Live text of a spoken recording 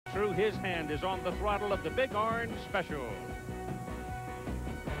through his hand is on the throttle of the Big Orange Special.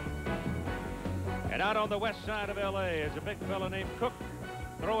 And out on the west side of L.A. is a big fella named Cook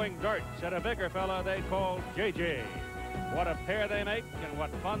throwing darts at a bigger fella they call J.J. What a pair they make and what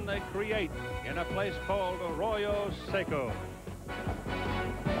fun they create in a place called Arroyo Seco.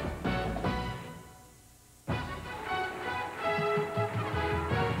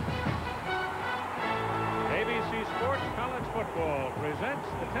 ABC Sports College Football presents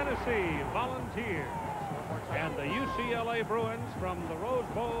the Tennessee Volunteers and the UCLA Bruins from the Rose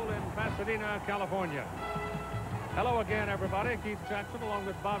Bowl in Pasadena, California. Hello again, everybody. Keith Jackson along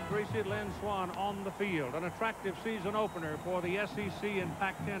with Bob Greasy, Lynn Swan on the field. An attractive season opener for the SEC and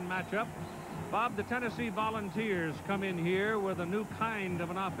Pac-10 matchup. Bob, the Tennessee Volunteers come in here with a new kind of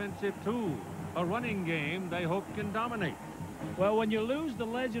an offensive tool, a running game they hope can dominate. Well, when you lose the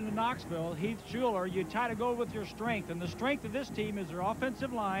legend of Knoxville, Heath Schuler, you try to go with your strength. And the strength of this team is their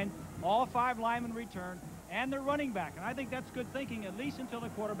offensive line, all 5 linemen return, and their running back. And I think that's good thinking, at least until the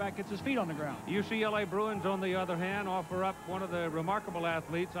quarterback gets his feet on the ground. UCLA Bruins, on the other hand, offer up one of the remarkable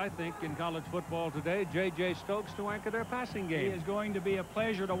athletes, I think, in college football today, J.J. Stokes, to anchor their passing game. He is going to be a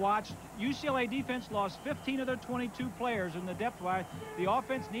pleasure to watch. UCLA defense lost 15 of their 22 players in the depth wide. The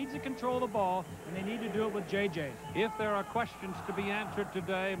offense needs to control the ball, and they need to do it with J.J. If there are questions to be answered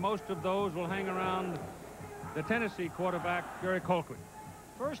today, most of those will hang around the Tennessee quarterback, Jerry Colquitt.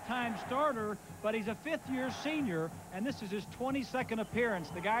 First-time starter, but he's a 5th-year senior, and this is his 22nd appearance.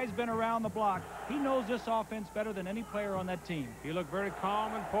 The guy's been around the block. He knows this offense better than any player on that team. He looked very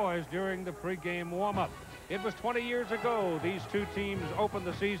calm and poised during the pregame warm-up. It was 20 years ago these two teams opened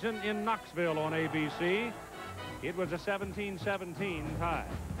the season in Knoxville on ABC. It was a 17-17 tie.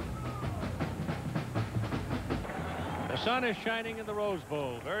 The sun is shining in the Rose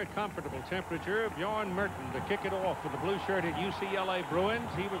Bowl. Very comfortable temperature. Bjorn Merton to kick it off for the blue-shirted UCLA Bruins.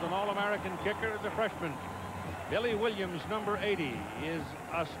 He was an All-American kicker as a freshman. Billy Williams, number 80, is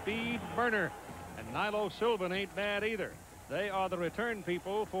a speed burner. And Nilo Sylvan ain't bad either. They are the return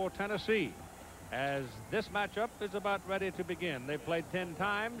people for Tennessee. As this matchup is about ready to begin. They've played 10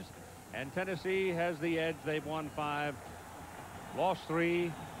 times, and Tennessee has the edge. They've won 5, lost 3,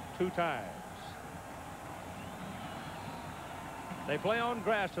 2 ties. They play on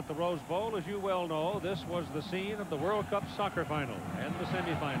grass at the Rose Bowl. As you well know, this was the scene of the World Cup soccer final and the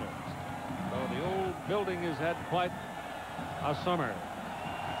semifinals. So the old building has had quite a summer.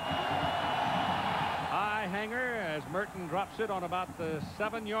 High hanger as Merton drops it on about the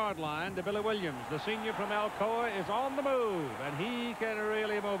 7-yard line to Billy Williams. The senior from Alcoa is on the move, and he can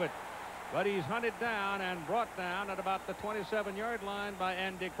really move it. But he's hunted down and brought down at about the 27-yard line by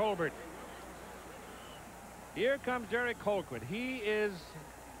Andy Colbert. Here comes Jerry Colquitt. He is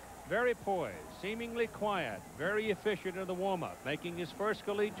very poised, seemingly quiet, very efficient in the warm-up, making his first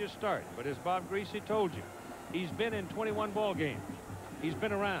collegiate start. But as Bob Greasy told you, he's been in 21 ball games. He's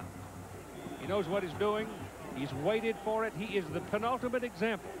been around. He knows what he's doing. He's waited for it. He is the penultimate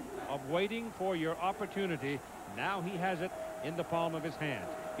example of waiting for your opportunity. Now he has it in the palm of his hand.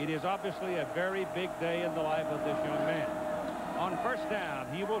 It is obviously a very big day in the life of this young man. On first down,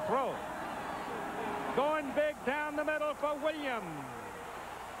 he will throw. Going big down the middle for Williams.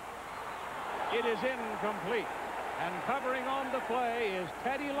 It is incomplete. And covering on the play is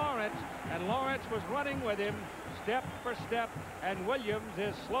Teddy Lawrence. And Lawrence was running with him step for step. And Williams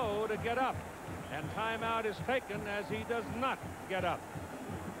is slow to get up. And timeout is taken as he does not get up.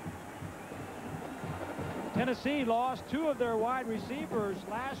 Tennessee lost 2 of their wide receivers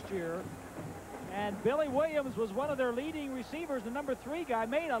last year. And Billy Williams was one of their leading receivers. The number 3 guy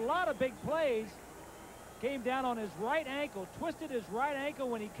made a lot of big plays. Came down on his right ankle, twisted his right ankle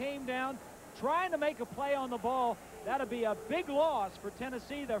when he came down, trying to make a play on the ball. That'll be a big loss for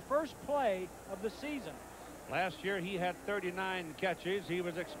Tennessee, their first play of the season. Last year he had 39 catches. He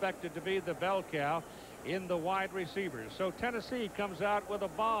was expected to be the bell cow in the wide receivers. So Tennessee comes out with a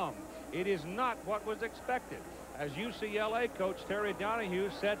bomb. It is not what was expected. As UCLA coach Terry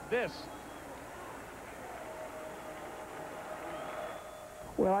Donahue said this.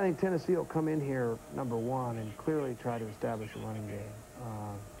 Well, I think Tennessee will come in here, number 1, and clearly try to establish a running game.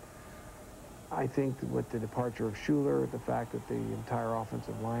 I think that with the departure of Schuler, the fact that the entire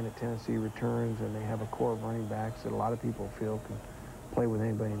offensive line at Tennessee returns and they have a core of running backs that a lot of people feel can play with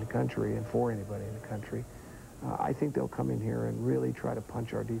anybody in the country and for anybody in the country, I think they'll come in here and really try to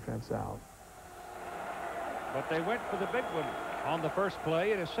punch our defense out. But they went for the big one on the first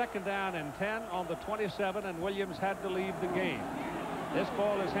play. It is 2nd down and 10 on the 27, and Williams had to leave the game. This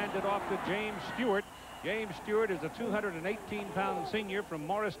ball is handed off to James Stewart. James Stewart is a 218-pound senior from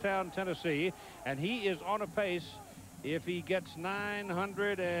Morristown, Tennessee, and he is on a pace If he gets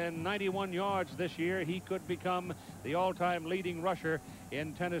 991 yards this year, he could become the all-time leading rusher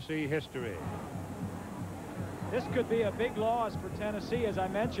in Tennessee history. This could be a big loss for Tennessee. As I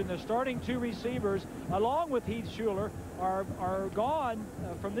mentioned, the starting 2 receivers, along with Heath Schuler, are gone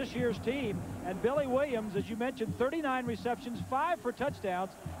from this year's team. And Billy Williams, as you mentioned, 39 receptions, 5 for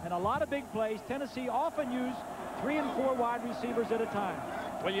touchdowns, and a lot of big plays. Tennessee often use 3 and 4 wide receivers at a time.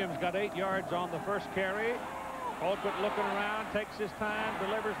 Williams got 8 yards on the first carry. Colquitt looking around, takes his time,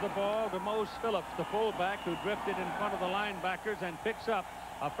 delivers the ball to Mose Phillips, the fullback who drifted in front of the linebackers, and picks up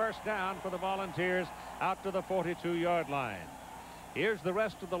a first down for the Volunteers out to the 42-yard line. Here's the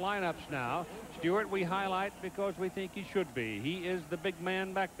rest of the lineups now. Stewart we highlight because we think he should be. He is the big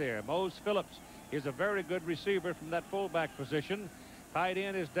man back there. Mose Phillips is a very good receiver from that fullback position. Tight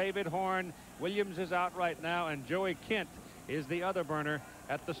end is David Horn. Williams is out right now, and Joey Kent is the other burner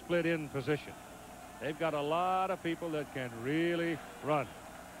at the split end position. They've got a lot of people that can really run,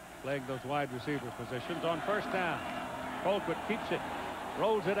 playing those wide receiver positions. On first down, Colquitt keeps it,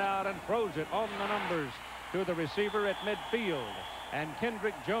 rolls it out, and throws it on the numbers to the receiver at midfield. And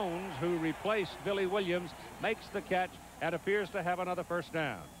Kendrick Jones, who replaced Billy Williams, makes the catch and appears to have another first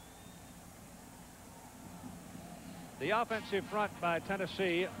down. The offensive front by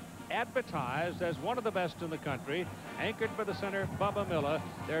Tennessee, advertised as one of the best in the country, anchored by the center Bubba Miller.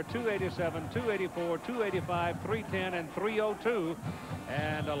 They're 287, 284, 285, 310, and 302.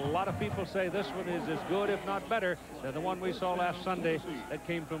 And a lot of people say this one is as good, if not better, than the one we saw last Sunday that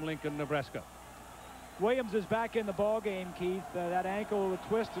came from Lincoln, Nebraska. Williams is back in the ball game, Keith. That ankle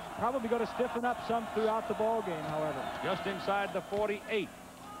twist is probably going to stiffen up some throughout the ball game, however. Just inside the 48.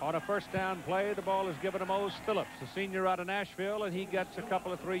 On a first down play, the ball is given to Mose Phillips, the senior out of Nashville, and he gets a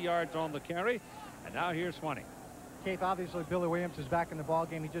couple of 3 yards on the carry. And now here's Swanee. Keith, obviously Billy Williams is back in the ball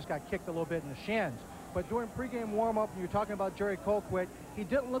game. He just got kicked a little bit in the shins. But during pregame warm-up, when you're talking about Jerry Colquitt, he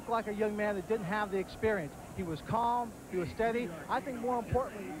didn't look like a young man that didn't have the experience. He was calm, he was steady. I think more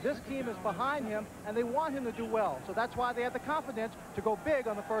importantly, this team is behind him, and they want him to do well. So that's why they have the confidence to go big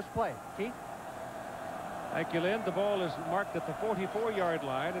on the first play. Keith? Thank you, Lynn. The ball is marked at the 44-yard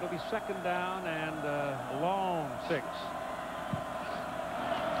line. It'll be second down and long 6.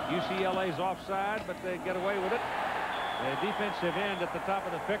 UCLA's offside, but they get away with it. The defensive end at the top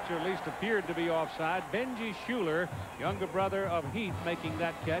of the picture at least appeared to be offside. Benji Schuler, younger brother of Heath, making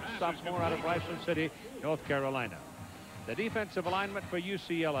that catch, sophomore out of Bryson City, North Carolina. The defensive alignment for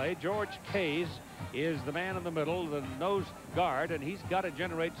UCLA, George Kays is the man in the middle, the nose guard, and he's got to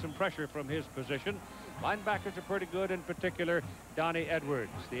generate some pressure from his position. Linebackers are pretty good, in particular Donnie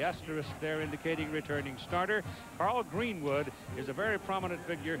Edwards. The asterisk there indicating returning starter. Carl Greenwood is a very prominent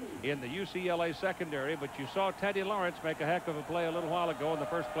figure in the UCLA secondary, but you saw Teddy Lawrence make a heck of a play a little while ago in the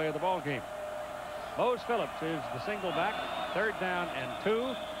first play of the ball game. Mose Phillips is the single back, third down and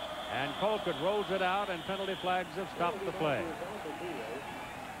 2, and Colquitt rolls it out, and penalty flags have stopped the play.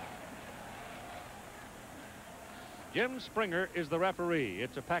 Jim Springer is the referee.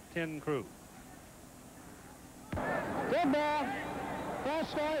 It's a Pac-10 crew. Good ball. False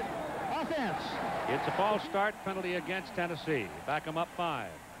start. Offense. It's a false start, penalty against Tennessee. Back them up 5.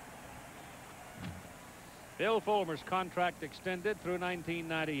 Bill Fulmer's contract extended through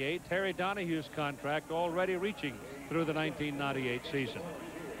 1998. Terry Donahue's contract already reaching through the 1998 season.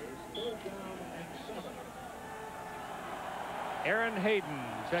 Aaron Hayden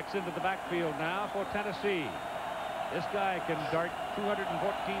checks into the backfield now for Tennessee. This guy can dart,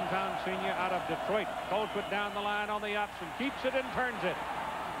 214-pound senior out of Detroit. Colquitt down the line on the option, keeps it and turns it,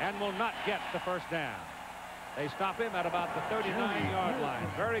 and will not get the first down. They stop him at about the 39-yard line.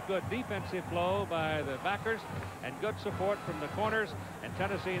 Very good defensive flow by the backers and good support from the corners, and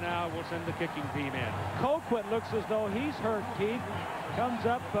Tennessee now will send the kicking team in. Colquitt looks as though he's hurt, Keith. Comes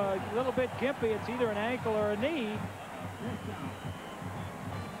up a little bit gimpy. It's either an ankle or a knee.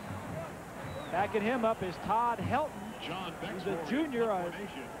 Backing him up is Todd Helton. He's a junior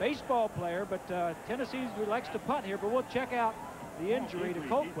baseball player, but Tennessee likes to punt here, but we'll check out the injury to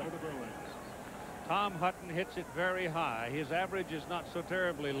Colquitt. Tom Hutton hits it very high. His average is not so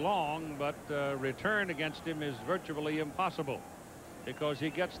terribly long, but return against him is virtually impossible because he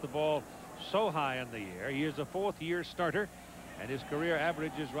gets the ball so high in the air. He is a 4th-year starter, and his career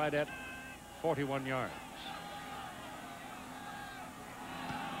average is right at 41 yards.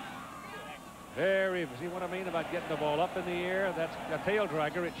 See what I mean about getting the ball up in the air? That's a tail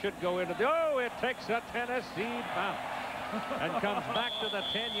dragger. It should go into the, it takes a Tennessee bounce and comes back to the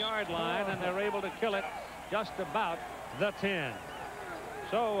 10-yard line, and they're able to kill it just about the 10.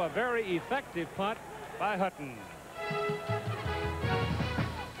 So a very effective punt by Hutton.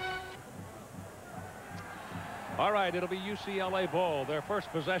 All right, it'll be UCLA ball. Their first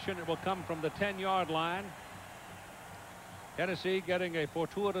possession, it will come from the 10-yard line. Tennessee getting a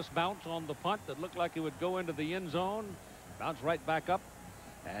fortuitous bounce on the punt that looked like it would go into the end zone. Bounce right back up.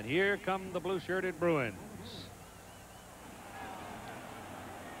 And here come the blue-shirted Bruins.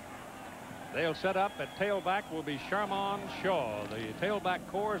 They'll set up at tailback will be Sherman Shaw. The tailback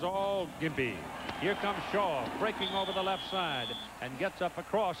core is all gimpy. Here comes Shaw breaking over the left side and gets up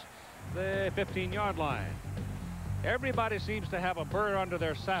across the 15-yard line. Everybody seems to have a burr under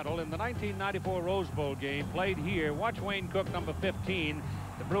their saddle. In the 1994 Rose Bowl game played here, watch Wayne Cook, number 15,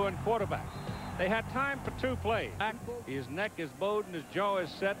 the Bruin quarterback. They had time for 2 plays. His neck is bowed and his jaw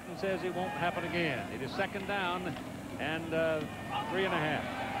is set and says it won't happen again. It is 2nd down and 3.5.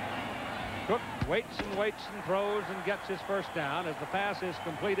 Cook waits and throws and gets his first down as the pass is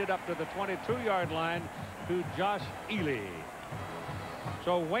completed up to the 22-yard line to Josh Ely.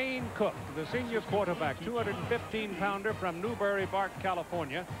 So Wayne Cook, the senior quarterback, 215-pounder from Newbury Park,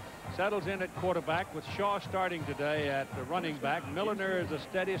 California, settles in at quarterback with Shaw starting today at the running back. Milliner is a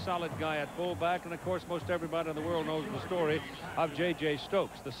steady, solid guy at fullback. And, of course, most everybody in the world knows the story of J.J.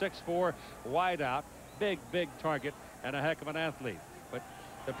 Stokes, the 6'4" wideout, big target, and a heck of an athlete. But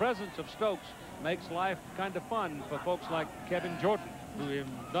the presence of Stokes makes life kind of fun for folks like Kevin Jordan, who is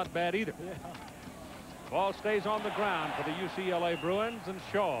not bad either. Yeah. Ball stays on the ground for the UCLA Bruins, and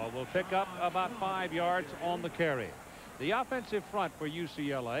Shaw will pick up about 5 yards on the carry. The offensive front for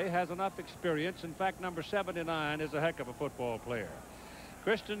UCLA has enough experience. In fact, number 79 is a heck of a football player.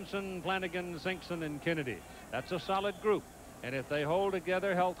 Christensen, Flanagan, Zinkson, and Kennedy. That's a solid group. And if they hold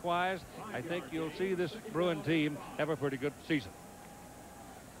together health-wise, I think you'll see this Bruin team have a pretty good season.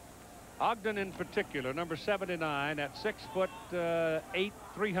 Ogden in particular, number 79, at 6'8",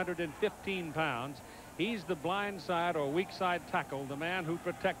 315 pounds. He's the blind side or weak side tackle, the man who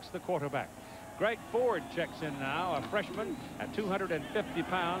protects the quarterback. Greg Ford checks in now, a freshman at 250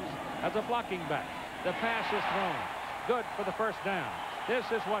 pounds as a blocking back. The pass is thrown. Good for the first down. This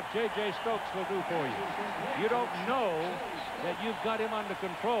is what J.J. Stokes will do for you. You don't know that you've got him under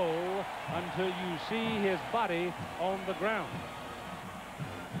control until you see his body on the ground.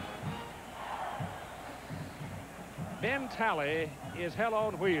 Ben Talley is hell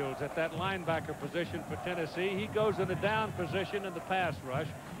on wheels at that linebacker position for Tennessee. He goes in the down position in the pass rush.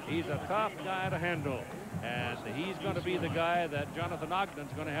 He's a tough guy to handle, and he's going to be the guy that Jonathan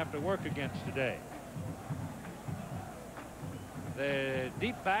Ogden's going to have to work against today. The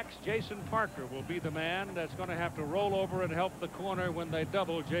deep backs, Jason Parker, will be the man that's going to have to roll over and help the corner when they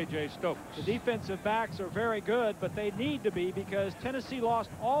double J.J. Stokes. The defensive backs are very good, but they need to be, because Tennessee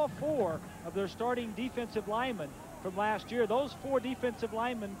lost all 4 of their starting defensive linemen from last year. Those 4 defensive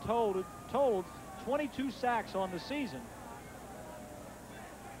linemen totaled 22 sacks on the season.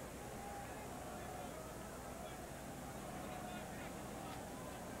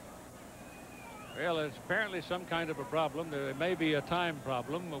 Well, it's apparently some kind of a problem. There may be a time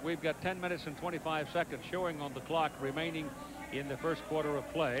problem. We've got 10 minutes and 25 seconds showing on the clock remaining in the first quarter of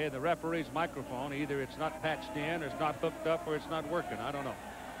play. And the referee's microphone, either it's not patched in, or it's not hooked up, or it's not working. I don't know.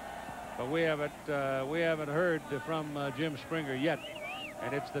 But we haven't heard from Jim Springer yet.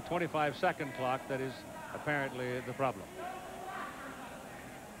 And it's the 25-second clock that is apparently the problem.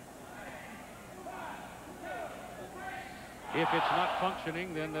 If it's not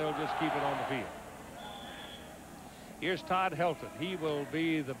functioning, then they'll just keep it on the field. Here's Todd Helton. He will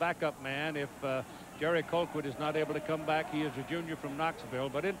be the backup man if Jerry Colquitt is not able to come back. He is a junior from Knoxville,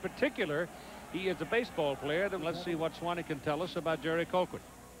 but in particular, he is a baseball player. Then let's see what Swanee can tell us about Jerry Colquitt.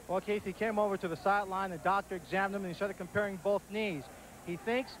 Well, Keith, he came over to the sideline. The doctor examined him, and he started comparing both knees. He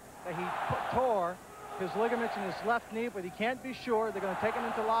thinks that he tore his ligaments in his left knee, but he can't be sure. They're going to take him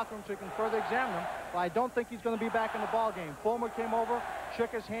into the locker room so he can further examine him. But I don't think he's going to be back in the ball game. Fulmer came over,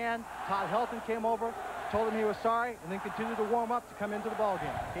 shook his hand. Todd Helton came over, told him he was sorry, and then continued to warm up to come into the ball game.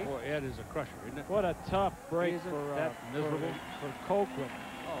 Keith? Boy, Ed is a crusher, isn't it? What a tough break for miserable for Colquitt.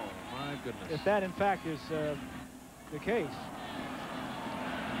 Oh my goodness! If that in fact is the case.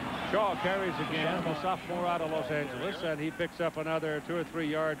 Shaw carries again, the sophomore out of Los Angeles, and he picks up another 2 or 3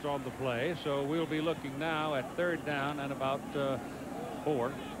 yards on the play. So we'll be looking now at 3rd down and about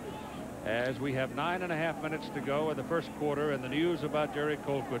 4, as we have 9.5 minutes to go in the first quarter, and the news about Jerry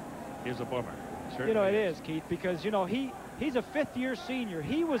Colquitt is a bummer. Certainly. You know, it is, Keith, because, you know, he's a 5th-year senior.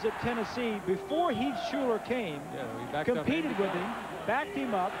 He was at Tennessee before Heath Schuler came, competed with him, backed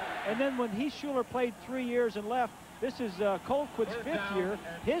him up, and then when Heath Schuler played 3 years and left, this is Colquitt's 5th year,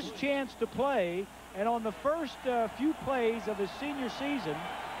 his chance to play, and on the first few plays of his senior season,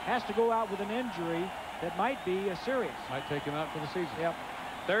 has to go out with an injury that might be serious. Might take him out for the season. Yep.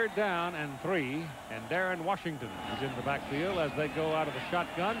 3rd down and 3, and Darren Washington is in the backfield as they go out of the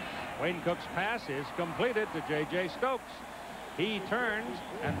shotgun. Wayne Cook's pass is completed to J.J. Stokes. He turns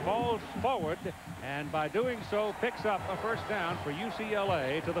and falls forward, and by doing so picks up a 1st down for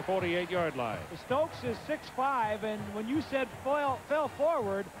UCLA to the 48-yard line. Stokes is 6'5", and when you said fell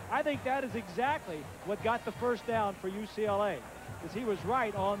forward, I think that is exactly what got the 1st down for UCLA, because he was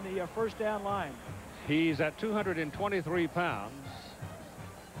right on the 1st down line. He's at 223 pounds,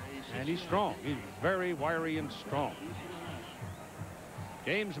 and he's strong. He's very wiry and strong.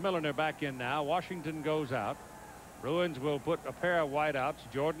 James Milliner back in now. Washington goes out. Bruins will put a pair of wideouts,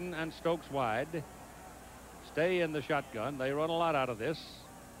 Jordan and Stokes wide. Stay in the shotgun. They run a lot out of this.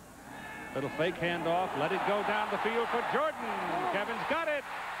 Little fake handoff. Let it go down the field for Jordan. Kevin's got it.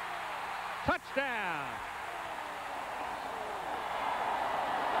 Touchdown.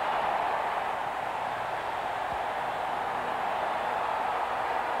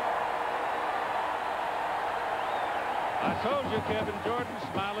 I told you, Kevin Jordan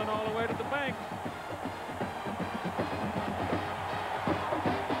smiling all the way to the bank.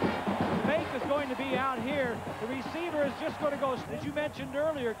 Going to be out here. The receiver is just going to go, as you mentioned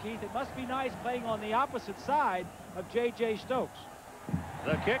earlier, Keith, it must be nice playing on the opposite side of J.J. Stokes.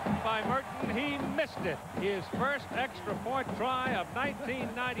 The kick by Merton, he missed it. His first extra point try of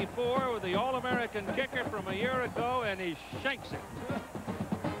 1994 with the All-American kicker from a year ago, and he shanks it.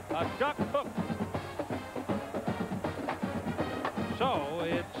 A duck hook. So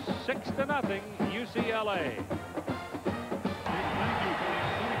it's 6-0 UCLA.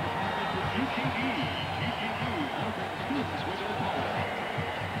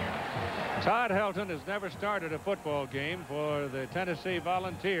 Todd Helton has never started a football game for the Tennessee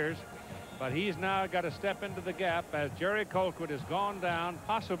Volunteers, but he's now got to step into the gap as Jerry Colquitt has gone down,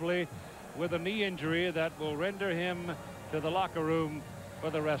 possibly with a knee injury that will render him to the locker room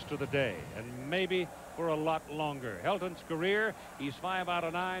for the rest of the day, and maybe for a lot longer. Helton's career, he's 5 out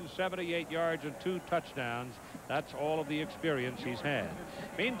of 9, 78 yards and 2 touchdowns. That's all of the experience he's had.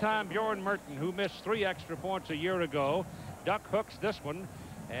 Meantime, Bjorn Merton, who missed 3 extra points a year ago, duck hooks this one,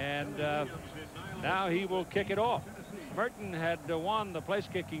 and now he will kick it off. Merton had won the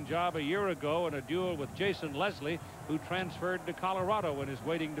place-kicking job a year ago in a duel with Jason Leslie, who transferred to Colorado and is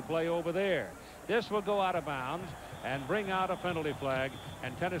waiting to play over there. This will go out of bounds and bring out a penalty flag,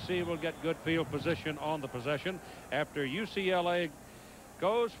 and Tennessee will get good field position on the possession after UCLA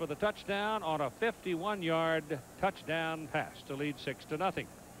goes for the touchdown on a 51-yard touchdown pass to lead 6-0.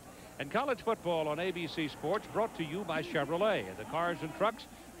 And college football on ABC Sports brought to you by Chevrolet, the cars and trucks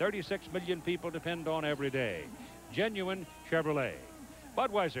 36 million people depend on every day. Genuine Chevrolet.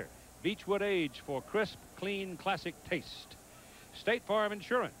 Budweiser, Beechwood Age for crisp, clean, classic taste. State Farm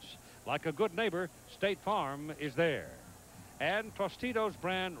Insurance. Like a good neighbor, State Farm is there. And Tostitos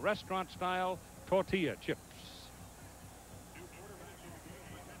brand restaurant-style tortilla chips.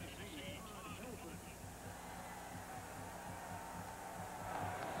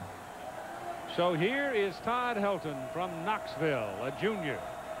 So here is Todd Helton from Knoxville, a junior,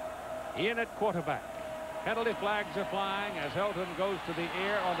 in at quarterback. Penalty flags are flying as Helton goes to the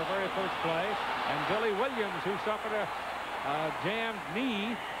air on the very first play. And Billy Williams, who suffered a jammed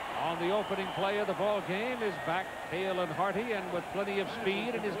knee on the opening play of the ball game, is back hale and hearty and with plenty of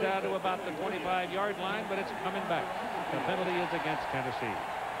speed, and is down to about the 25-yard line, but it's coming back. The penalty is against Tennessee.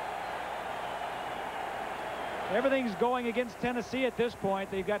 Everything's going against Tennessee at this point.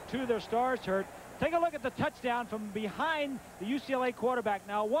 They've got 2 of their stars hurt. Take a look at the touchdown from behind the UCLA quarterback.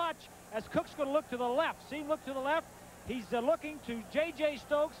 Now watch as Cook's going to look to the left. See him look to the left? He's looking to J.J.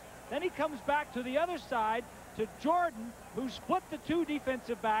 Stokes. Then he comes back to the other side to Jordan, who split the 2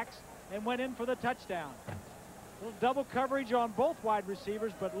 defensive backs and went in for the touchdown. A little double coverage on both wide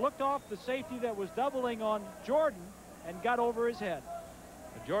receivers, but looked off the safety that was doubling on Jordan and got over his head.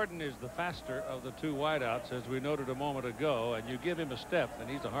 Jordan is the faster of the 2 wideouts, as we noted a moment ago, and you give him a step, and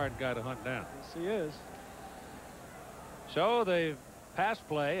he's a hard guy to hunt down. Yes, he is. So the pass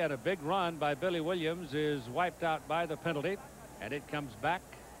play and a big run by Billy Williams is wiped out by the penalty, and it comes back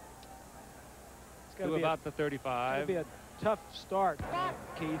to about the 35. It's going to be a tough start,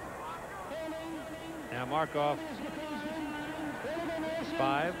 Keith. Now mark off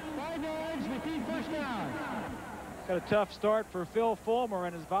 5. Got a tough start for Phil Fulmer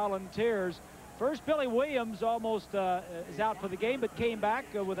and his Volunteers. First, Billy Williams almost is out for the game, but came back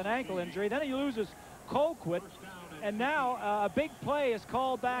with an ankle injury. Then he loses Colquitt, and now a big play is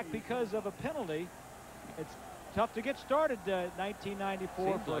called back because of a penalty. It's tough to get started 1994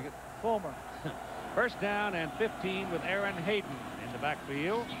 Seems for like it. Fulmer. First down and 15 with Aaron Hayden in the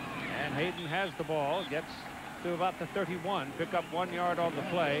backfield, and Hayden has the ball, gets to about the 31, pick up 1 yard on the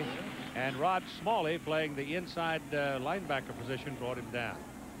play, and Rod Smalley, playing the inside linebacker position, brought him down.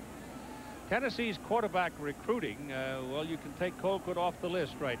 Tennessee's quarterback recruiting, well, you can take Colquitt off the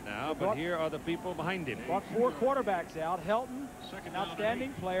list right now, but here are the people behind him. Brought 4 quarterbacks out. Helton, an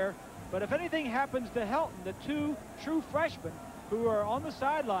outstanding player. But if anything happens to Helton, the 2 true freshmen who are on the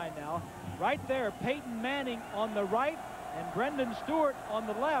sideline now, right there, Peyton Manning on the right and Brendan Stewart on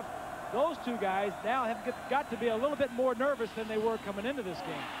the left, those 2 guys now have got to be a little bit more nervous than they were coming into this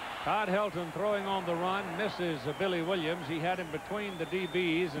game. Todd Helton throwing on the run, misses Billy Williams. He had him between the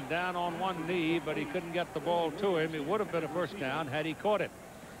DBs and down on one knee, but he couldn't get the ball to him. It would have been a first down had he caught it,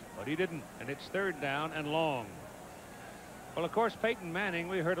 but he didn't, and it's 3rd down and long. Well, of course, Peyton Manning,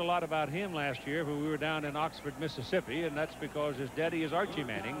 we heard a lot about him last year when we were down in Oxford, Mississippi, and that's because his daddy is Archie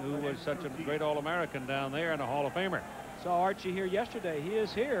Manning, who was such a great All-American down there and a Hall of Famer. Saw Archie here yesterday. He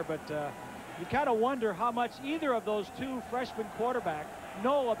is here, but you kind of wonder how much either of those 2 freshman quarterbacks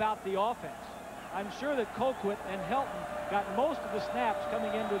know about the offense. I'm sure that Colquitt and Helton got most of the snaps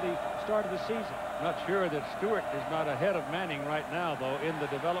coming into the start of the season. Not sure that Stewart is not ahead of Manning right now, though, in the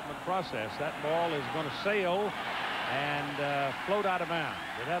development process. That ball is going to sail and float out of bounds.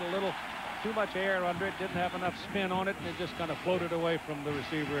 It had a little too much air under it, didn't have enough spin on it, and it just kind of floated away from the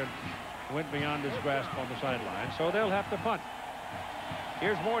receiver and went beyond his grasp on the sideline. So they'll have to punt.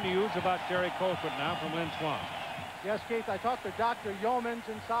 Here's more news about Jerry Colquitt now from Lynn Swan. Yes, Keith, I talked to Dr. Yeomans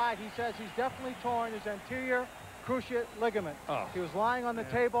inside. He says he's definitely torn his anterior cruciate ligament. Oh. He was lying on the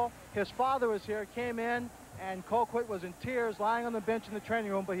table. His father was here, came in, and Colquitt was in tears, lying on the bench in the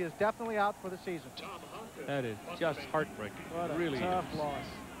training room, but he is definitely out for the season. That is just heartbreaking. What a really tough loss.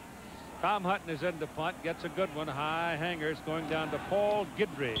 Tom Hutton is in the punt, gets a good one. High hangers going down to Paul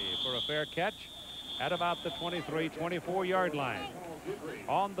Guidry for a fair catch at about the 23, 24-yard line.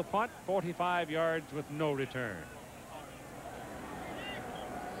 On the punt, 45 yards with no return.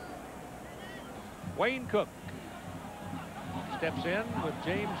 Wayne Cook steps in with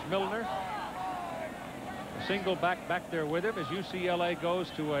James Milner. A single back there with him as UCLA goes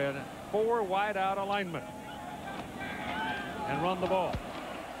to a 4 wide out alignment and run the ball.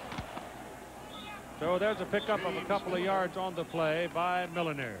 So there's a pickup of a couple of yards on the play by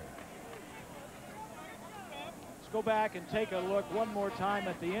Milner. Let's go back and take a look one more time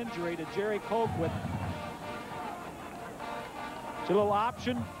at the injury to Jerry Colquitt. It's a little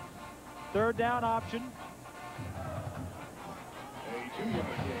option. 3rd down option.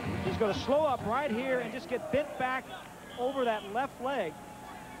 He's going to slow up right here and just get bent back over that left leg.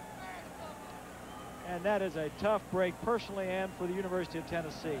 And that is a tough break personally and for the University of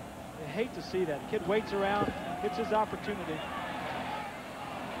Tennessee. I hate to see that. The kid waits around, gets his opportunity.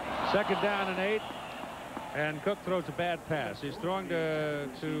 2nd down and 8. And Cook throws a bad pass. He's throwing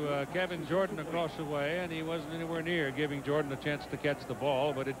to Kevin Jordan across the way, and he wasn't anywhere near giving Jordan a chance to catch the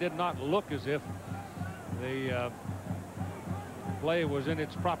ball, but it did not look as if the play was in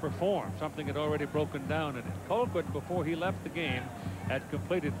its proper form. Something had already broken down in it. Colquitt, before he left the game, had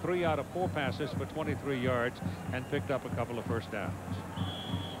completed 3 out of 4 passes for 23 yards and picked up a couple of first downs.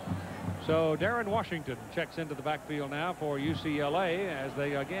 So Darren Washington checks into the backfield now for UCLA as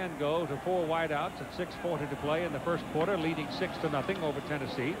they again go to 4 wideouts at 6:40 to play in the first quarter, leading 6-0 over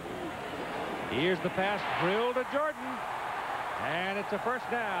Tennessee. Here's the pass drilled to Jordan, and it's a first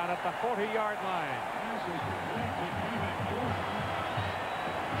down at the 40-yard line.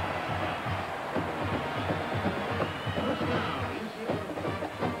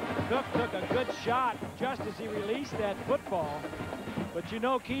 Cook took a good shot just as he released that football. But you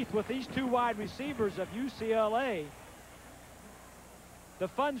know, Keith, with these 2 wide receivers of UCLA, the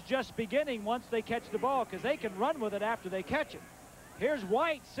fun's just beginning once they catch the ball because they can run with it after they catch it. Here's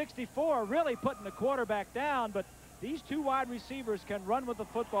White, 64, really putting the quarterback down, but these 2 wide receivers can run with the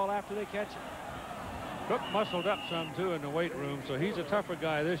football after they catch it. Cook muscled up some, too, in the weight room, so he's a tougher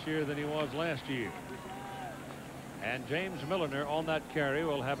guy this year than he was last year. And James Milner on that carry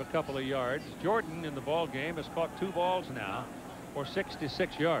will have a couple of yards. Jordan in the ball game has caught 2 balls now for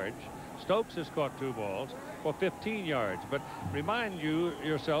 66 yards. Stokes has caught 2 balls for 15 yards. But remind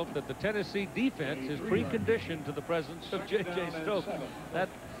yourself that the Tennessee defense is preconditioned to the presence of J.J. Stokes. That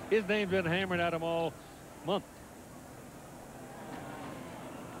his name's been hammered at him all month.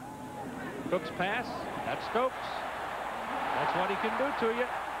 Cook's pass. That's Stokes. That's what he can do to you.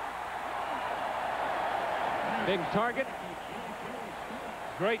 Big target.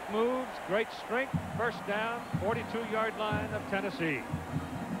 Great moves, great strength. First down, 42-yard line of Tennessee.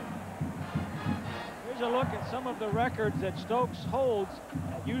 Here's a look at some of the records that Stokes holds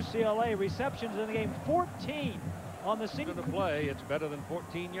at UCLA. Receptions in the game, 14 on the season. To play, it's better than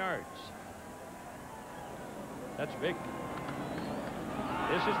 14 yards. That's big.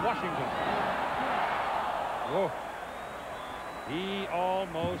 This is Washington. Whoa. He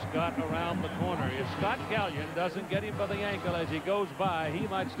almost got around the corner. If Scott Gallion doesn't get him by the ankle as he goes by, he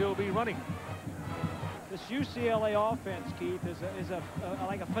might still be running. This UCLA offense, Keith, is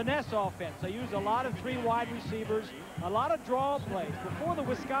like a finesse offense. They use a lot of 3 wide receivers, a lot of draw plays. Before the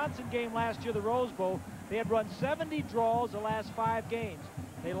Wisconsin game last year, the Rose Bowl, they had run 70 draws the last 5 games.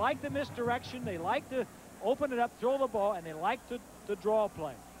 They like the misdirection. They like to open it up, throw the ball, and they like the draw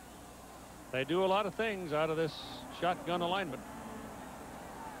play. They do a lot of things out of this shotgun alignment.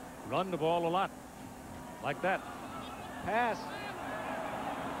 Run the ball a lot, like that. Pass.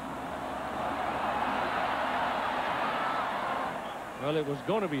 Well, it was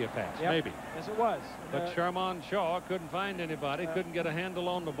going to be a pass, yep. maybe. Yes, it was. But Sharmon Shaw couldn't find anybody, couldn't get a handle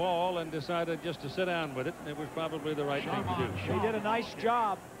on the ball, and decided just to sit down with it. It was probably the right thing to do. He did a nice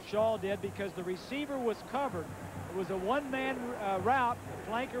job, Shaw did, because the receiver was covered. It was a one-man route.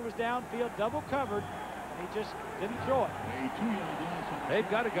 The flanker was downfield, double covered. He just didn't throw it. They've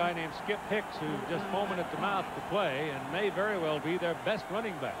got a guy named Skip Hicks who's just foaming at the mouth to play and may very well be their best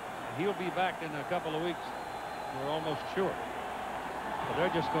running back. He'll be back in a couple of weeks, we're almost sure. But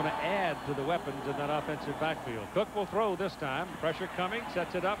they're just going to add to the weapons in that offensive backfield. Cook will throw this time. Pressure coming,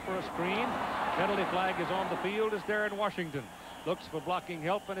 sets it up for a screen. Penalty flag is on the field as Darren Washington looks for blocking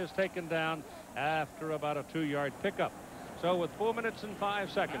help and is taken down after about a 2-yard pickup. So with 4 minutes and 5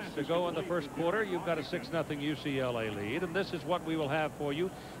 seconds to go in the first quarter, you've got a 6-0 UCLA lead, and this is what we will have for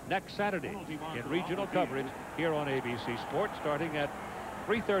you next Saturday in regional coverage here on ABC Sports, starting at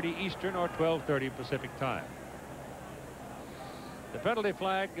 3:30 Eastern or 12:30 Pacific time. The penalty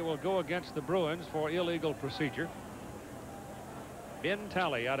flag will go against the Bruins for illegal procedure. Ben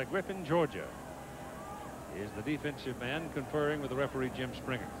Talley out of Griffin, Georgia, is the defensive man conferring with the referee Jim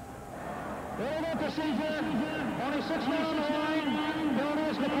Springer. Illegal procedure. Only 6 men on the line.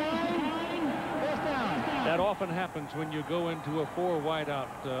 Penalties declined. First down. That often happens when you go into a 4 wideout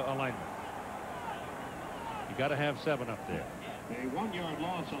alignment. You got to have 7 up there. A 1-yard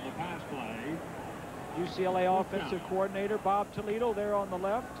loss on the pass play. UCLA offensive coordinator Bob Toledo there on the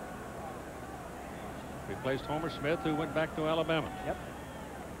left. Replaced Homer Smith, who went back to Alabama. Yep.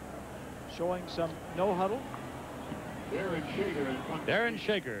 Showing some no huddle. Darren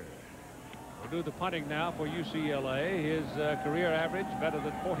Shaker will do the punting now for UCLA. His career average better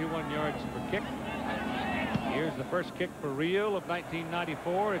than 41 yards per kick. Here's the first kick for real of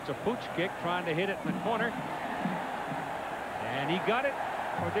 1994. It's a pooch kick trying to hit it in the corner. And he got it,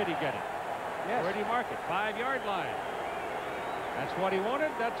 or did he get it? Yes. Where did he mark it? 5-yard line. That's what he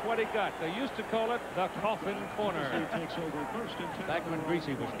wanted. That's what he got. They used to call it the coffin corner. Back when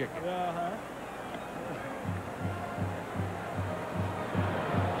Greasy was kicking.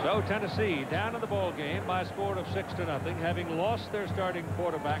 So Tennessee down in the ball game by a score of 6-0, having lost their starting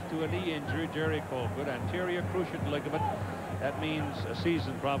quarterback to a knee injury, Jerry Colquitt, anterior cruciate ligament. That means a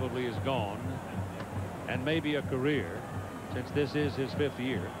season probably is gone, and maybe a career, since this is his 5th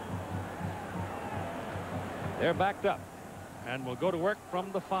year. They're backed up and will go to work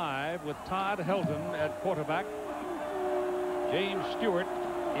from the 5 with Todd Helton at quarterback. James Stewart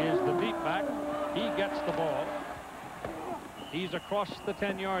is the deep back. He gets the ball. He's across the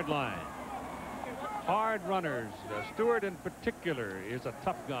 10-yard line. Hard runners. Stewart in particular is a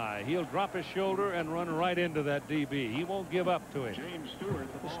tough guy. He'll drop his shoulder and run right into that DB. He won't give up to him.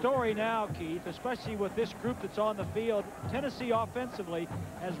 The story now, Keith, especially with this group that's on the field, Tennessee offensively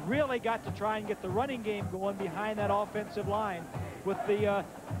has really got to try and get the running game going behind that offensive line with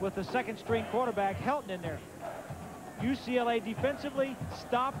the second-string quarterback Helton in there. UCLA defensively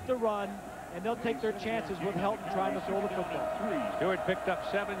stopped the run, and they'll take their chances with Helton trying to throw the football. Stewart picked up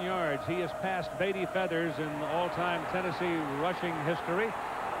 7 yards. He has passed Beatty Feathers in all-time Tennessee rushing history.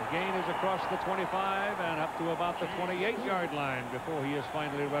 The gain is across the 25 and up to about the 28-yard line before he is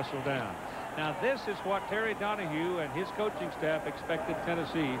finally wrestled down. Now, this is what Terry Donahue and his coaching staff expected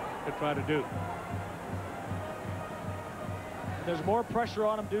Tennessee to try to do. There's more pressure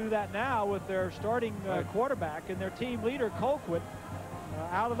on them to do that now with their starting quarterback and their team leader, Colquitt,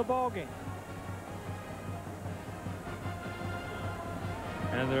 out of the ball game.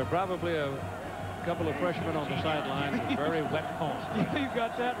 And there are probably a couple of freshmen on the sideline with very wet palms. You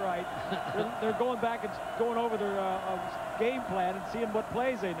got that right. They're going back and going over their game plan and seeing what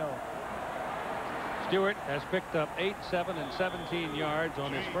plays they know. Stewart has picked up 8, 7, and 17 yards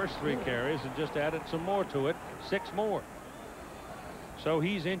on his first 3 carries and just added some more to it, 6 more. So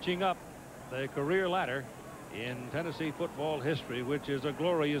he's inching up the career ladder in Tennessee football history, which is a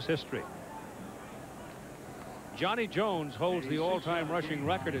glorious history. Johnny Jones holds the all-time rushing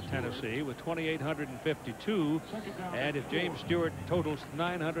record at Tennessee with 2,852. And if James Stewart totals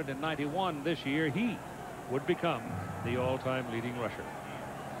 991 this year, he would become the all-time leading rusher.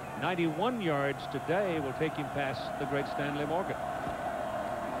 91 yards today will take him past the great Stanley Morgan.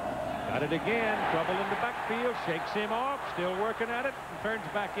 Got it again. Trouble in the backfield. Shakes him off. Still working at it. And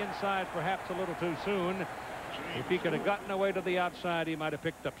turns back inside perhaps a little too soon. If he could have gotten away to the outside, he might have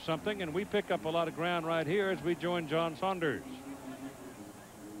picked up something. And we pick up a lot of ground right here as we join John Saunders.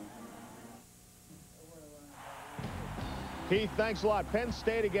 Keith, thanks a lot. Penn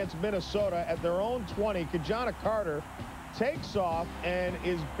State against Minnesota at their own 20. Kajana Carter takes off and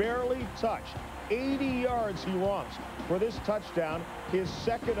is barely touched. 80 yards he runs for this touchdown, his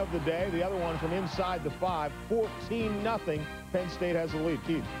second of the day. The other one from inside the 5. 14-0. Penn State has the lead.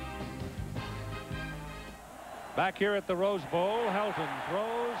 Keith. Back here at the Rose Bowl, Helton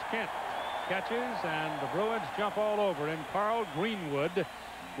throws, Kent catches, and the Bruins jump all over him. Carl Greenwood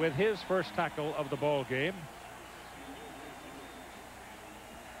with his first tackle of the ball game.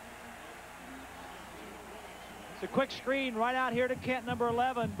 It's a quick screen right out here to Kent, number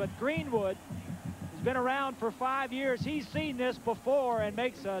 11, but Greenwood has been around for 5 years. He's seen this before and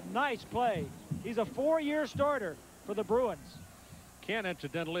makes a nice play. He's a 4-year starter for the Bruins. Kent,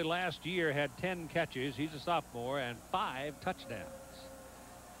 incidentally, last year had 10 catches. He's a sophomore, and 5 touchdowns.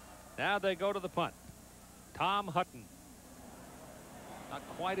 Now they go to the punt. Tom Hutton. Not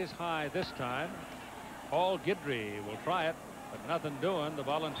quite as high this time. Paul Guidry will try it, but nothing doing. The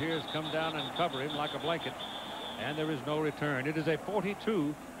Volunteers come down and cover him like a blanket, and there is no return. It is a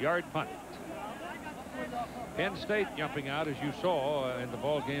 42-yard punt. Penn State jumping out, as you saw in the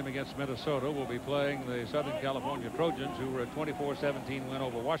ball game against Minnesota, will be playing the Southern California Trojans, who were a 24-17 win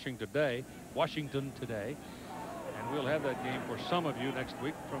over Washington today. And we'll have that game for some of you next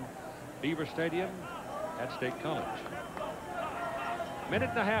week from Beaver Stadium at State College.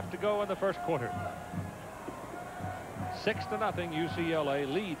 Minute and a half to go in the first quarter. 6-0.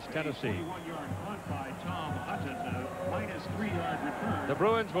 UCLA leads Tennessee. 21-yard punt by Tom Hutton, minus 3-yard return. The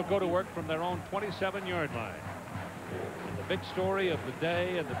Bruins will go to work from their own 27-yard line. And the big story of the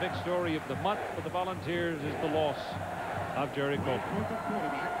day and the big story of the month for the Volunteers is the loss of Jerry Colton.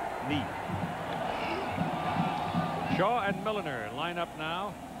 Knee. Shaw and Milliner line up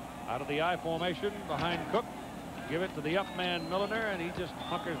now out of the I formation behind Cook. Give it to the up man Milliner, and he just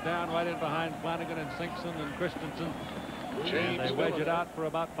hunkers down right in behind Flanagan and Simpson and Christensen. And they wedge it out for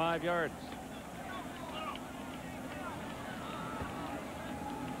about 5 yards.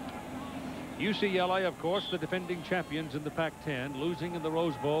 UCLA, of course, the defending champions in the Pac-10, losing in the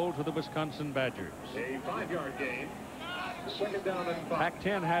Rose Bowl to the Wisconsin Badgers. A 5-yard gain. Second down and 5.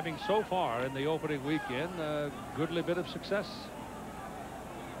 Pac-10 having so far in the opening weekend a goodly bit of success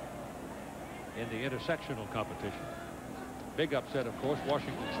in the intersectional competition. Big upset, of course,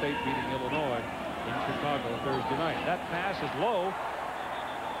 Washington State beating Illinois in Chicago Thursday night. That pass is low,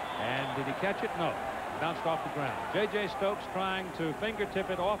 and did he catch it? No. Bounced off the ground. J.J. Stokes trying to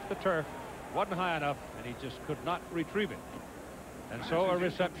fingertip it off the turf. Wasn't high enough, and he just could not retrieve it. And so a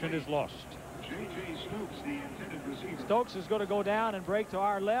reception is lost. J.J. Stokes, the intended receiver. Stokes is going to go down and break to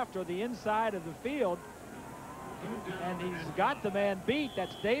our left or the inside of the field. And he's got the man beat.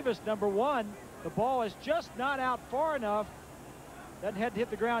 That's Davis, number 1. The ball is just not out far enough. Doesn't have to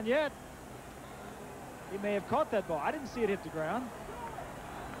hit the ground yet. He may have caught that ball. I didn't see it hit the ground.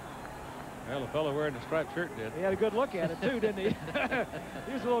 Well, the fellow wearing the striped shirt did. He had a good look at it, too, didn't he?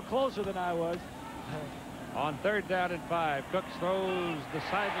 He was a little closer than I was. On 3rd down and 5, Cook throws the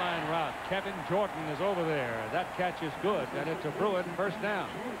sideline route. Kevin Jordan is over there. That catch is good, and it's a Bruin first down.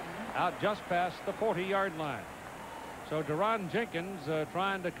 Out just past the 40-yard line. So Deron Jenkins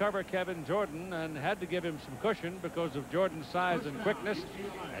trying to cover Kevin Jordan and had to give him some cushion because of Jordan's size and quickness,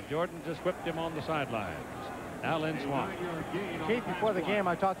 and Jordan just whipped him on the sidelines. Now Lynn Swan. Keith, before the game,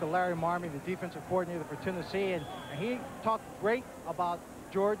 I talked to Larry Marmey, the defensive coordinator for Tennessee, and he talked great about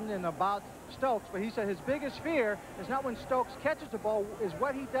Jordan and about Stokes, but he said his biggest fear is not when Stokes catches the ball, is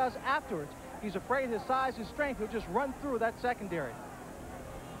what he does afterwards. He's afraid his size and strength will just run through that secondary.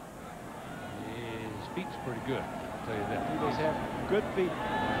 His feet's pretty good, I'll tell you that. He does have good feet.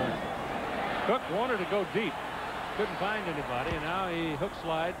 Cook wanted to go deep. Couldn't find anybody, and now he hook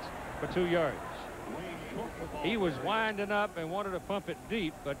slides for 2 yards. He was winding up and wanted to pump it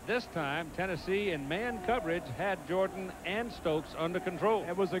deep, but this time Tennessee in man coverage had Jordan and Stokes under control.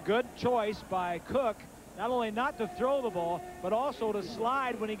 It was a good choice by Cook, not only not to throw the ball, but also to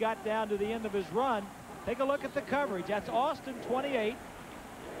slide when he got down to the end of his run. Take a look at the coverage. That's Austin, 28.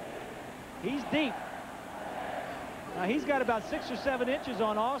 He's deep. Now he's got about 6 or 7 inches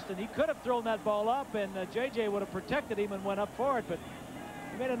on Austin. He could have thrown that ball up, and J.J. would have protected him and went up for it, but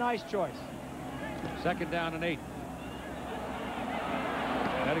he made a nice choice. 2nd down and 8.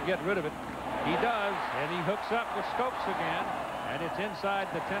 Got to get rid of it. He does, and he hooks up with Stokes again, and it's inside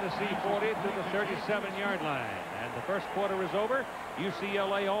the Tennessee 40 to the 37-yard line. And the first quarter is over.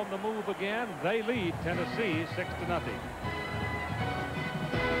 UCLA on the move again. They lead Tennessee 6-0.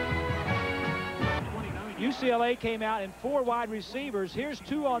 UCLA came out in 4 wide receivers. Here's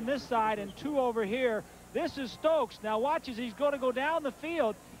 2 on this side and 2 over here. This is Stokes. Now watch as he's going to go down the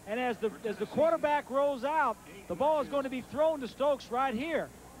field, and as the quarterback rolls out, the ball is going to be thrown to Stokes right here.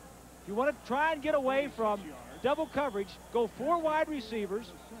 If you want to try and get away from double coverage, go 4 wide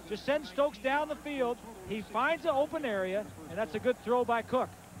receivers, just send Stokes down the field. He finds an open area, and that's a good throw by Cook.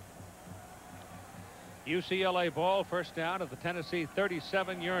 UCLA ball, first down at the Tennessee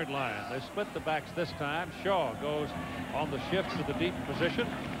 37-yard line. They split the backs this time. Shaw goes on the shift to the deep position,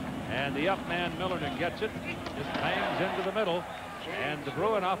 and the up man Milner gets it, just bangs into the middle, and the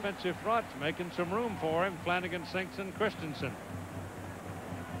Bruin offensive front making some room for him. Flanagan, Sinkson, Christensen.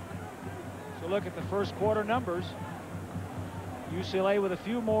 So look at the first quarter numbers. UCLA with a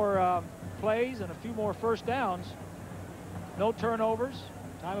few more plays and a few more first downs. No turnovers.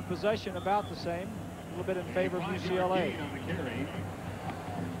 Time of possession about the same. A little bit in favor of UCLA.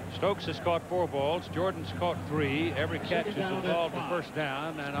 Stokes has caught 4 balls. Jordan's caught 3. Every catch is involved in first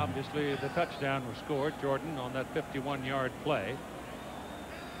down, and obviously the touchdown was scored. Jordan on that 51-yard play.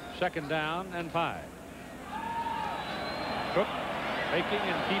 2nd down and 5. Cook faking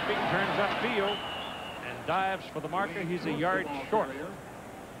and keeping, turns upfield and dives for the marker. He's a yard short.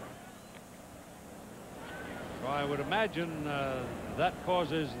 So I would imagine that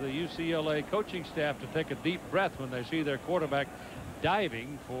causes the UCLA coaching staff to take a deep breath when they see their quarterback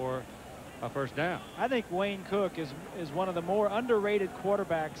diving for a first down. I think Wayne Cook is one of the more underrated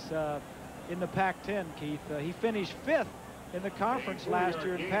quarterbacks in the Pac-10, Keith. He finished 5th in the conference last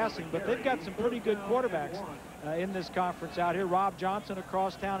year in passing, but they've got some pretty good quarterbacks in this conference out here. Rob Johnson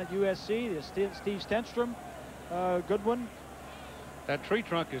across town at USC. Steve Stenstrom, good one. That tree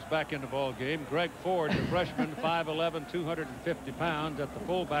trunk is back in the ball game. Greg Ford, the freshman, 5'11", 250 pounds at the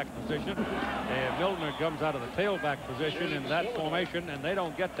fullback position. And Milner comes out of the tailback position in that formation, and they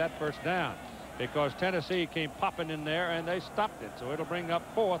don't get that first down because Tennessee came popping in there and they stopped it. So it'll bring up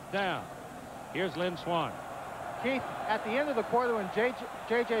 4th down. Here's Lynn Swann. Keith, at the end of the quarter when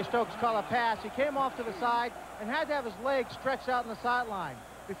J.J. Stokes caught a pass, he came off to the side and had to have his legs stretched out on the sideline.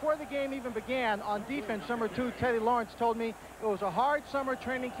 Before the game even began, on defense, number 2, Teddy Lawrence, told me it was a hard summer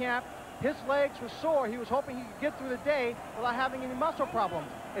training camp. His legs were sore. He was hoping he could get through the day without having any muscle problems.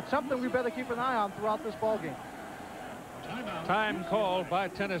 It's something we better keep an eye on throughout this ball game. Time called by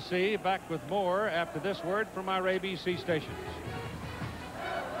Tennessee. Back with more after this word from our ABC stations.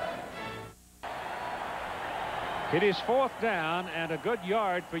 It is 4th down and a good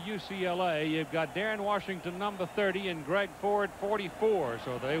yard for UCLA. You've got Darren Washington, number 30, and Greg Ford, 44.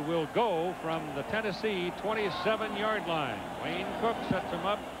 So they will go from the Tennessee 27-yard line. Wayne Cook sets him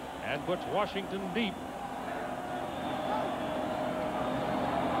up and puts Washington deep.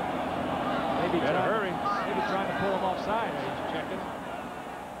 Maybe Better hurry. Maybe trying to pull him offside. He's checking.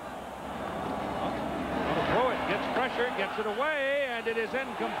 He'll throw it, gets pressure, gets it away, and it is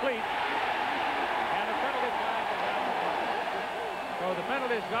incomplete. So the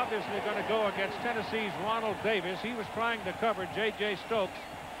penalty is obviously going to go against Tennessee's Ronald Davis. He was trying to cover J.J. Stokes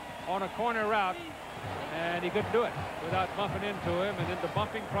on a corner route, and he couldn't do it without bumping into him. And in the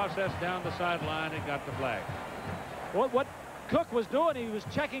bumping process down the sideline, it got the flag. What Cook was doing, he was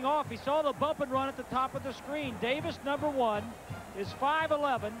checking off. He saw the bump and run at the top of the screen. Davis, number 1, is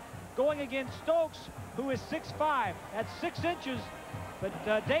 5'11", going against Stokes, who is 6'5". At 6 inches, but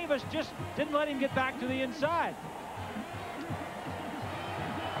Davis just didn't let him get back to the inside.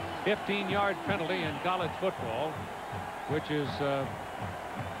 15-yard penalty in college football, which is,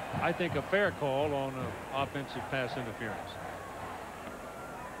 I think, a fair call on an offensive pass interference.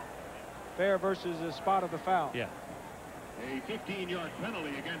 Fair versus a spot of the foul. Yeah. A 15-yard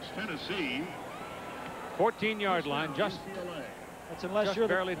penalty against Tennessee. 14-yard line, just unless you're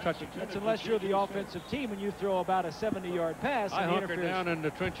barely touching. That's unless you're the offensive team and you throw about a 70-yard pass. I hunker down in the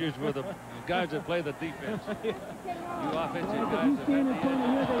trenches with the guys that play the defense. You offensive guys that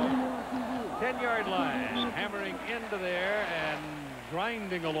have the 10-yard line, hammering into there and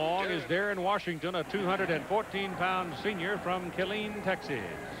grinding along is Darren Washington, a 214-pound senior from Killeen, Texas.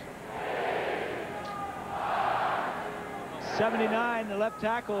 79, the left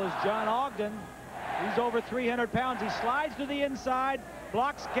tackle is John Ogden. He's over 300 pounds. He slides to the inside,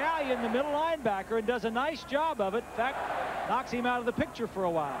 blocks Gallion, the middle linebacker, and does a nice job of it. In fact, knocks him out of the picture for a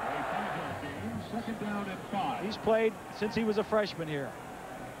while. Second down and 5. He's played since he was a freshman here.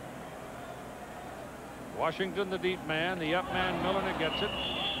 Washington, the deep man. The up man, Milliner, gets it.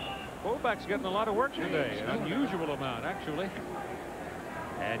 Fullback's getting a lot of work today. An unusual amount, actually.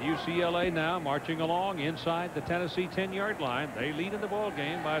 And UCLA now marching along inside the Tennessee 10-yard line. They lead in the ball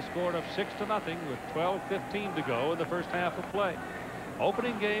game by a score of 6-0 with 12:15 to go in the first half of play.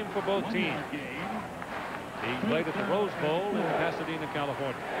 Opening game for both teams. Being played at the Rose Bowl in Pasadena,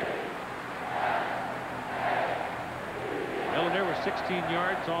 California. Milliner with 16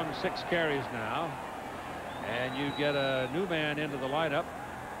 yards on 6 carries now. And you get a new man into the lineup.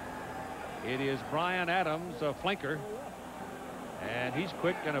 It is Brian Adams, a flanker. And he's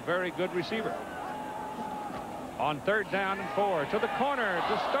quick and a very good receiver. On 3rd down and 4 to the corner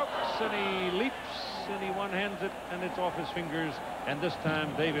to Stokes, and he leaps and he one-hands it, and it's off his fingers. And this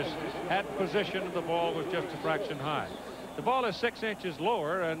time Davis had possession, and the ball was just a fraction high. The ball is 6 inches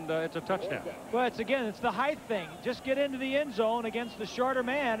lower, and it's a touchdown. Well, it's the height thing. Just get into the end zone against the shorter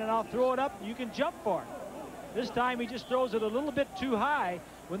man, and I'll throw it up. You can jump for it. This time he just throws it a little bit too high.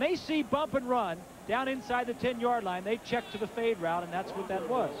 When they see bump and run down inside the 10-yard line, they check to the fade route, and that's what that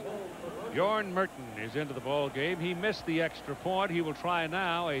was. Bjorn Merton is into the ball game. He missed the extra point. He will try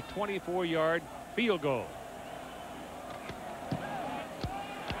now a 24-yard field goal.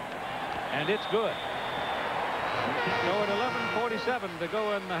 And it's good. So at 11:47 to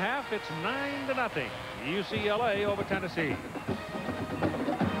go in the half, it's 9-0. UCLA over Tennessee.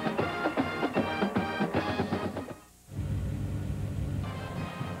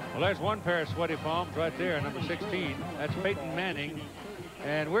 Well, there's one pair of sweaty palms right there, number 16. That's Peyton Manning.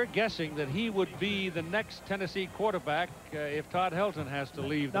 And we're guessing that he would be the next Tennessee quarterback if Todd Helton has to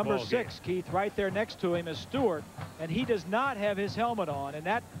leave the number ball 6, game. Keith, right there next to him is Stewart, and he does not have his helmet on, and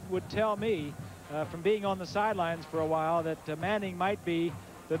that would tell me from being on the sidelines for a while that Manning might be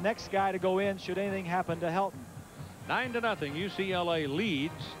the next guy to go in should anything happen to Helton. 9-0. UCLA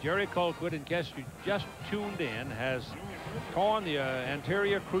leads. Jerry Colquitt, in case you just tuned in, has torn the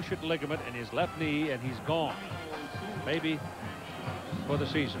anterior cruciate ligament in his left knee, and he's gone. Maybe for the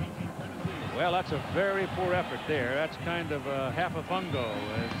season. Well, that's a very poor effort there. That's kind of half a fungo.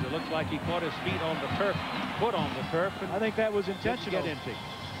 It looks like he caught his feet on the turf, foot on the turf. And I think that was intentional. Get into.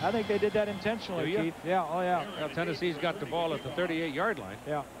 I think they did that intentionally, Keith. Yeah, oh yeah. Well, Tennessee's got the ball at the 38-yard line.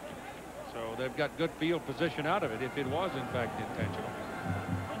 Yeah. So they've got good field position out of it if it was in fact intentional.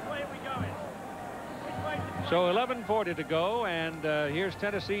 So 11:40 to go, and here's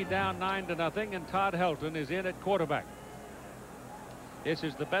Tennessee down 9-0, and Todd Helton is in at quarterback. This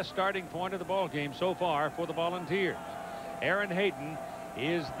is the best starting point of the ball game so far for the Volunteers. Aaron Hayden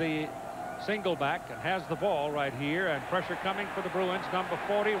is the single back and has the ball right here, and pressure coming for the Bruins. Number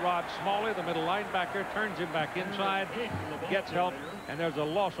 40, Rod Smalley, the middle linebacker, turns him back inside, gets help, and there's a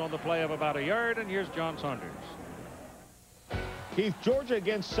loss on the play of about a yard, and here's John Saunders. Keith, Georgia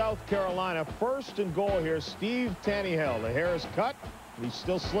against South Carolina. 1st and goal here. Steve Tannehill. The hair is cut. He's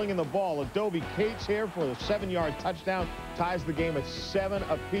still slinging the ball. Adobe Cates here for the 7-yard touchdown. Ties the game at 7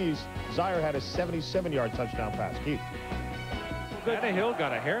 apiece. Zaire had a 77-yard touchdown pass. Keith. Tannehill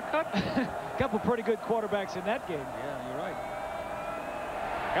got a haircut? A couple pretty good quarterbacks in that game. Yeah, you're right.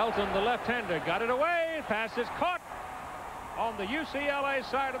 Helton, the left-hander, got it away. Pass is caught on the UCLA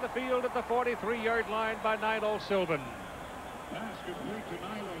side of the field at the 43-yard line by Nidal Sylvan.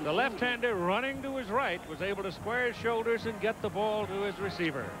 The left-hander, running to his right, was able to square his shoulders and get the ball to his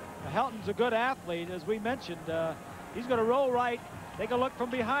receiver. Helton's a good athlete, as we mentioned. He's going to roll right, take a look from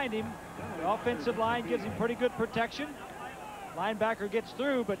behind him. The offensive line gives him pretty good protection. Linebacker gets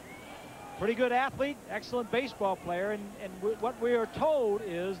through, but pretty good athlete, excellent baseball player. And what we are told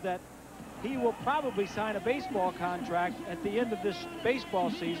is that he will probably sign a baseball contract at the end of this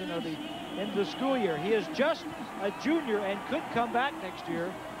baseball season, or the end of the school year. He is just a junior and could come back next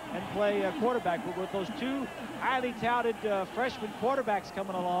year and play quarterback. But with those 2 highly touted freshman quarterbacks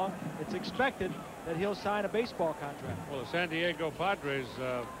coming along, it's expected that he'll sign a baseball contract. Well, the San Diego Padres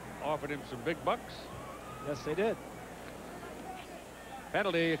offered him some big bucks. Yes, they did.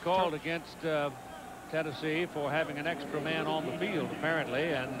 Penalty called against Tennessee for having an extra man on the field,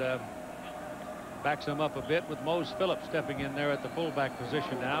 apparently, and backs him up a bit with Mose Phillips stepping in there at the fullback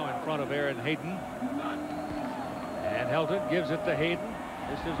position now in front of Aaron Hayden. And Helton gives it to Hayden.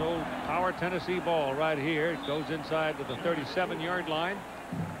 This is old power Tennessee ball right here. It goes inside to the 37-yard line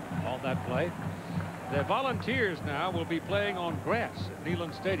on that play. The Volunteers now will be playing on grass at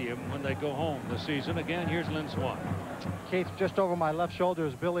Neyland Stadium when they go home this season. Again, here's Lynn Swan. Keith, just over my left shoulder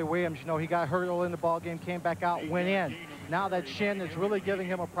is Billy Williams. You know, he got hurt early in the ball game, came back out, went in. Now that shin is really giving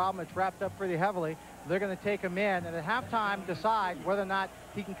him a problem. It's wrapped up pretty heavily. They're going to take him in, and at halftime decide whether or not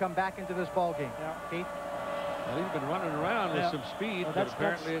he can come back into this ball game. Yeah. Keith? Well, he's been running around with some speed, well, but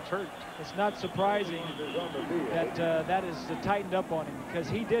apparently it's hurt. It's not surprising that that is tightened up on him, because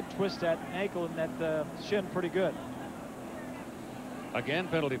he did twist that ankle and that shin pretty good. Again,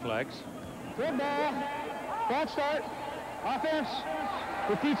 penalty flags. Good ball. Ball start. Offense.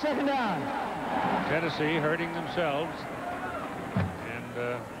 Repeat second down. Tennessee hurting themselves,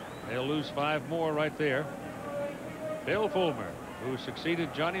 and they'll lose 5 more right there. Bill Fulmer, who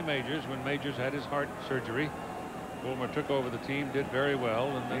succeeded Johnny Majors when Majors had his heart surgery. Fulmer took over the team, did very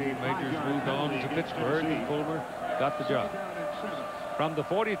well, and then Majors moved on to Pittsburgh, and Fulmer got the job. From the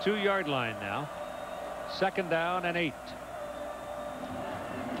 42-yard line now, 2nd down and 8.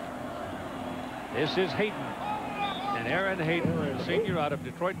 This is Hayden. And Aaron Hayden, the senior out of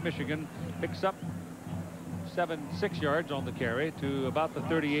Detroit, Michigan, picks up 6 yards on the carry to about the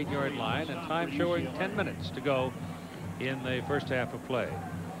 38-yard line, and time showing 10 minutes to go in the first half of play.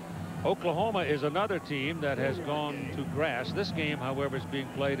 Oklahoma is another team that has gone to grass. This game, however, is being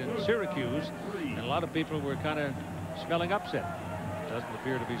played in Syracuse, and a lot of people were kind of smelling upset. Doesn't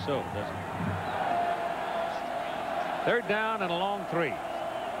appear to be so, does it? 3rd down and a long 3.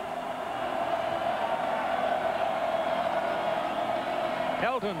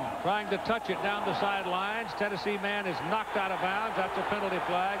 Helton trying to touch it down the sidelines. Tennessee man is knocked out of bounds. That's a penalty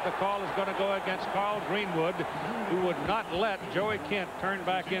flag. The call is going to go against Carl Greenwood, who would not let Joey Kent turn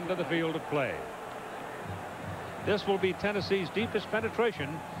back into the field of play. This will be Tennessee's deepest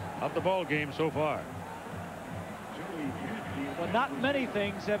penetration of the ball game so far. Well, not many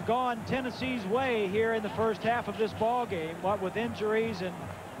things have gone Tennessee's way here in the first half of this ball game, what with injuries and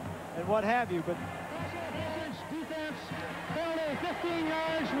what have you, but 15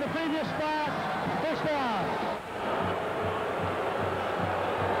 yards from the previous spot. First down.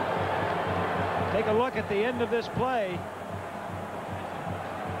 Take a look at the end of this play.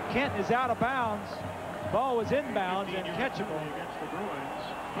 Kent is out of bounds. Ball was inbounds and catchable.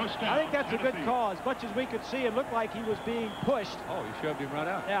 I think that's a good call. As much as we could see, it looked like he was being pushed. Oh, he shoved him right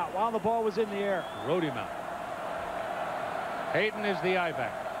out. Yeah, while the ball was in the air. Rode him out. Hayden is the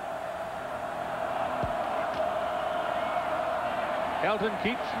I-back. Helton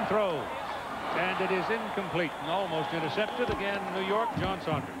keeps and throws, and it is incomplete and almost intercepted. Again, New York, John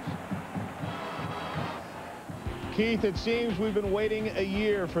Saunders. Keith, it seems we've been waiting a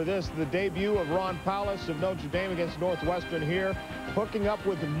year for this. The debut of Ron Powlus of Notre Dame against Northwestern here, hooking up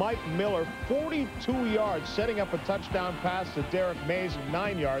with Mike Miller, 42 yards, setting up a touchdown pass to Derek Mays of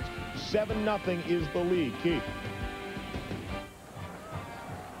 9 yards. 7-0 is the lead. Keith.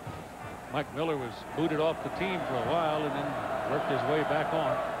 Mike Miller was booted off the team for a while and then worked his way back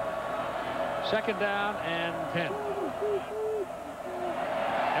on. 2nd down and 10.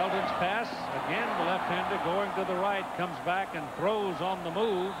 Helton's pass, again the left-hander going to the right, comes back and throws on the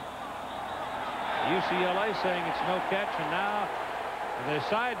move. UCLA saying it's no catch, and now the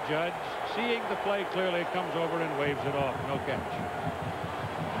side judge, seeing the play clearly, comes over and waves it off. No catch.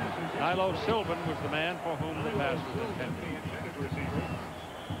 Nilo Sylvan was the man for whom the pass was intended.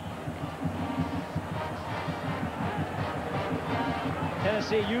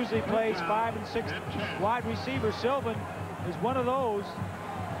 Tennessee usually plays 5 and 6 wide receivers. Sylvan is one of those.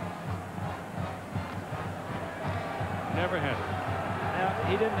 Never had it. Now,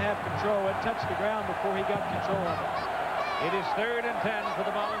 he didn't have control. It touched the ground before he got control of it. It is 3rd and 10 for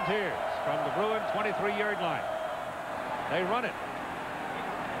the Volunteers from the Bruin 23-yard line. They run it.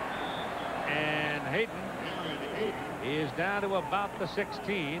 And Hayden is down to about the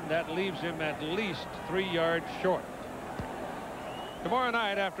 16. That leaves him at least 3 yards short. Tomorrow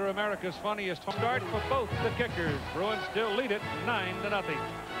night, after America's Funniest Home, start for both the kickers. Bruins still lead it 9-0.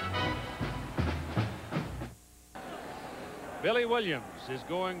 Billy Williams is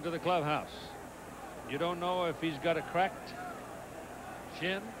going to the clubhouse. You don't know if he's got a cracked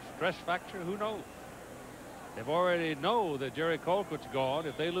shin, stress fracture, who knows? They've already know that Jerry Colquitt's gone.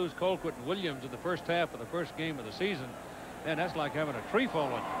 If they lose Colquitt and Williams in the first half of the first game of the season, man, that's like having a tree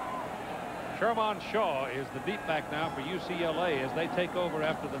fall on you. Sherman Shaw is the deep back now for UCLA as they take over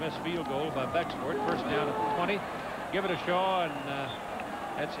after the missed field goal by Bexford. First down at the 20. Give it a Shaw, and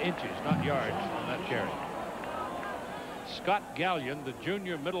that's inches, not yards, on that carry. Scott Gallion, the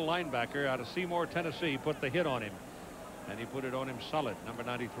junior middle linebacker out of Seymour, Tennessee, put the hit on him, and he put it on him solid, number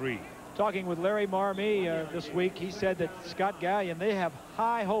 93. Talking with Larry Marmee this week, he said that Scott Gallion, they have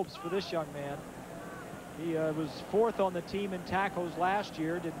high hopes for this young man. He was 4th on the team in tackles last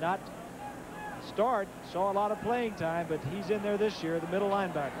year, did not start, saw a lot of playing time, but he's in there this year, the middle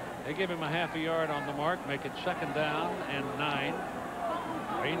linebacker. They give him a half a yard on the mark, make it 2nd down and 9.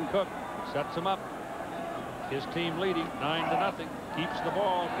 Wayne Cook sets him up. His team leading 9-0. Keeps the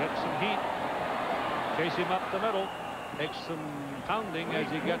ball, gets some heat. Chase him up the middle. Takes some pounding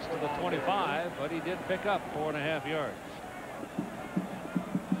as he gets to the 25, but he did pick up 4.5 yards.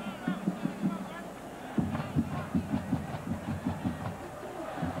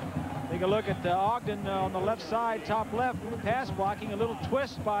 Take a look at Ogden on the left side, top left, pass blocking, a little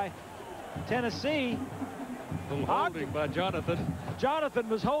twist by Tennessee. A little holding by Jonathan. Jonathan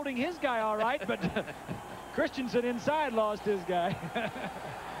was holding his guy all right, but Christensen inside lost his guy.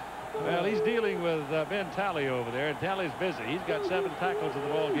 Well, he's dealing with Ben Talley over there, and Talley's busy. He's got 7 tackles in the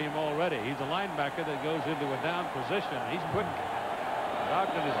ball game already. He's a linebacker that goes into a down position. He's quick.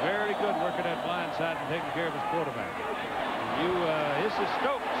 Ogden is very good working that blind side and taking care of his quarterback. This is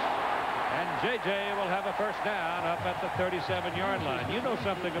Stokes. And J.J. will have a 1st down up at the 37-yard line. You know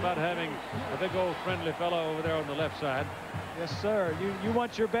something about having a big old friendly fellow over there on the left side. Yes, sir. You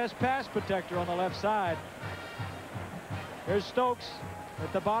want your best pass protector on the left side. Here's Stokes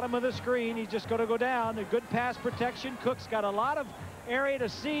at the bottom of the screen. He's just going to go down. A good pass protection. Cook's got a lot of area to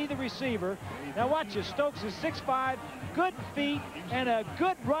see the receiver. Now watch this. Stokes is 6'5", good feet, and a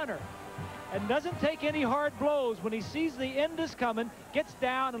good runner. And doesn't take any hard blows. When he sees the end is coming, gets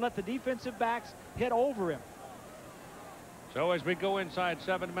down and let the defensive backs hit over him. So as we go inside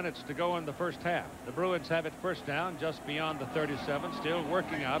 7 minutes to go in the 1st half, the Bruins have it 1st down just beyond the 37, still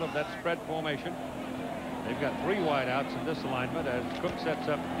working out of that spread formation. They've got 3 wideouts in this alignment as Cook sets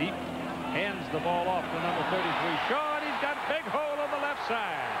up deep, hands the ball off to number 33, Shaw, and he's got a big hole on the left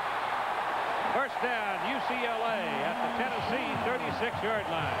side. 1st down, UCLA at the Tennessee 36-yard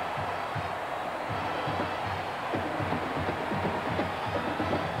line.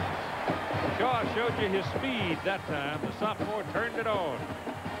 Shaw showed you his speed that time. The sophomore turned it on.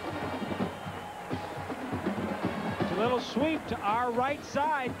 It's a little sweep to our right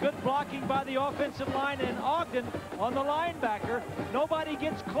side. Good blocking by the offensive line, and Ogden on the linebacker. Nobody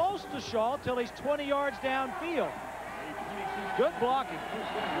gets close to Shaw till he's 20 yards downfield. Good blocking.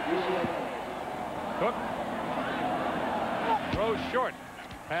 Cook throws short.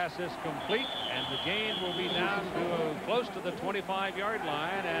 Pass is complete, and the gain will be down to close to the 25-yard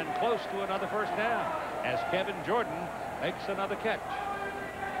line and close to another 1st down as Kevin Jordan makes another catch.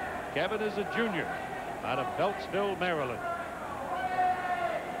 Kevin is a junior out of Beltsville, Maryland.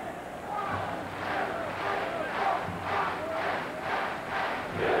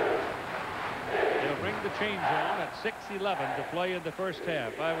 They'll bring the change on at 6:11 to play in the 1st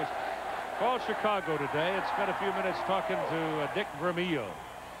half. I was called Chicago today and spent a few minutes talking to Dick Vermeil.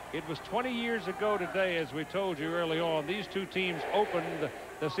 It was 20 years ago today, as we told you early on. These two teams opened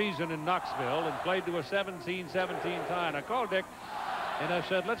the season in Knoxville and played to a 17-17 tie. I called Dick and I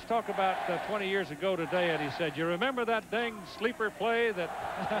said, let's talk about 20 years ago today. And he said, you remember that dang sleeper play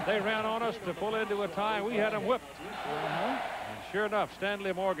that they ran on us to pull into a tie? We had them whipped. And sure enough,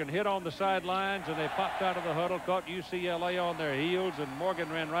 Stanley Morgan hit on the sidelines, and they popped out of the huddle, caught UCLA on their heels, and Morgan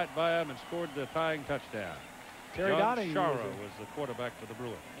ran right by him and scored the tying touchdown. Terry Donahue Shara was the quarterback for the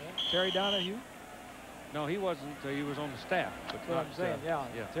Bruins. Terry Donahue? No, he wasn't. He was on the staff. That's what I'm saying. Yeah,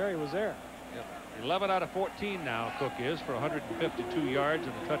 Terry was there. Yep. 11 out of 14 now, Cook is, for 152 yards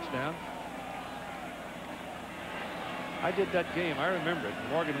and a touchdown. I did that game. I remember it.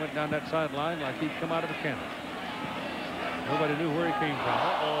 Morgan went down that sideline like he'd come out of a cannon. Nobody knew where he came from.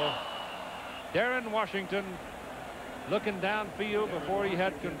 Uh-oh. Darren Washington looking downfield before he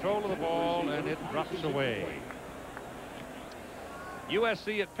had control of the ball, and it drops away.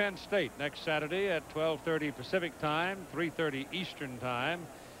 USC at Penn State next Saturday at 12:30 Pacific time, 3:30 Eastern time.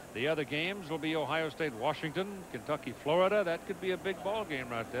 The other games will be Ohio State, Washington, Kentucky, Florida. That could be a big ball game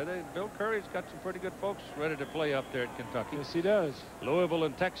right there. Bill Curry's got some pretty good folks ready to play up there at Kentucky. Yes, he does. Louisville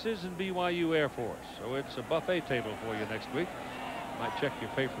and Texas, and BYU Air Force. So it's a buffet table for you next week. Might check your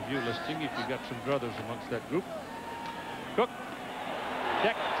pay-per-view listing if you got some brothers amongst that group. Cook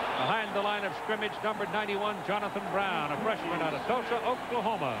decked behind the line of scrimmage, number 91, Jonathan Brown, a freshman out of Tulsa,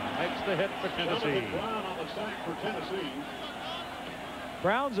 Oklahoma, makes the hit for Tennessee. Brown on the sack for Tennessee.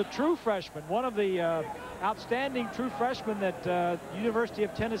 Brown's a true freshman, one of the outstanding true freshmen that University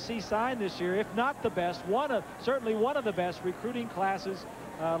of Tennessee signed this year, if not the best, certainly one of the best recruiting classes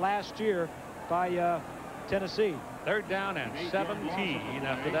last year by Tennessee. 3rd down and 17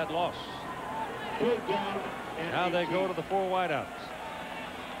 after that loss. Now they go to the 4 wideouts.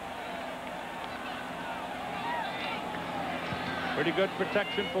 Pretty good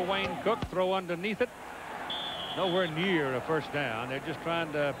protection for Wayne Cook. Throw underneath it. nowhere near a first down. They're just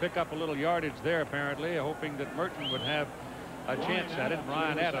trying to pick up a little yardage there, apparently, hoping that Merton would have a chance at it.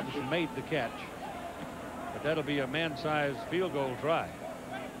 Brian Adams made the catch. But that'll be a man-sized field goal try.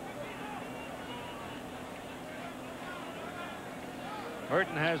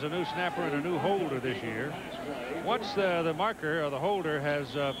 Merton has a new snapper and a new holder this year. Once the marker or the holder has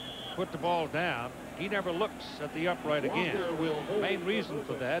put the ball down, he never looks at the upright again. Main reason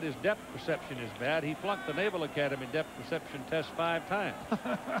for that is depth perception is bad. He flunked the Naval Academy depth perception test 5 times.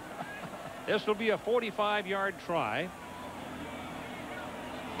 This will be a 45-yard try.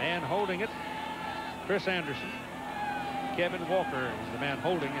 Man holding it, Chris Anderson. Kevin Walker is the man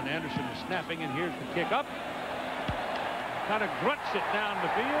holding, and Anderson is snapping, and here's the kick up. Kind of grunts it down the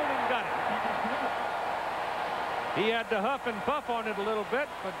field and got it. He had to huff and puff on it a little bit,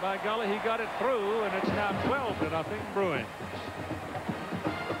 but by golly, he got it through, and it's now 12-0 Bruins.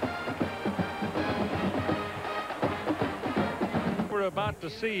 We're about to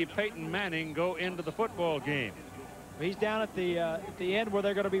see Peyton Manning go into the football game. He's down at the end where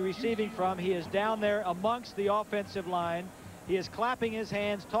they're going to be receiving from. He is down there amongst the offensive line. He is clapping his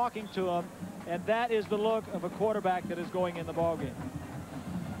hands, talking to them, and that is the look of a quarterback that is going in the ballgame.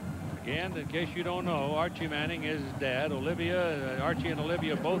 Again, in case you don't know, Archie Manning is his dad. Archie and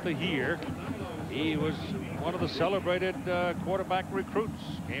Olivia both are here. He was one of the celebrated quarterback recruits.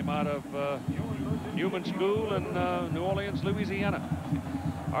 Came out of Newman School in New Orleans, Louisiana.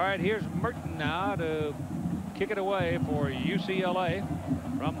 All right, here's Merton now to kick it away for UCLA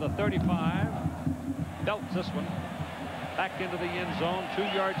from the 35. Belts this one back into the end zone, 2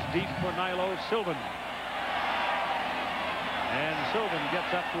 yards deep for Nilo Sylvan. And Sylvan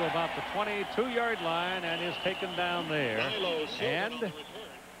gets up to about the 22-yard line and is taken down there. And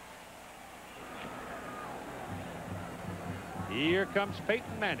here comes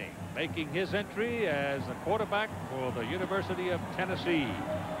Peyton Manning making his entry as a quarterback for the University of Tennessee.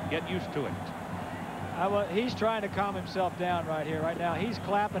 Get used to it. He's trying to calm himself down right here, right now. He's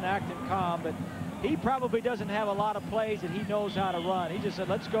clapping, acting calm, but he probably doesn't have a lot of plays that he knows how to run. He just said,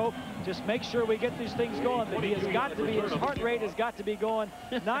 let's go. Just make sure we get these things going. But he has got to be, his heart rate has got to be going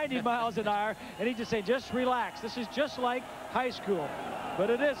 90 miles an hour. And he just said, just relax. This is just like high school. But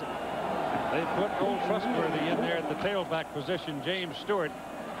it isn't. They put old Trustworthy in there at the tailback position, James Stewart.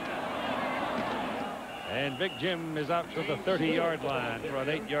 And Big Jim is out to the 30-yard line for an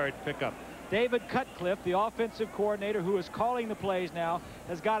 8-yard pickup. David Cutcliffe, the offensive coordinator who is calling the plays now,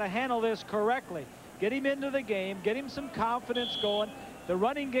 has got to handle this correctly. Get him into the game, get him some confidence going. The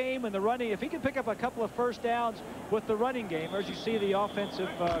running game and the running, if he can pick up a couple of first downs with the running game, or as you see the offensive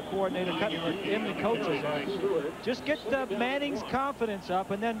coordinator Cutcliffe in the coaches, just get Manning's confidence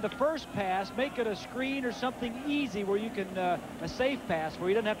up, and then the first pass, make it a screen or something easy where you can, a safe pass where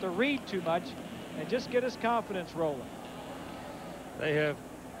he doesn't have to read too much, and just get his confidence rolling. They have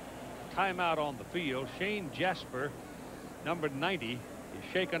timeout on the field. Shane Jasper, number 90, is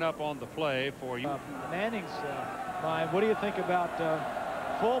shaken up on the play for you. Manning's mind. What do you think about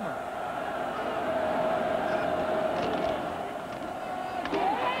Fulmer?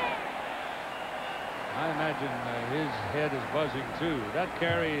 I imagine his head is buzzing too. That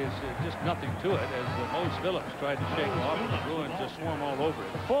carry is just nothing to it, as Mose Phillips tried to shake off, and the Bruins just swarm all over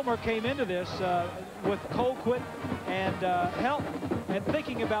it. Fulmer came into this with Colquitt and Helton, and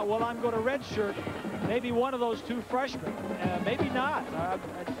thinking about, well, I'm going to redshirt maybe one of those 2 freshmen. Maybe not. I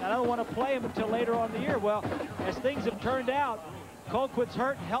don't want to play him until later on in the year. Well, as things have turned out, Colquitt's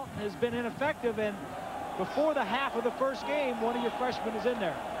hurt, Helton has been ineffective, and before the half of the first game, one of your freshmen is in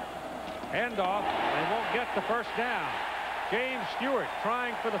there. Handoff, they won't get the first down. James Stewart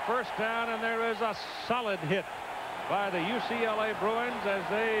trying for the first down, and there is a solid hit by the UCLA Bruins as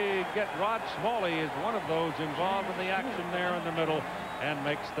they get Rod Smalley is one of those involved in the action there in the middle and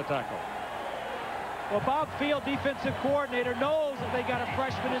makes the tackle. Well, Bob Field, defensive coordinator, knows that they got a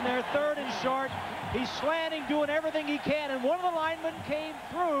freshman in there, 3rd and short. He's slanting, doing everything he can, and one of the linemen came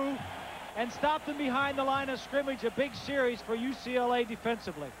through and stopped him behind the line of scrimmage. A big series for UCLA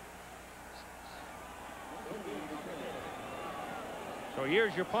defensively. So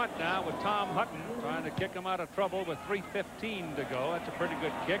here's your punt now with Tom Hutton trying to kick him out of trouble with 3:15 to go. That's a pretty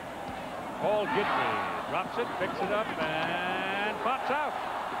good kick. Paul Gidry drops it, picks it up, and pops out.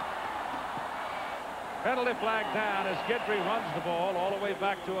 Penalty flag down as Gidry runs the ball all the way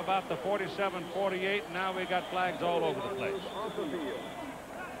back to about the 47-48. Now we got flags all over the place.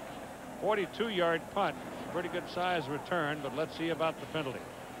 42-yard punt. Pretty good size return, but let's see about the penalty.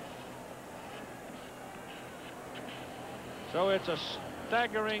 So it's a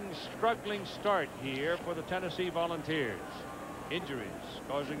staggering, struggling start here for the Tennessee Volunteers. Injuries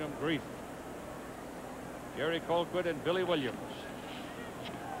causing them grief. Jerry Colquitt and Billy Williams.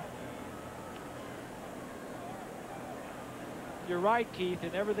 You're right, Keith,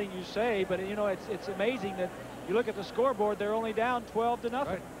 in everything you say, but you know, it's amazing that you look at the scoreboard, they're only down 12-0.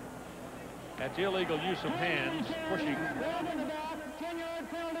 Right. That's illegal use of hands, pushing. 10-yard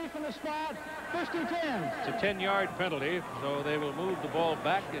penalty from the spot, 50-10. It's a 10-yard penalty, so they will move the ball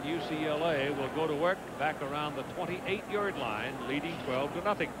back, and UCLA will go to work back around the 28-yard line, leading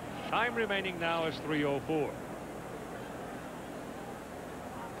 12-0. Time remaining now is 3:04.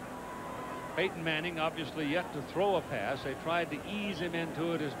 Peyton Manning obviously yet to throw a pass. They tried to ease him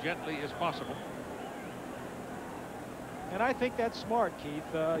into it as gently as possible. And I think that's smart, Keith.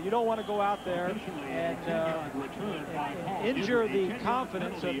 You don't want to go out there and injure the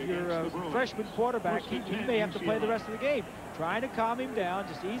confidence of your freshman quarterback. He may have to play the rest of the game. Trying to calm him down,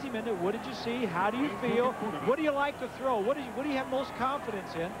 just ease him into, what did you see? How do you feel? What do you like to throw? What do you have most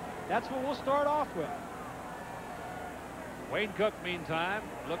confidence in? That's what we'll start off with. Wayne Cook, meantime,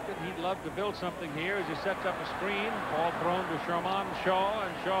 looked at he'd love to build something here as he sets up a screen. Ball thrown to Sherman Shaw,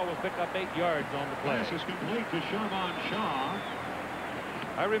 and Shaw will pick up 8 yards on the play. Pass is complete to Sherman Shaw.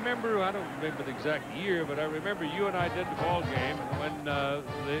 I remember, I don't remember the exact year, but I remember you and I did the ball game when the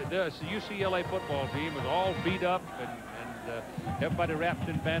UCLA football team was all beat up and everybody wrapped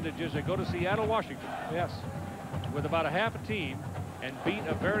in bandages. They go to Seattle, Washington. Yes. With about a half a team and beat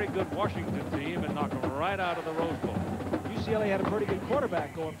a very good Washington team and knock them right out of the Rose Bowl. UCLA had a pretty good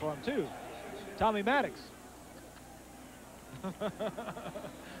quarterback going for him, too. Tommy Maddox.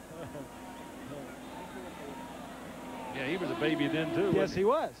 Yeah, he was a baby then, too. Yes, he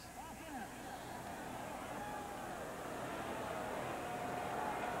was.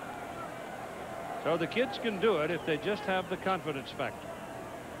 So the kids can do it if they just have the confidence factor.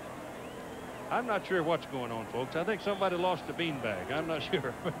 I'm not sure what's going on, folks. I think somebody lost a beanbag. I'm not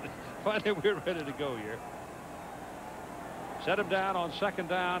sure. Finally, we're ready to go here. Set him down on 2nd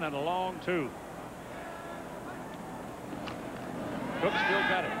down and a long 2. Cook still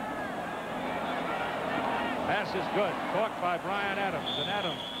got it. Pass is good. Caught by Brian Adams. And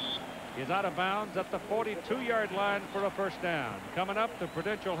Adams is out of bounds at the 42-yard line for a 1st down. Coming up, the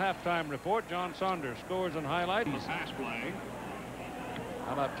Prudential halftime report. John Saunders scores and highlights. Pass play.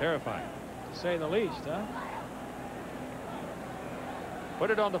 How about terrifying? To say the least, huh? Put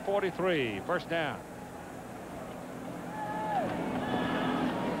it on the 43. 1st down.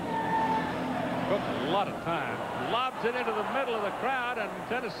 Took a lot of time. Lobs it into the middle of the crowd, and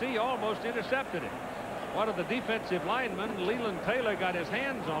Tennessee almost intercepted it. One of the defensive linemen, Leland Taylor, got his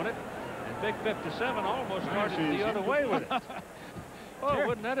hands on it, and Big 57 almost started the other way with it. Oh,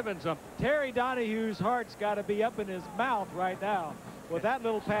 wouldn't that have been something? Terry Donahue's heart's got to be up in his mouth right now. With that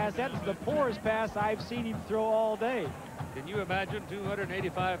little pass, that's the poorest pass I've seen him throw all day. Can you imagine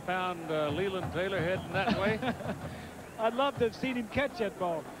 285-pound Leland Taylor heading that way? I'd love to have seen him catch that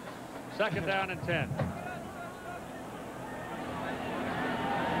ball. 2nd down and 10.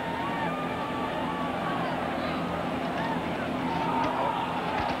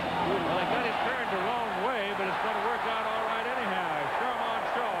 Well, they got it turned the wrong way, but it's going to work out all right anyhow. Sherman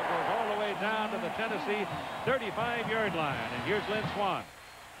Shaw goes all the way down to the Tennessee 35-yard line. And here's Lynn Swan.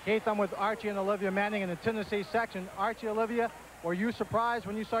 Keith, I'm with Archie and Olivia Manning in the Tennessee section. Archie, Olivia, were you surprised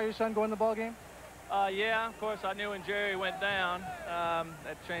when you saw your son go in the ball game? Yeah, of course, I knew when Jerry went down.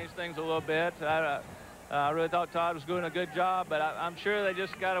 That changed things a little bit. I really thought Todd was doing a good job, but I'm sure they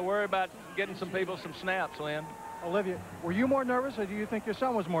just got to worry about getting some people some snaps, Lynn. Olivia, were you more nervous, or do you think your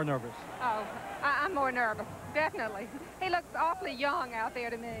son was more nervous? Oh, I'm more nervous, definitely. He looks awfully young out there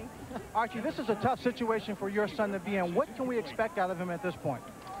to me. Archie, this is a tough situation for your son to be in. What can we expect out of him at this point?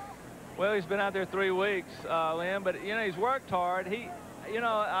 Well, he's been out there 3 weeks, Lynn, but, you know, he's worked hard. You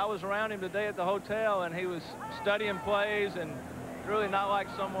know, I was around him today at the hotel, and he was studying plays and really not like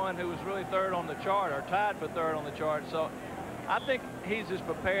someone who was really 3rd on the chart or tied for 3rd on the chart. So I think he's as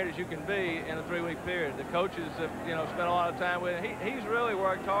prepared as you can be in a 3-week period. The coaches have, you know, spent a lot of time with him. He's really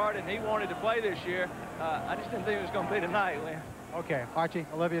worked hard, and he wanted to play this year. I just didn't think it was going to be tonight, Lynn. Okay, Archie,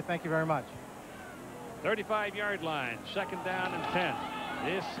 Olivia, thank you very much. 35-yard line, 2nd down and 10.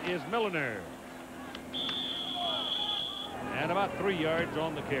 This is Milliner. And about 3 yards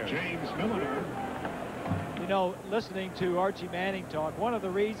on the carry. James Milliner. You know, listening to Archie Manning talk, one of the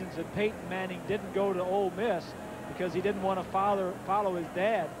reasons that Peyton Manning didn't go to Ole Miss because he didn't want to follow his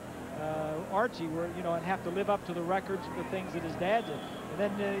dad, Archie, and have to live up to the records of the things that his dad did. And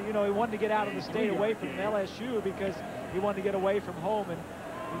then, you know, he wanted to get out of the state away from LSU because he wanted to get away from home, and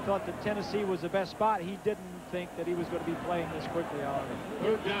he thought that Tennessee was the best spot. He didn't think that he was going to be playing this quickly, however.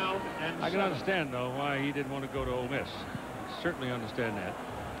 3rd down and I can understand, though, why he didn't want to go to Ole Miss. Certainly understand that.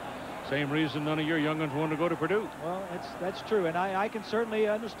 Same reason none of your young ones want to go to Purdue. Well, that's true, and I can certainly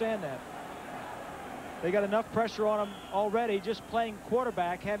understand that. They got enough pressure on them already just playing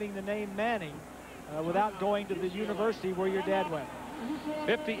quarterback, having the name Manning, without going to the university where your dad went.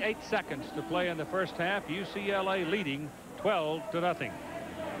 58 seconds to play in the first half. UCLA leading 12-0.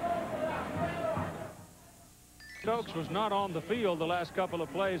 Stokes was not on the field the last couple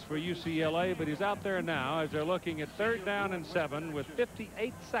of plays for UCLA, but he's out there now as they're looking at 3rd down and 7 with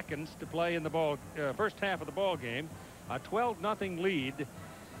 58 seconds to play in the first half of the ball game. A 12-0 lead.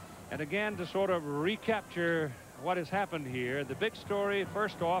 And again, to sort of recapture what has happened here, the big story,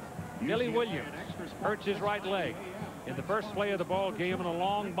 first off, Billy Williams hurts his right leg in the first play of the ball game in a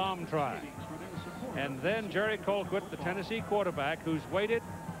long bomb try. And then Jerry Colquitt, the Tennessee quarterback, who's waited,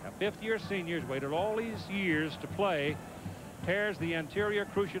 a fifth-year senior, waited all these years to play, tears the anterior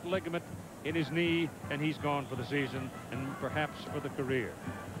cruciate ligament in his knee, and he's gone for the season and perhaps for the career.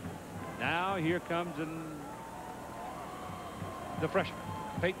 Now here comes the freshman.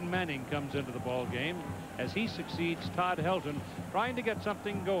 Peyton Manning comes into the ball game as he succeeds Todd Helton, trying to get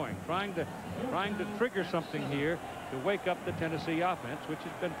something going, trying to trigger something here to wake up the Tennessee offense, which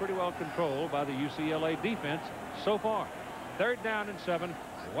has been pretty well controlled by the UCLA defense so far. 3rd down and 7.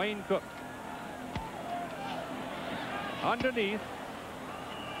 Wayne Cook underneath,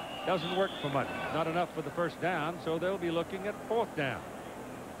 doesn't work for much, not enough for the first down, so they'll be looking at 4th down.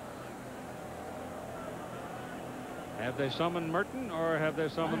 Have they summoned Merton or have they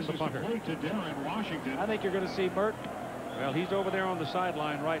summoned the punter? I think you're going to see Merton. Well, he's over there on the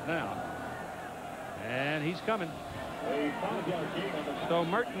sideline right now, and he's coming. So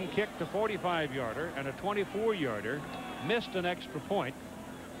Merton kicked a 45-yarder and a 24-yarder, missed an extra point.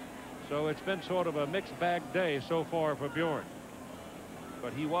 So it's been sort of a mixed bag day so far for Bjorn.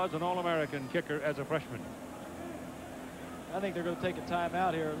 But he was an All-American kicker as a freshman. I think they're going to take a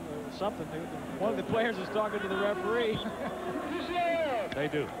timeout here or something. One of the players is talking to the referee. They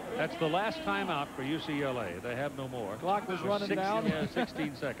do. That's the last timeout for UCLA. They have no more. Clock was running down.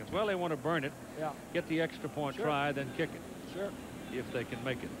 16 seconds. Well, they want to burn it. Yeah. Get the extra point try, then kick it. Sure. If they can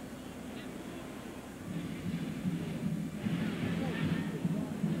make it.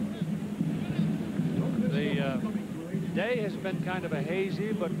 The day has been kind of a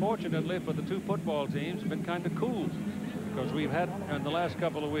hazy, but fortunately for the two football teams, been kind of cool, because we've had in the last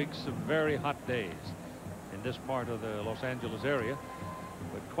couple of weeks some very hot days in this part of the Los Angeles area,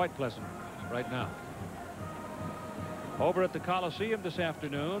 but quite pleasant right now. Over at the Coliseum this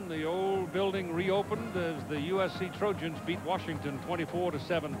afternoon, the old building reopened as the USC Trojans beat Washington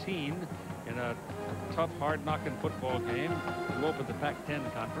 24-17 in a tough, hard-knocking football game to open the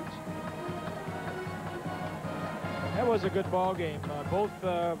Pac-10 conference. That was a good ball game. Both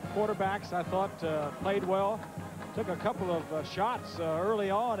quarterbacks, I thought, played well. Took a couple of shots early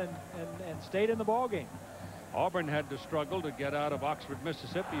on and stayed in the ball game. Auburn had to struggle to get out of Oxford,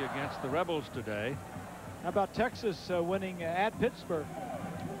 Mississippi against the Rebels today. How about Texas winning at Pittsburgh?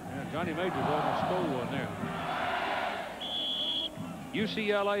 Yeah, Johnny Majors almost stole one there.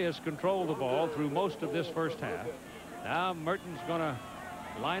 UCLA has controlled the ball through most of this first half. Now Merton's going to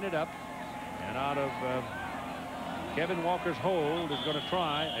line it up, and out of Kevin Walker's hold is going to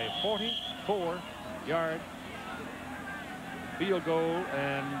try a 44-yard field goal,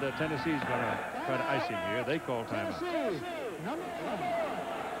 and Tennessee's going to try to ice him here. They call timeout.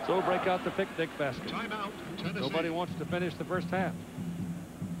 So break out the picnic basket. Timeout, Tennessee. Nobody wants to finish the first half.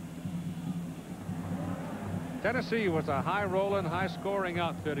 Tennessee was a high-rolling, high-scoring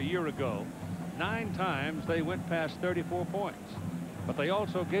outfit a year ago. 9 times they went past 34 points. But they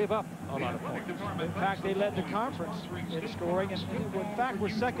also gave up a lot of points. In fact, they led the conference in scoring, and in fact, were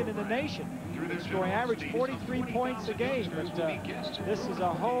second in the nation in scoring. Average 43 points a game. But this is a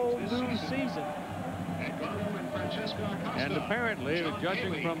whole new season. And apparently,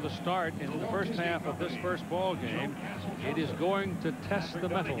 judging from the start in the first half of this first ball game, it is going to test the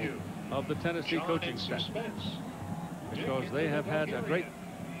mettle of the Tennessee coaching staff, because they have had a great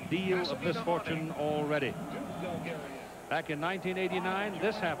deal of misfortune already. Back in 1989,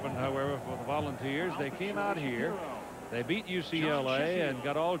 this happened, however, for the Volunteers. They came out here, they beat UCLA and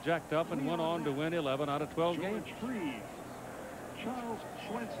got all jacked up and went on to win 11 out of 12 games.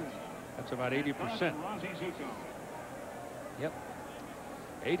 That's about 80%. Yep.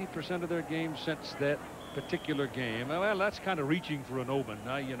 80% of their games since that particular game. Well, that's kind of reaching for an omen.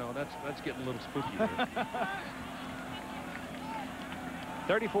 Now, you know, that's getting a little spooky here.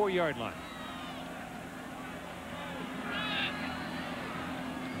 34-yard line.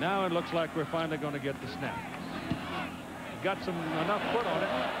 Now it looks like we're finally going to get the snap. Got enough foot on it,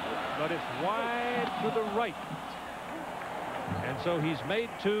 but it's wide to the right. And so he's made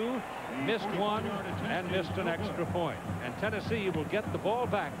 2, missed 1, and missed an extra point. And Tennessee will get the ball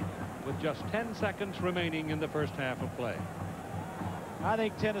back with just 10 seconds remaining in the first half of play. I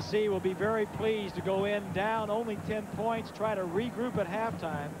think Tennessee will be very pleased to go in down only 10 points, try to regroup at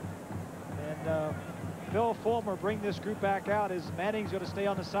halftime. And Phil Fulmer bring this group back out as Manning's going to stay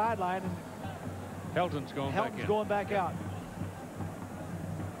on the sideline. And Helton's going back out.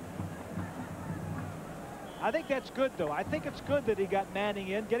 I think that's good, though. I think it's good that he got Manning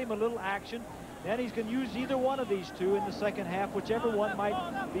in, get him a little action. Then he's going to use either one of these two in the second half, whichever one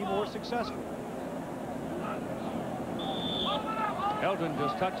might be more successful. Helton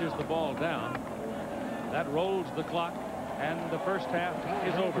just touches the ball down. That rolls the clock, and the first half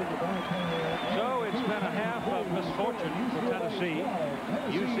is over. So it's been a half of misfortune for Tennessee.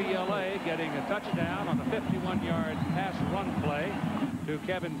 UCLA getting a touchdown on a 51-yard pass run play to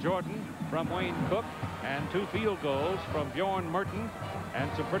Kevin Jordan from Wayne Cook, and 2 field goals from Bjorn Merton, and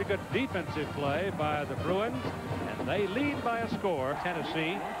some pretty good defensive play by the Bruins, and they lead by a score.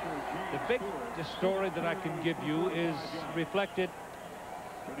 Tennessee. The big story that I can give you is reflected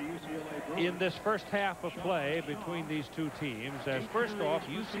in this first half of play between these two teams, as first off,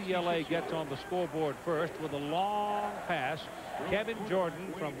 UCLA gets on the scoreboard first with a long pass. Kevin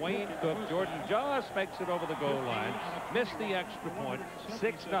Jordan from Wayne Cook. Jordan just makes it over the goal line, missed the extra point.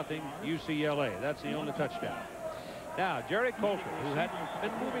 6-0 UCLA. That's the only touchdown. Now, Jerry Coulter, who had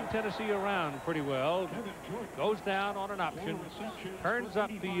been moving Tennessee around pretty well, goes down on an option, turns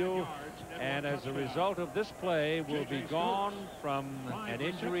upfield, and as a result of this play will be gone from an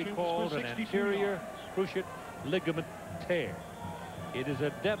injury called an anterior cruciate ligament tear. It is a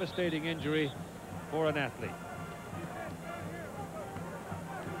devastating injury for an athlete.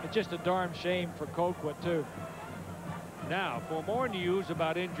 It's just a darn shame for Colquitt, too. Now, for more news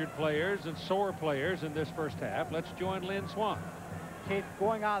about injured players and sore players in this first half, let's join Lynn Swan. Keith,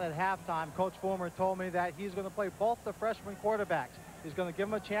 going out at halftime, Coach Fulmer told me that he's going to play both the freshman quarterbacks. He's going to give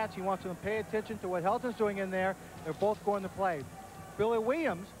them a chance. He wants them to pay attention to what Helton's doing in there. They're both going to play. Billy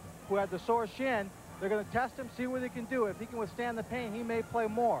Williams, who had the sore shin, they're going to test him, see what he can do. If he can withstand the pain, he may play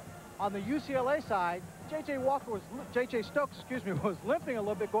more. On the UCLA side, J.J. Stokes, was limping a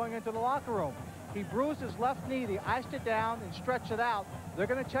little bit going into the locker room. He bruised his left knee. They iced it down and stretched it out. They're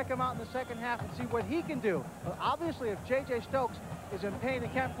going to check him out in the second half and see what he can do. But obviously, if J.J. Stokes is in pain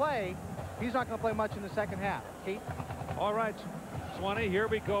and can't play, he's not going to play much in the second half. Keith? All right, Swanee, here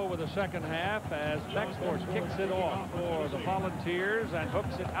we go with the second half as Bexford kicks it off for the Volunteers and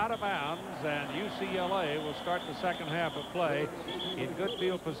hooks it out of bounds, and UCLA will start the second half of play in good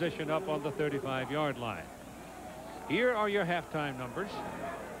field position up on the 35-yard line. Here are your halftime numbers.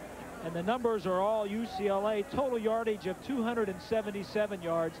 And the numbers are all UCLA. Total yardage of 277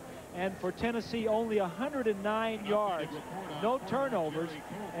 yards. And for Tennessee, only 109 yards. No turnovers.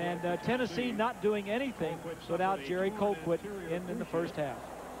 And Tennessee not doing anything without Jerry Colquitt in the first half.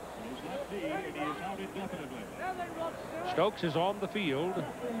 Stokes is on the field.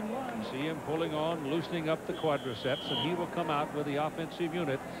 You see him pulling on, loosening up the quadriceps, and he will come out with the offensive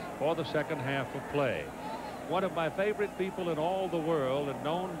unit for the second half of play. One of my favorite people in all the world, and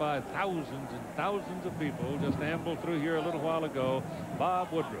known by thousands and thousands of people, just ambled through here a little while ago, Bob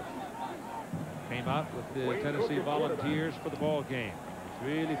Woodruff. Came out with the Tennessee Volunteers for the ball game. It's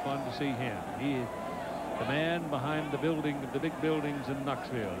really fun to see him. He is the man behind the big buildings in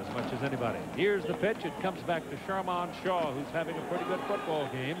Knoxville as much as anybody. Here's the pitch. It comes back to Sherman Shaw, who's having a pretty good football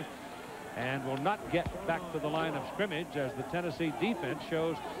game and will not get back to the line of scrimmage as the Tennessee defense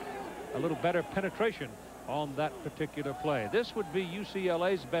shows a little better penetration on that particular play. This would be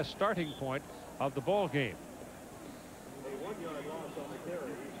UCLA's best starting point of the ball game.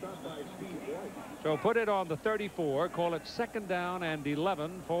 So put it on the 34, call it 2nd down and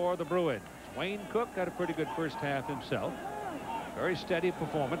 11 for the Bruins. Wayne Cook had a pretty good first half himself. Very steady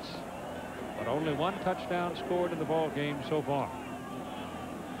performance, but only 1 touchdown scored in the ball game so far.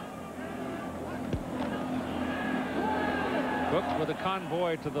 Cook with a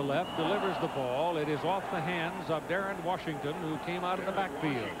convoy to the left, delivers the ball. It is off the hands of Darren Washington, who came out of the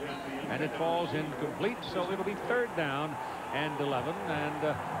backfield. And it falls incomplete, so it'll be 3rd down and 11.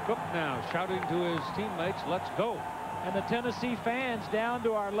 And Cook now shouting to his teammates, let's go. And the Tennessee fans down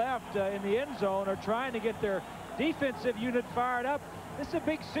to our left in the end zone are trying to get their defensive unit fired up. This is a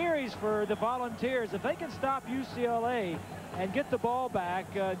big series for the Volunteers. If they can stop UCLA and get the ball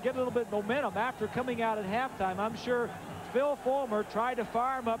back, get a little bit of momentum after coming out at halftime, I'm sure Phil Fulmer tried to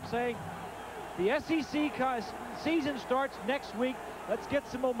fire him up, saying the SEC season starts next week. Let's get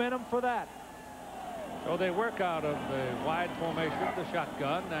some momentum for that. So they work out of the wide formation, the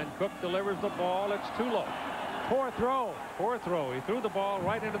shotgun, and Cook delivers the ball. It's too low. Poor throw. Poor throw. He threw the ball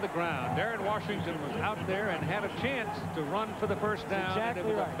right into the ground. Darren Washington was out there and had a chance to run for the first down. Exactly and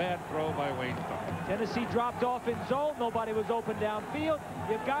it was right. a bad throw by Wayne Stark. Tennessee dropped off in zone. Nobody was open downfield.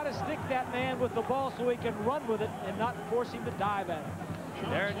 You've got to stick that man with the ball so he can run with it and not force him to dive at it.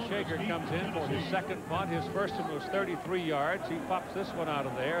 Darren Shaker comes in for his second punt. His first one was 33 yards. He pops this one out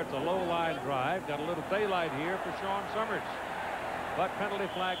of there. It's a low line drive. Got a little daylight here for Sean Summers. But penalty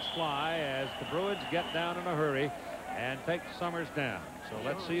flags fly as the Bruins get down in a hurry and take Summers down. So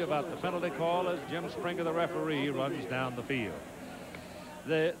let's see about the penalty call as Jim Springer, the referee, runs down the field.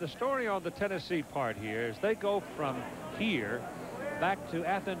 The story on the Tennessee part here is they go from here back to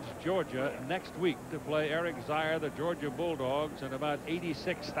Athens, Georgia next week to play Eric Zier, the Georgia Bulldogs, and about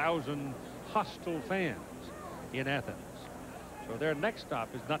 86,000 hostile fans in Athens. So their next stop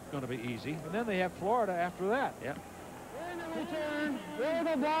is not going to be easy. And then they have Florida after that. Yeah. Return.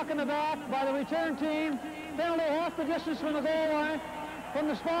 Illegal block in the back by the return team. Penalty half the distance from the goal line. From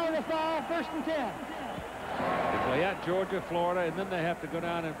the spot of the foul, 1st and 10. They play at Georgia, Florida, and then they have to go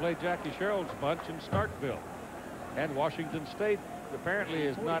down and play Jackie Sherrill's bunch in Starkville. And Washington State apparently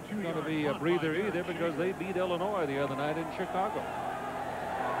is not going to be a breather either because they beat Illinois the other night in Chicago.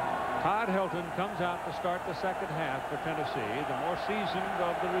 Todd Helton comes out to start the second half for Tennessee, the more seasoned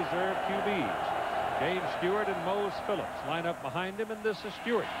of the reserve QBs. James Stewart and Mose Phillips line up behind him, and this is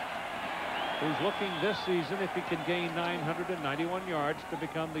Stewart, who's looking this season if he can gain 991 yards to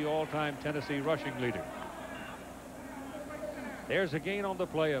become the all-time Tennessee rushing leader. There's a gain on the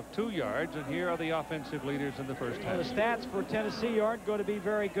play of 2 yards, and here are the offensive leaders in the first half. The stats for Tennessee aren't going to be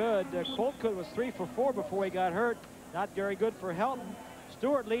very good. Colquitt was 3 for 4 before he got hurt. Not very good for Helton.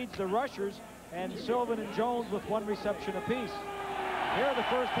 Stewart leads the rushers, and Sylvan and Jones with 1 reception apiece. Here are the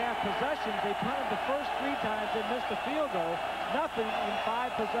first half possessions. They punted the first 3 times. They missed a field goal. Nothing in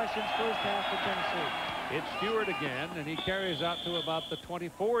 5 possessions first half for Tennessee. It's Stewart again, and he carries out to about the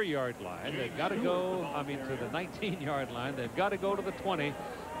 24-yard line. They've got to go, to the 19-yard line. They've got to go to the 20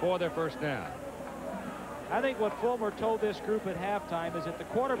 for their first down. I think what Fulmer told this group at halftime is that the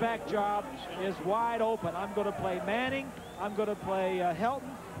quarterback job is wide open. I'm going to play Manning, I'm going to play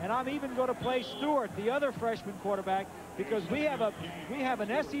Helton, and I'm even going to play Stewart, the other freshman quarterback, because we have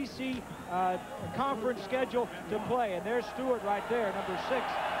an SEC conference schedule to play, and there's Stewart right there, number 6.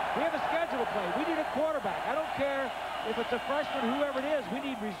 We have a schedule to play. We need a quarterback. I don't care if it's a freshman, whoever it is. We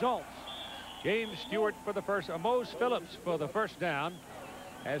need results. James Stewart for the first, Mose Phillips for the first down,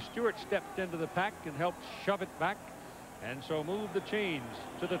 as Stewart stepped into the pack and helped shove it back, and so moved the chains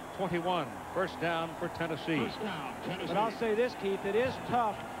to the 21. First down for Tennessee. But I'll say this, Keith, it is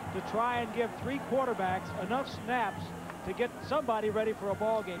tough to try and give 3 quarterbacks enough snaps to get somebody ready for a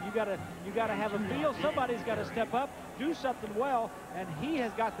ball game. You gotta have a feel. Somebody's got to step up, do something well, and he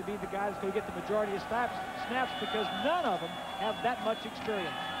has got to be the guy that's going to get the majority of snaps because none of them have that much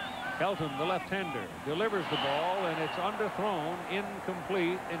experience. Helton, the left-hander, delivers the ball, and it's underthrown,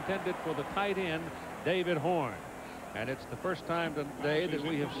 incomplete, intended for the tight end, David Horn. And it's the first time today that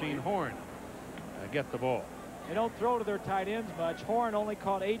we have seen Horn get the ball. They don't throw to their tight ends much. Horn only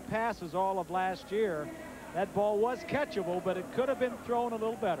caught 8 passes all of last year. That ball was catchable, but it could have been thrown a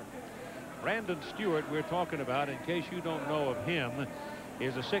little better. Brandon Stewart, we're talking about, in case you don't know of him,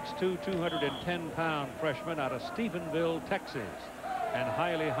 is a 6'2", 210-pound freshman out of Stephenville, Texas, and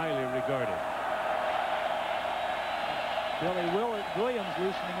highly, highly regarded. Billy Williams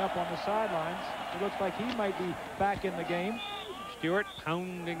loosening up on the sidelines. It looks like he might be back in the game. Stewart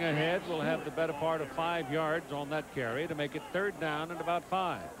pounding ahead will have the better part of 5 yards on that carry to make it 3rd down and about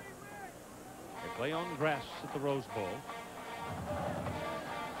 5. They play on grass at the Rose Bowl.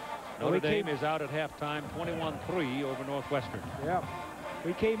 Notre Dame is out at halftime, 21-3 over Northwestern. Yeah.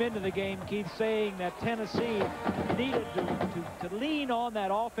 We came into the game, Keith, saying that Tennessee needed to lean on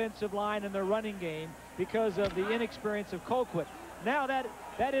that offensive line in their running game because of the inexperience of Colquitt. Now that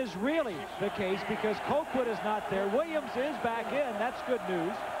is really the case because Colquitt is not there. Williams is back in. That's good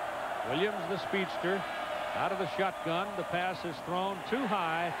news. Williams, the speedster, out of the shotgun. The pass is thrown too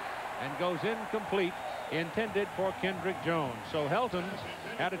high and goes incomplete, intended for Kendrick Jones. So Helton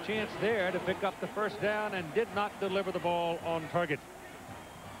had a chance there to pick up the first down and did not deliver the ball on target.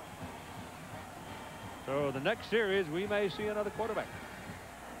 So the next series, we may see another quarterback.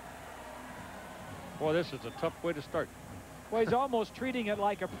 Boy, this is a tough way to start. Well, he's almost treating it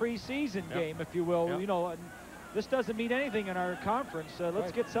like a preseason game, if you will. You know, this doesn't mean anything in our conference.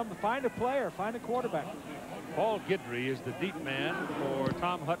 Let's get find a player, find a quarterback. Paul Guidry is the deep man for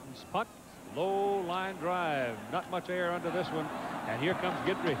Tom Hutton's punt. Low line drive. Not much air under this one. And here comes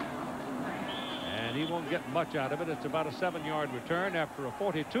Guidry. And he won't get much out of it. It's about a 7-yard return after a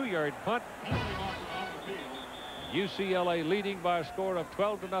 42-yard punt. UCLA leading by a score of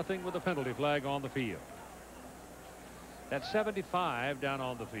 12-0 with a penalty flag on the field. That 75 down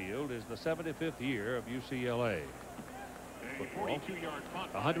on the field is the 75th year of UCLA football,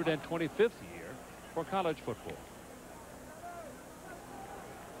 125th year for college football.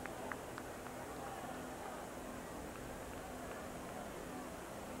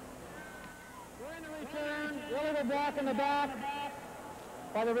 Going to return, really the block in the back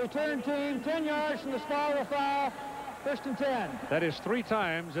by the return team, 10 yards from the spot of the foul, 1st and 10. That is 3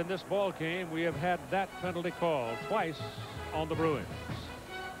 times in this ball game we have had that penalty call, twice on the Bruins.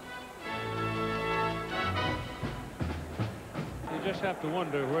 You just have to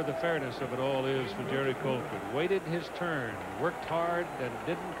wonder where the fairness of it all is for Jerry Colquitt. Waited his turn, worked hard, and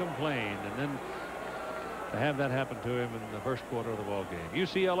didn't complain, and then to have that happen to him in the first quarter of the ball game.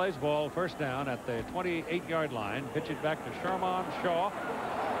 UCLA's ball, first down at the 28-yard line. Pitch it back to Sherman Shaw,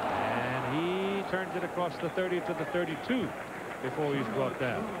 and he turns it across the 30 to the 32 before he's brought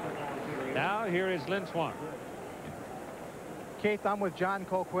down. Now here is Lynn Swan. Keith, I'm with John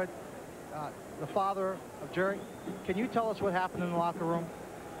Colquitt, the father of Jerry. Can you tell us what happened in the locker room?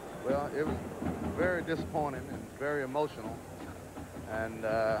 Well, it was very disappointing and very emotional, and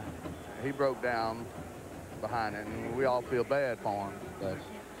he broke down behind it, and we all feel bad for him. But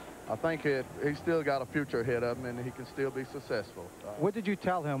I think he's still got a future ahead of him, and he can still be successful. What did you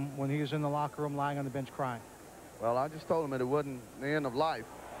tell him when he was in the locker room lying on the bench crying? Well, I just told him that it wasn't the end of life,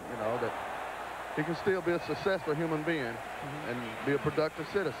 you know, that he can still be a successful human being and be a productive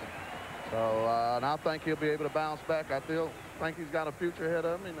citizen. So, and I think he'll be able to bounce back. I still think he's got a future ahead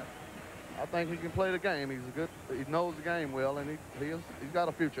of him, and I think he can play the game. He knows the game well, and he's got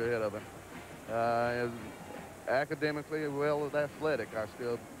a future ahead of him. Academically as well as athletic, I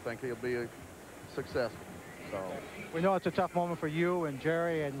still think he'll be successful. So we know it's a tough moment for you and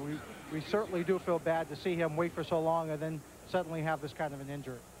Jerry, and we certainly do feel bad to see him wait for so long and then suddenly have this kind of an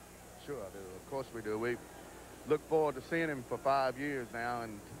injury. Sure, I do. Of course we do. We look forward to seeing him for 5 years now,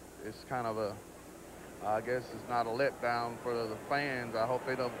 and it's kind of I guess it's not a letdown for the fans. I hope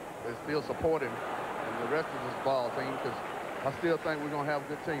they still support him and the rest of this ball team, because I still think we're going to have a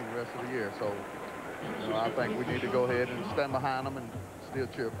good team the rest of the year. So, you know, I think we need to go ahead and stand behind them and still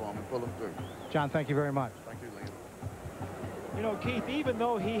cheer for them and pull them through. John, thank you very much. Thank you, Liam. You know, Keith, even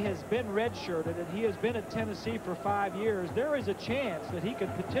though he has been redshirted and he has been at Tennessee for 5 years, there is a chance that he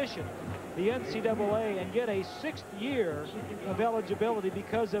could petition the NCAA and get a 6th year of eligibility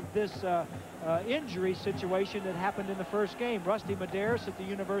because of this injury situation that happened in the first game. Rusty Medeiros at the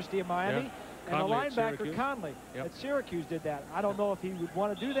University of Miami. Yep. And the Conley linebacker Conley at Syracuse did that. I don't know if he would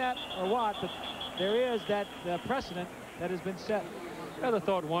want to do that or what, but there is that precedent that has been set. Yeah, the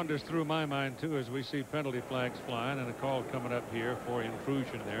thought wanders through my mind too as we see penalty flags flying and a call coming up here for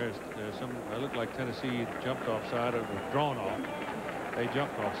intrusion. There's some. It looked like Tennessee jumped offside or was drawn off. They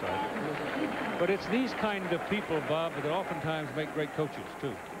jumped offside. But it's these kind of people, Bob, that oftentimes make great coaches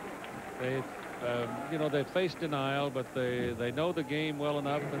too. They you know, they face denial, but they know the game well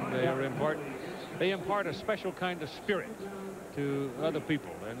enough, and they impart a special kind of spirit to other people,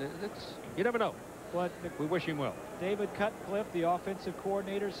 and you never know. But we wish him well. David Cutcliffe, the offensive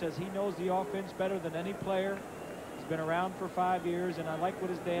coordinator, says he knows the offense better than any player. He's been around for 5 years, and I like what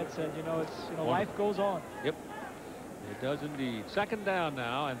his dad said. You know, life goes on. Yep, it does indeed. Second down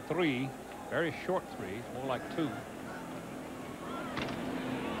now and 3, very short 3, more like 2.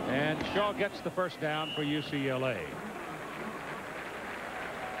 And Shaw gets the first down for UCLA.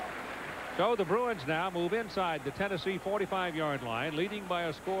 So the Bruins now move inside the Tennessee 45-yard line, leading by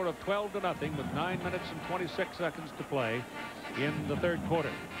a score of 12-0 with 9 minutes and 26 seconds to play in the third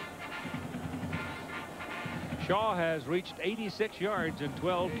quarter. Shaw has reached 86 yards in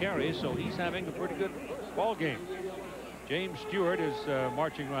 12 carries, so he's having a pretty good ball game. James Stewart is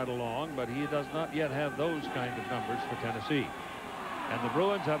marching right along, but he does not yet have those kind of numbers for Tennessee. And the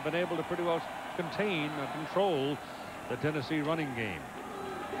Bruins have been able to pretty well contain or control the Tennessee running game,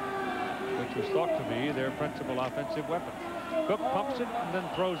 which was thought to be their principal offensive weapon. Cook pumps it and then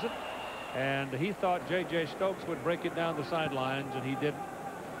throws it, and he thought J.J. Stokes would break it down the sidelines, and he didn't.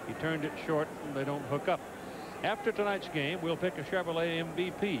 He turned it short, and they don't hook up. After tonight's game, we'll pick a Chevrolet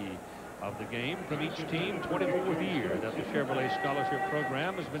MVP of the game from each team. 24th year that the Chevrolet Scholarship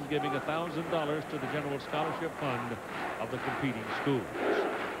Program has been giving $1,000 to the General Scholarship Fund of the competing schools.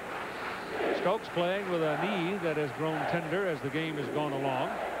 Stokes playing with a knee that has grown tender as the game has gone along.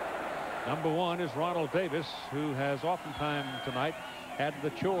 Number 1 is Ronald Davis, who has oftentimes tonight had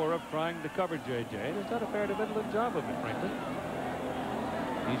the chore of trying to cover J.J. and has done a fairly middling job of it, frankly.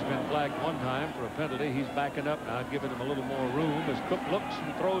 He's been flagged one time for a penalty. He's backing up now, giving him a little more room as Cook looks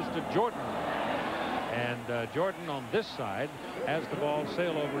and throws to Jordan. And Jordan on this side has the ball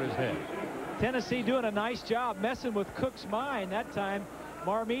sail over his head. Tennessee doing a nice job messing with Cook's mind that time.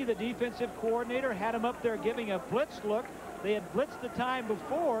 Marmee, the defensive coordinator, had him up there giving a blitz look. They had blitzed the time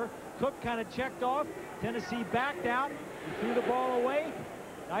before. Cook kind of checked off. Tennessee backed out. He threw the ball away.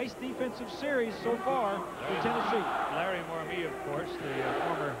 Nice defensive series so far for Tennessee. Larry Marmee, of course, the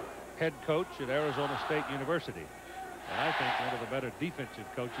former head coach at Arizona State University. And I think one of the better defensive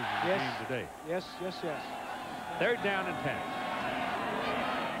coaches in the game today. Yes, yes, yes. 3rd down and 10.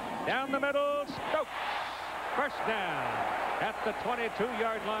 Down the middle, Stokes. First down at the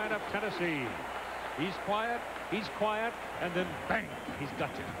 22-yard line of Tennessee. He's quiet, and then bang, he's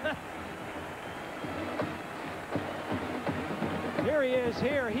got you. Here he is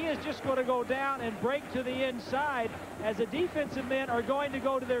here. He is just going to go down and break to the inside as the defensive men are going to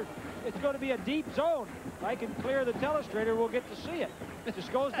go to their, it's going to be a deep zone. If I can clear the telestrator, we'll get to see it.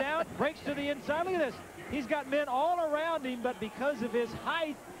 Just goes down, breaks to the inside. Look at this. He's got men all around him, but because of his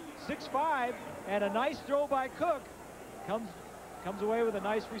height, 6'5", and a nice throw by Cook, comes away with a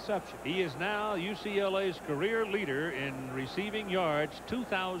nice reception. He is now UCLA's career leader in receiving yards,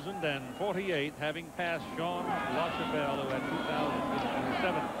 2,048, having passed Sean LaChapelle, who had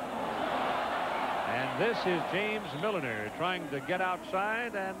 2,027. And this is James Milliner trying to get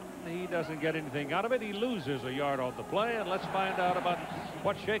outside, and he doesn't get anything out of it. He loses a yard on the play, and let's find out about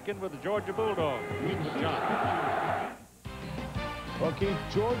what's shaking with the Georgia Bulldogs. With John. Well, Keith,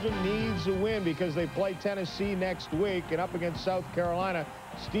 Georgia needs a win because they play Tennessee next week, and up against South Carolina.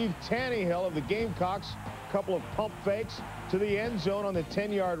 Steve Tannehill of the Gamecocks, a couple of pump fakes to the end zone on the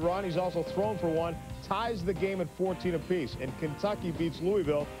 10-yard run. He's also thrown for one, ties the game at 14 apiece, and Kentucky beats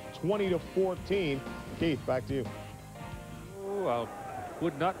Louisville 20-14. Keith, back to you. Oh, I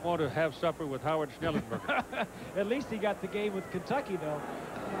would not want to have supper with Howard Schnellenberger. At least he got the game with Kentucky, though.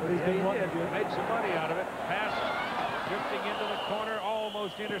 But He made some money out of it. Pass drifting into the corner,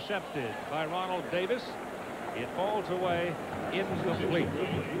 almost intercepted by Ronald Davis. It falls away, incomplete.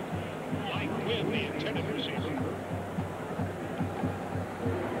 Mike Wynn, the intended receiver.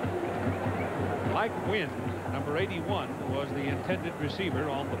 Mike Wynn, number 81, was the intended receiver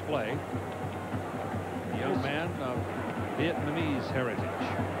on the play. A young man of Vietnamese heritage.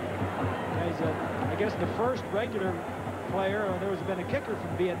 He's, I guess, the first regular player, or there's been a kicker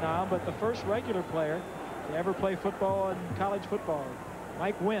from Vietnam, but the first regular player to ever play football in college football.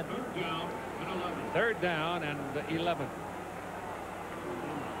 Mike Wynn. 3rd down and 11.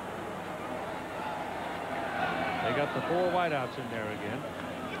 They got the 4 wideouts in there again.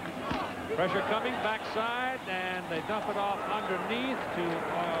 Pressure coming backside, and they dump it off underneath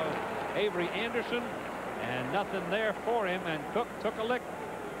to Avery Anderson, and nothing there for him, and Cook took a lick.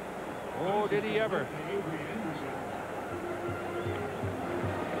 Oh, did he ever.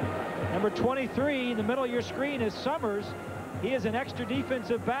 Number 23 in the middle of your screen is Summers. He is an extra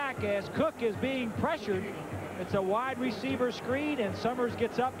defensive back as Cook is being pressured. It's a wide receiver screen, and Summers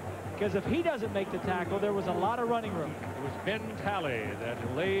gets up because if he doesn't make the tackle, there was a lot of running room. It was Ben Talley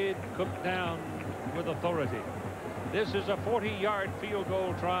that laid Cook down with authority. This is a 40-yard field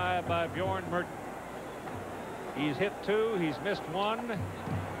goal try by Bjorn Merton. He's hit 2, he's missed 1.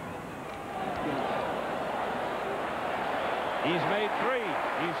 He's made 3.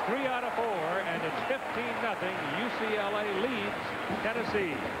 He's 3 out of 4, and it's 15-0. UCLA leads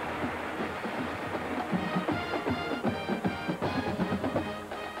Tennessee.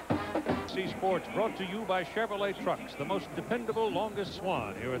 Sports brought to you by Chevrolet Trucks, the most dependable, longest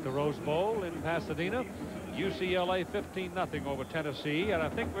swan here at the Rose Bowl in Pasadena. UCLA 15-0 over Tennessee, and I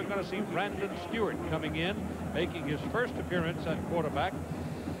think we're going to see Brandon Stewart coming in, making his first appearance at quarterback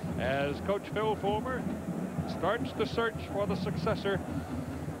as Coach Phil Fulmer starts the search for the successor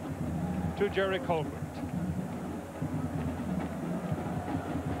to Jerry Colbert.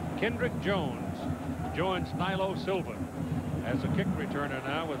 Kendrick Jones joins Nilo Silva as a kick returner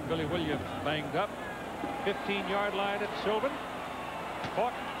now with Billy Williams banged up. 15-yard line at Sylvan.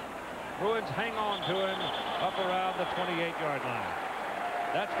 Caught. Bruins hang on to him up around the 28-yard line.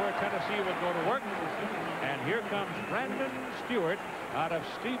 That's where Tennessee will go to work. And here comes Brandon Stewart out of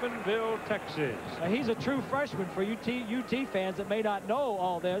Stephenville, Texas. Now, he's a true freshman for UT fans that may not know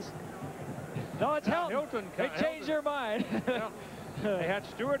all this. No, it's Hilton. They changed their mind. They had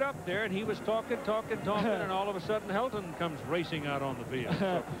Stewart up there, and he was talking, and all of a sudden Helton comes racing out on the field.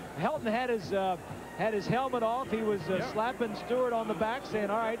 So. Helton had his helmet off. He was slapping Stewart on the back, saying,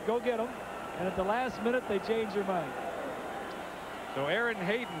 all right, go get him. And at the last minute, they changed their mind. So Aaron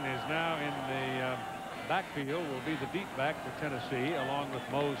Hayden is now in the backfield, will be the deep back for Tennessee, along with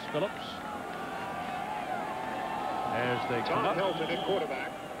Mose Phillips. As they come up. Helton at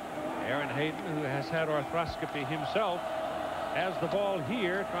quarterback. Aaron Hayden, who has had arthroscopy himself, has the ball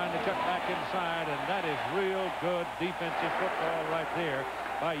here, trying to cut back inside, and that is real good defensive football right there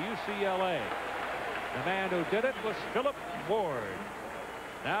by UCLA. The man who did it was Philip Ward.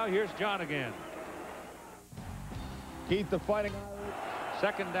 Now here's John again. Keith, the Fighting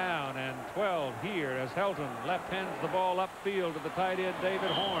Second down and 12 here as Helton left hands the ball upfield to the tight end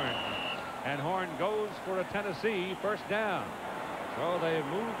David Horn. And Horn goes for a Tennessee first down. So they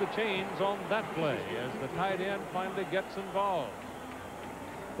move the chains on that play as the tight end finally gets involved.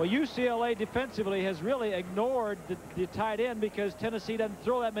 Well, UCLA defensively has really ignored the tight end because Tennessee doesn't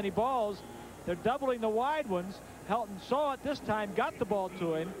throw that many balls. They're doubling the wide ones. Helton saw it this time, got the ball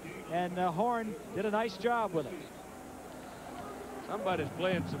to him, and Horn did a nice job with it. Somebody's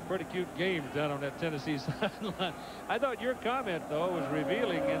playing some pretty cute games down on that Tennessee sideline. I thought your comment, though, was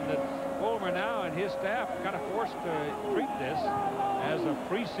revealing in that Fulmer now and his staff kind of forced to treat this as a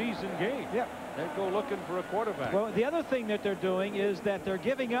preseason game. Yep. They go looking for a quarterback. Well, the other thing that they're doing is that they're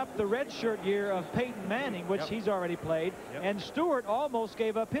giving up the redshirt year of Peyton Manning, which he's already played, and Stewart almost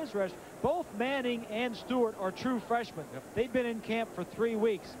gave up his red. Both Manning and Stewart are true freshmen. They've been in camp for 3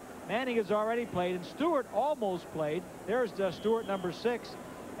 weeks. Manning has already played, and Stewart almost played. There's Stewart, number 6.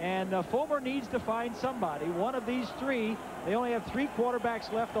 And Fulmer needs to find somebody. One of these three. They only have 3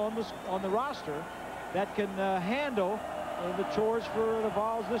 quarterbacks left on the roster that can handle the chores for the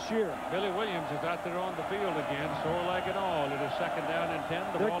Vols this year. Billy Williams is out there on the field again, so like it all. It is second down and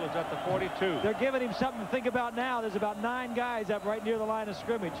 10. The ball is at the 42. They're giving him something to think about now. There's about 9 guys up right near the line of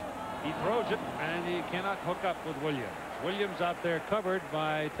scrimmage. He throws it, and he cannot hook up with Williams. Williams out there covered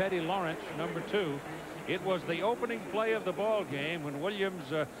by Teddy Lawrence, number 2. It was the opening play of the ball game when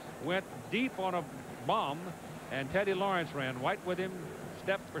Williams went deep on a bomb, and Teddy Lawrence ran right with him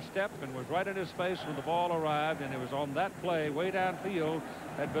step for step and was right in his face when the ball arrived, and it was on that play way downfield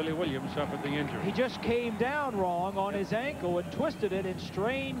that Billy Williams suffered the injury. He just came down wrong on his ankle and twisted it and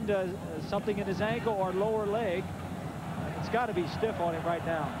strained something in his ankle or lower leg. It's got to be stiff on him right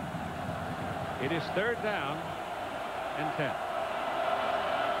now. It is third down and 10.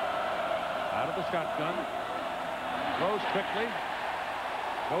 Out of the shotgun. Throws quickly.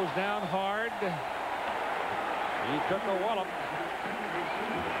 Goes down hard. He took a wallop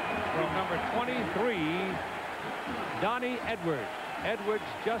from number 23, Donnie Edwards. Edwards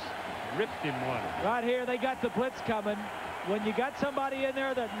just ripped him one. Right here, they got the blitz coming. When you got somebody in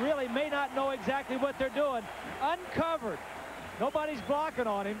there that really may not know exactly what they're doing, uncovered. Nobody's blocking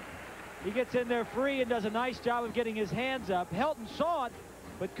on him. He gets in there free and does a nice job of getting his hands up. Helton saw it,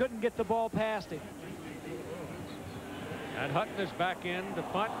 but couldn't get the ball past him. And Hutton is back in to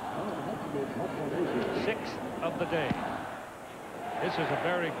punt. 6th of the day. This is a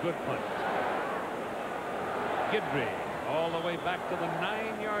very good punt. Gidry all the way back to the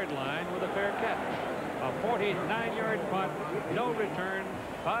 9-yard line with a fair catch. A 49-yard punt, no return,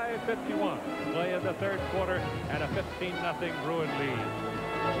 5:51. Play of the third quarter and a 15-0 Bruin lead.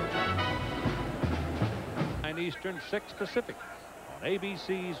 9 Eastern, 6 Pacific on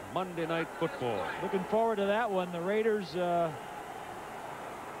ABC's Monday Night Football. Looking forward to that one. The Raiders,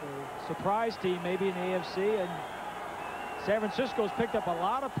 surprise team maybe in the AFC, and San Francisco's picked up a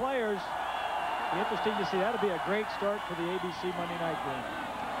lot of players. Be interesting to see. That'll be a great start for the ABC Monday night game.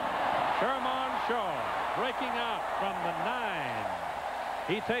 Sherman Shaw breaking out from the 9.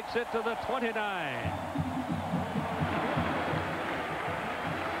 He takes it to the 29.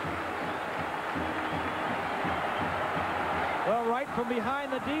 Well, right from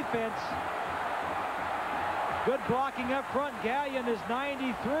behind the defense. Good blocking up front. Gallion is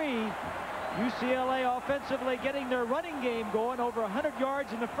 93. UCLA offensively getting their running game going, over 100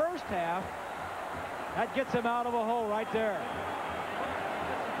 yards in the first half. That gets them out of a hole right there.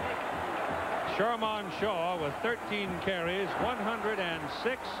 Sherman Shaw with 13 carries,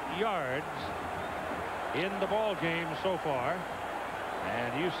 106 yards in the ball game so far.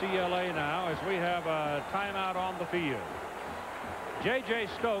 And UCLA now, as we have a timeout on the field. J.J.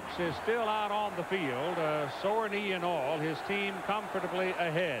 Stokes is still out on the field, sore knee and all. His team comfortably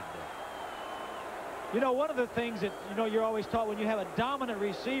ahead. You know, one of the things that, you're always taught when you have a dominant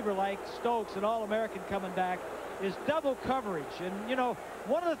receiver like Stokes, an All-American coming back, is double coverage. And,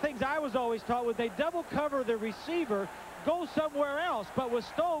 one of the things I was always taught was they double cover the receiver, go somewhere else. But with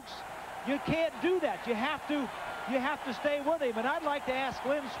Stokes, you can't do that. You have to stay with him. And I'd like to ask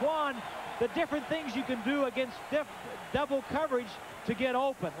Lynn Swan the different things you can do against double coverage to get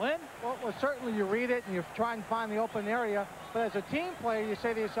open. Lynn? Well, certainly you read it and you try and find the open area. But as a team player, you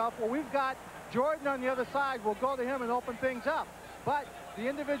say to yourself, well, we've got Jordan on the other side. We'll go to him and open things up. But the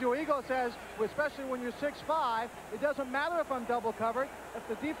individual ego says, especially when you're 6'5", it doesn't matter if I'm double covered. If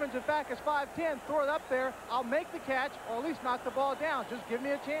the defensive back is 5'10", throw it up there. I'll make the catch, or at least knock the ball down. Just give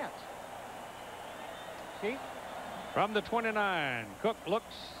me a chance. Keith? From the 29, Cook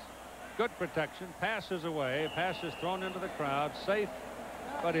looks, good protection, passes away, passes thrown into the crowd, safe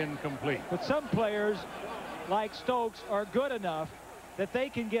but incomplete. But some players, like Stokes, are good enough that they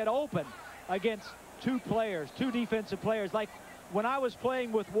can get open against two defensive players. Like when I was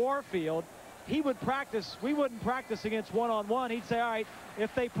playing with Warfield, he would practice. We wouldn't practice against one-on-one. He'd say, all right,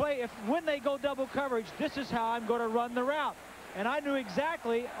 when they go double coverage, this is how I'm going to run the route. And I knew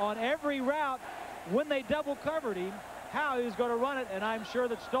exactly on every route when they double covered him how he was going to run it. And I'm sure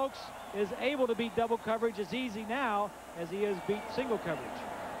that Stokes is able to beat double coverage as easy now as he has beat single coverage.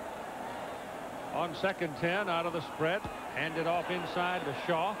 On 2nd 10, out of the spread, handed off inside to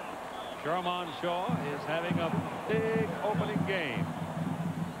Shaw. Sherman Shaw is having a big opening game.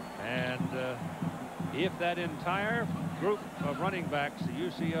 And if that entire group of running backs the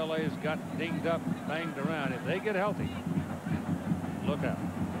UCLA's got dinged up, banged around, if they get healthy, look out.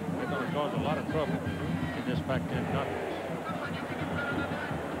 They're going to cause a lot of trouble in this Pac-10 conference.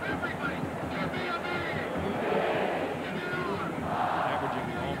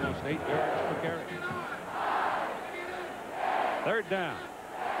 Averaging almost 8 yards per carry. 3rd down.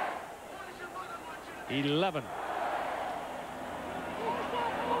 11.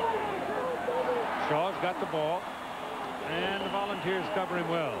 Shaw's got the ball, and the Volunteers cover him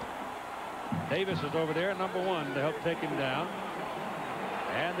well. Davis is over there, number 1, to help take him down.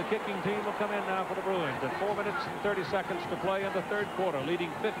 And the kicking team will come in now for the Bruins at 4 minutes and 30 seconds to play in the 3rd quarter, leading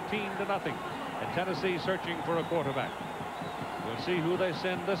 15-0. And Tennessee searching for a quarterback. We'll see who they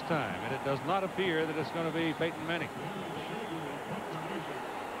send this time, and it does not appear that it's going to be Peyton Manning.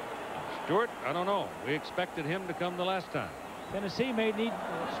 Stewart, I don't know. We expected him to come the last time. Tennessee may need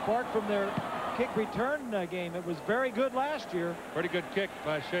a spark from their kick return game. It was very good last year. Pretty good kick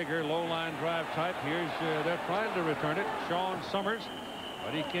by Shager. Low line drive type. Here's they're trying to return it. Sean Summers,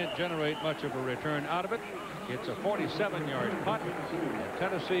 but he can't generate much of a return out of it. It's a 47-yard punt. And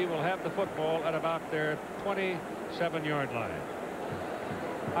Tennessee will have the football at about their 27-yard line.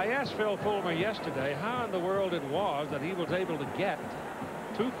 I asked Phil Fulmer yesterday how in the world it was that he was able to get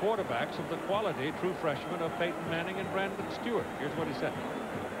 2 quarterbacks of the quality true freshmen of Peyton Manning and Brandon Stewart. Here's what he said.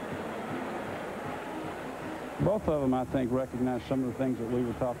 Both of them, I think, recognize some of the things that we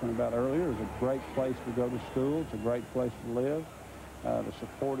were talking about earlier. It's a great place to go to school. It's a great place to live. The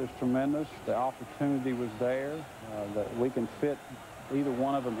support is tremendous. The opportunity was there. That we can fit either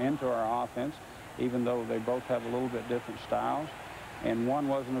one of them into our offense, even though they both have a little bit different styles. And one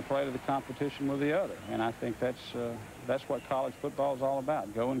wasn't afraid of the competition with the other. And I think that's what college football is all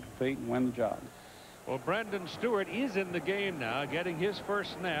about. Go and compete and win the job. Well, Brandon Stewart is in the game now, getting his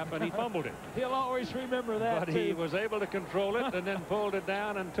first snap, and he fumbled it. He'll always remember that, but he was able to control it and then pulled it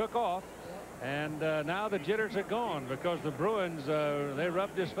down and took off. And now the jitters are gone because the Bruins, they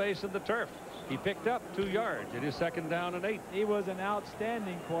rubbed his face in the turf. He picked up 2 yards. It is 2nd down and 8. He was an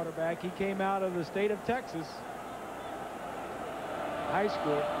outstanding quarterback. He came out of the state of Texas high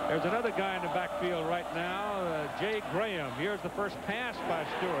school. There's another guy in the backfield right now, Jay Graham. Here's the first pass by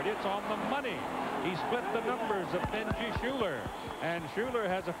Stewart. It's on the money. He split the numbers of Benji Schuler. And Schuler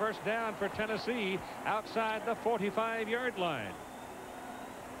has a first down for Tennessee outside the 45-yard line.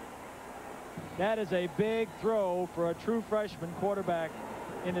 That is a big throw for a true freshman quarterback.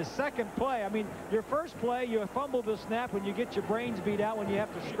 In his second play, I mean, your first play, you fumble the snap when you get your brains beat out, when you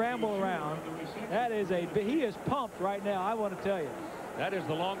have to scramble around. That is he is pumped right now, I want to tell you. That is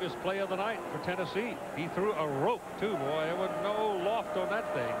the longest play of the night for Tennessee. He threw a rope, too, boy. There was no loft on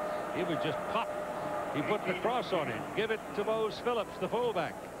that thing. It was just pop. He put the cross on it. Give it to Mose Phillips, the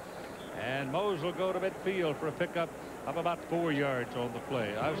fullback. And Mose will go to midfield for a pickup of about 4 yards on the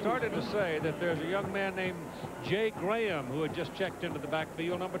play. I've started to say that there's a young man named Jay Graham who had just checked into the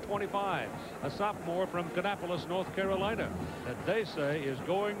backfield, number 25, a sophomore from Kannapolis, North Carolina, that they say is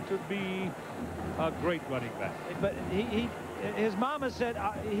going to be a great running back. But his mama said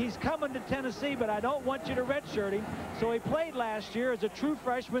he's coming to Tennessee, but I don't want you to redshirt him. So he played last year as a true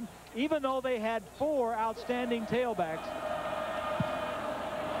freshman, even though they had 4 outstanding tailbacks.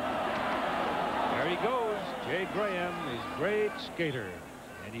 There he goes. Jay Graham is a great skater.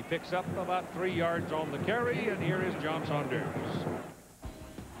 And he picks up about 3 yards on the carry. And here is John Saunders.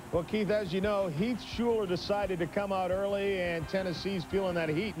 Well, Keith, as you know, Heath Schuler decided to come out early, and Tennessee's feeling that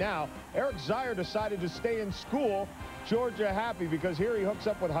heat now. Eric Zier decided to stay in school. Georgia happy because here he hooks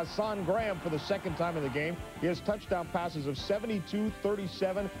up with Hassan Graham for the 2nd time in the game. He has touchdown passes of 72,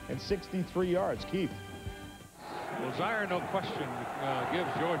 37, and 63 yards. Keith. Well, Zaire, no question,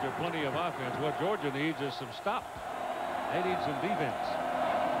 gives Georgia plenty of offense. What Georgia needs is some stop. They need some defense.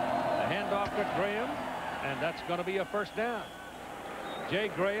 The handoff to Graham, and that's going to be a first down. Jay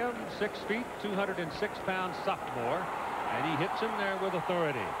Graham, 6 feet, 206 pound sophomore, and he hits him there with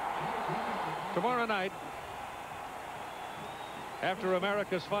authority. Tomorrow night, after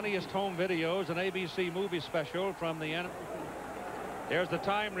America's Funniest Home Videos, an ABC movie special from the end. There's the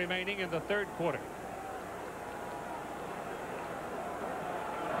time remaining in the third quarter.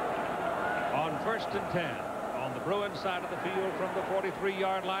 On 1st and 10, on the Bruins side of the field from the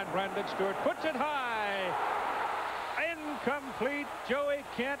 43-yard line, Brandon Stewart puts it high. Incomplete. Joey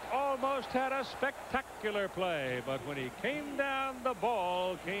Kent almost had a spectacular play, but when he came down, the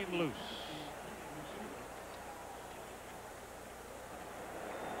ball came loose.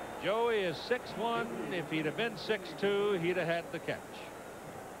 Joey is 6'1". If he'd have been 6'2", he'd have had the catch.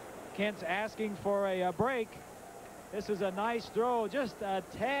 Kent's asking for a break. This is a nice throw, just a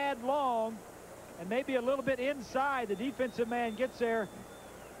tad long and maybe a little bit inside. The defensive man gets there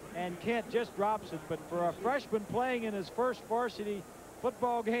and Kent just drops it. But for a freshman playing in his first varsity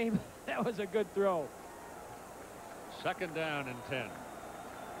football game, that was a good throw. 2nd down and 10.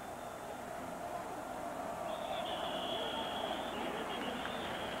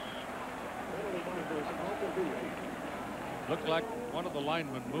 Looked like one of the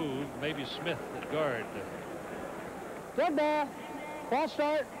linemen moved, maybe Smith at guard. Good ball. False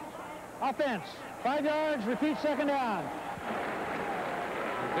start. Offense. 5 yards. Repeat 2nd down.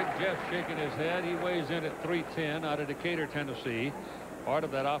 Big Jeff shaking his head. He weighs in at 310 out of Decatur, Tennessee. Part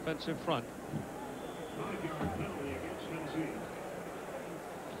of that offensive front.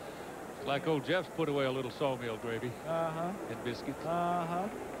 It's like old Jeff's put away a little sawmill gravy. And biscuits.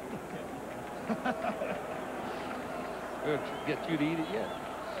 We'll get you to eat it yet.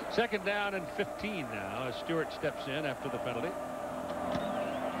 2nd down and 15 now as Stewart steps in after the penalty.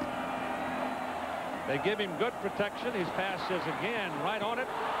 They give him good protection. His pass is again right on it.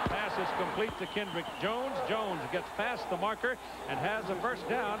 Pass is complete to Kendrick Jones. Jones gets past the marker and has a first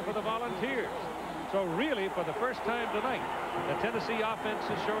down for the Volunteers. So really, for the first time tonight, the Tennessee offense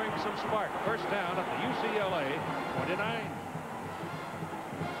is showing some spark. First down at the UCLA 29.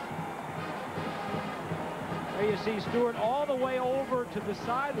 There you see Stewart all the way over to the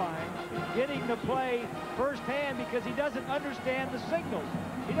sideline, getting the play firsthand because he doesn't understand the signals.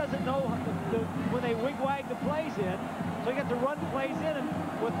 He doesn't know when they wig-wag the plays in, so you get to run plays in and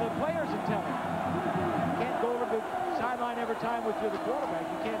with the players are telling. You can't go over the sideline every time with you're the quarterback.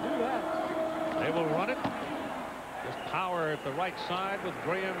 You can't do that. They will run it. Just power at the right side with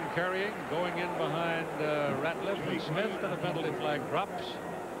Graham carrying, going in behind Ratliff and Smith, and a penalty flag drops.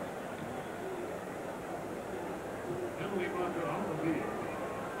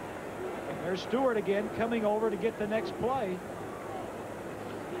 There's Stewart again coming over to get the next play.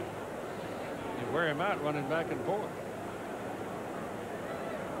 You wear him out running back and forth.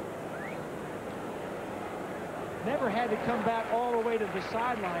 Never had to come back all the way to the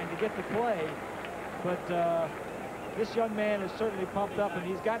sideline to get the play, but this young man is certainly pumped up and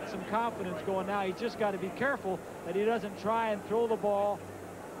he's got some confidence going now. He's just got to be careful that he doesn't try and throw the ball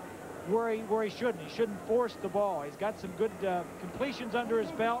where he shouldn't. He shouldn't force the ball. He's got some good completions under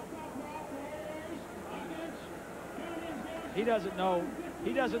his belt. He doesn't know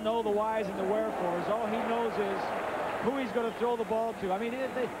the whys and the wherefores. All he knows is who he's going to throw the ball to. I mean,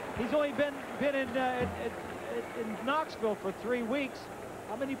 he's only been in Knoxville for 3 weeks.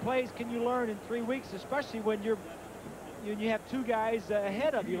 How many plays can you learn in 3 weeks, especially when you have 2 guys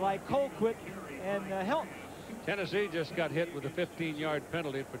ahead of you like Colquitt and Helton? Tennessee just got hit with a 15-yard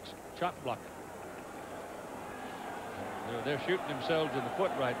penalty for chop block. They're shooting themselves in the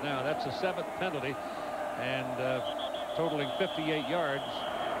foot right now. That's the 7th penalty, and totaling 58 yards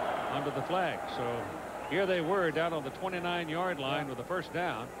under the flag. So here they were down on the 29-yard line with a first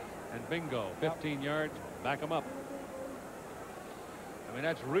down, and bingo, 15 yards, back them up. I mean,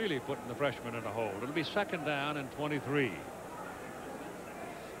 that's really putting the freshman in a hole. It'll be 2nd down and 23.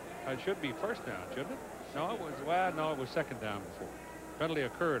 It should be first down, shouldn't it? No, it was, well, no, it was 2nd down before. Penalty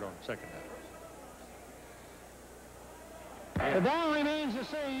occurred on 2nd down. The down remains the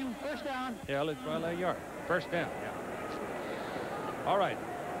same. First down. Yeah, it's well a yard. First down, yeah. All right,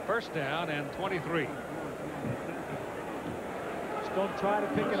 first down and 23. Just don't try to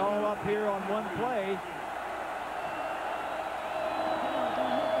pick it all up here on one play.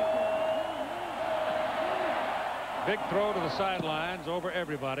 Big throw to the sidelines over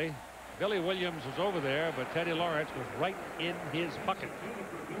everybody. Billy Williams was over there, but Teddy Lawrence was right in his pocket.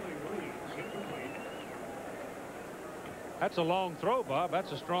 That's a long throw, Bob.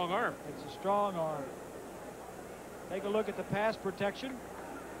 That's a strong arm. It's a strong arm. Take a look at the pass protection.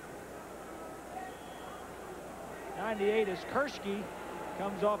 98 is Kershke.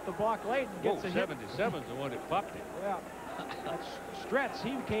 Comes off the block late and gets a hit. 77's the one that popped it. Yeah. That's Stretz.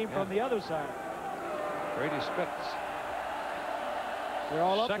 He came from the other side. Brady Spitz. They're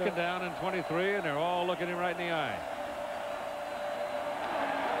all up Second there. down and 23, and they're all looking him right in the eye.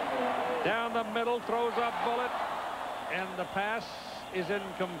 Down the middle, throws a bullet, and the pass is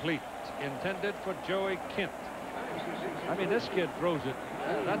incomplete. Intended for Joey Kent. I mean, this kid throws it.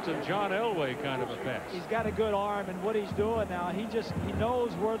 That's a John Elway kind of a pass. He's got a good arm, and what he's doing now, he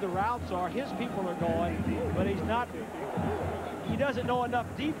knows where the routes are. His people are going, but he doesn't know enough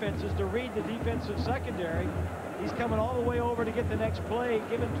defenses to read the defensive secondary. He's coming all the way over to get the next play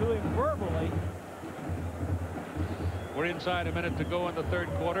given to him verbally. We're inside a minute to go in the third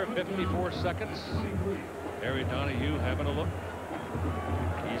quarter, 54 seconds. Harry Donahue having a look.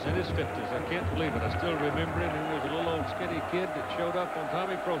 He's in his 50s. I can't believe it. I still remember him. He was a little old skinny kid that showed up on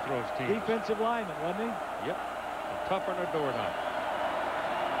Tommy Prothrow's team. Defensive lineman, wasn't he? Yep. Tougher than a doorknob.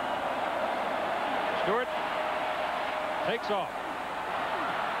 Stewart takes off.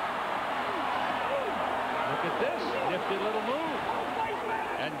 Look at this nifty little move.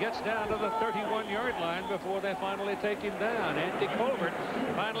 And gets down to the 31-yard line before they finally take him down. Andy Colbert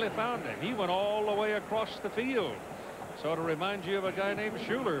finally found him. He went all the way across the field. Sort of reminds you of a guy named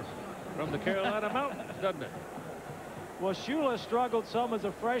Schuler from the Carolina Mountains, doesn't it? Well, Schuler struggled some as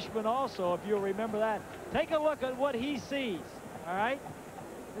a freshman also, if you'll remember that. Take a look at what he sees, all right?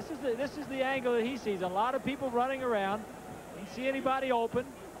 This is the angle that he sees. A lot of people running around. Didn't see anybody open.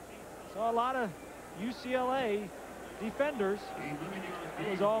 Saw a lot of UCLA defenders. It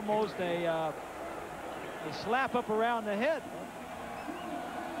was almost a slap up around the head.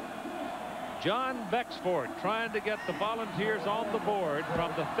 John Bexford trying to get the Volunteers on the board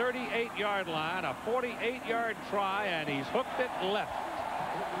from the 38-yard line, a 48-yard try, and he's hooked it left.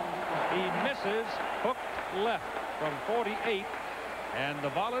 He misses, hooked left from 48, and the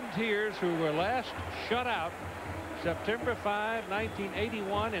Volunteers, who were last shut out September 5,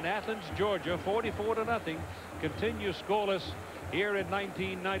 1981 in Athens, Georgia, 44-0, continue scoreless here in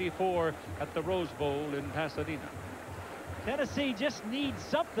 1994 at the Rose Bowl in Pasadena. Tennessee just needs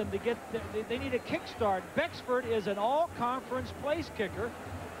something to get, they need a kickstart. Bexford is an all-conference place kicker. In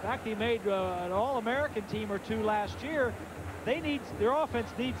fact, he made an All-American team or two last year. Their offense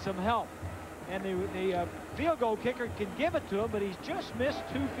needs some help. And the field goal kicker can give it to him, but he's just missed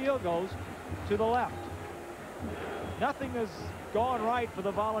 2 field goals to the left. Nothing has gone right for the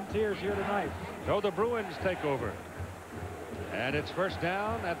Volunteers here tonight. So the Bruins take over. And it's first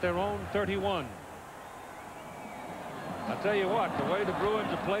down at their own 31. I'll tell you what, the way the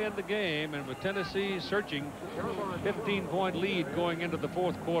Bruins are playing the game, and with Tennessee searching, 15-point lead going into the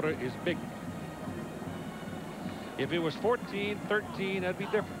fourth quarter is big. If it was 14, 13, that'd be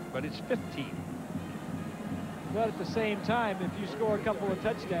different, but it's 15. But at the same time, if you score a couple of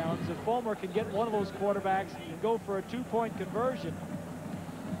touchdowns, if Fulmer can get one of those quarterbacks and go for a 2-point conversion.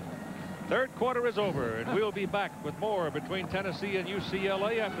 Third quarter is over, and we'll be back with more between Tennessee and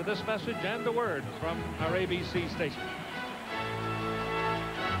UCLA after this message and a word from our ABC station.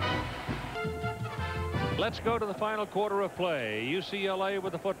 Let's go to the final quarter of play. UCLA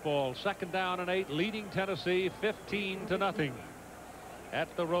with the football, second down and 8, leading Tennessee 15-0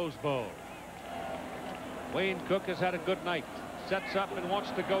 at the Rose Bowl. Wayne Cook has had a good night. Sets up and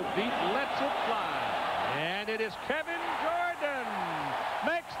wants to go deep, lets it fly. And it is Kevin Jordan.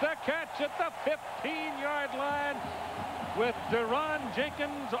 Makes the catch at the 15-yard line with Deron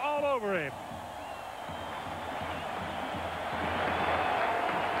Jenkins all over him.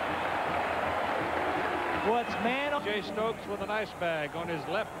 What's man on Jay Stokes with an ice bag on his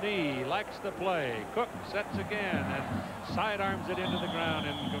left knee, likes the play. Cook sets again and sidearms it into the ground,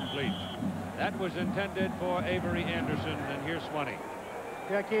 incomplete. That was intended for Avery Anderson, and here's Swanee.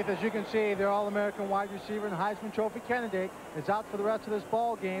 Yeah, Keith, as you can see, their All-American wide receiver and Heisman Trophy candidate is out for the rest of this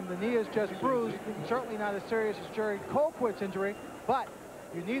ball game. The knee is just bruised, certainly not as serious as Jerry Colquitt's injury, but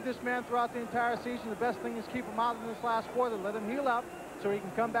you need this man throughout the entire season. The best thing is keep him out in this last quarter, let him heal up so he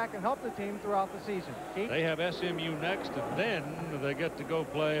can come back and help the team throughout the season. Keith? They have SMU next, and then they get to go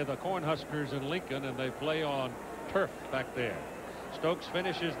play the Cornhuskers in Lincoln, and they play on turf back there. Stokes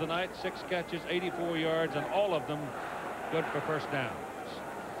finishes the night, 6 catches, 84 yards, and all of them good for first downs.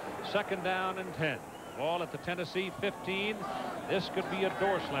 Second down and 10. Ball at the Tennessee 15. This could be a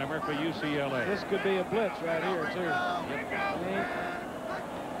door slammer for UCLA. This could be a blitz right here, too. Yep.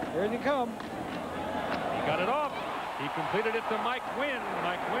 Here they come. He got it off. He completed it to Mike Wynn.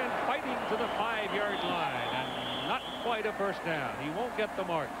 Mike Wynn fighting to the 5-yard line, and not quite a first down. He won't get the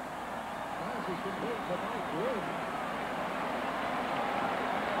mark.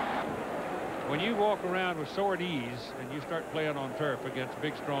 when you walk around with sore knees and you start playing on turf against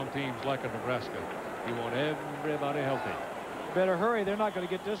big, strong teams like a Nebraska, you want everybody healthy. Better hurry. They're not going to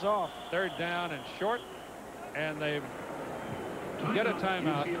get this off. Third down and short, and they get a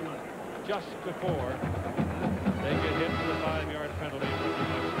timeout just before they get hit with a 5-yard penalty for too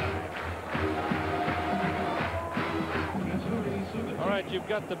much time. All right, you've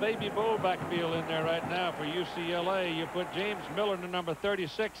got the baby bull backfield in there right now for UCLA. You put James Miller, the number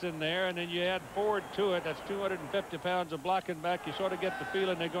 36, in there, and then you add Ford to it. That's 250 pounds of blocking back. You sort of get the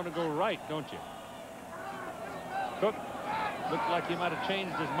feeling they're going to go right, don't you? Cook looked like he might have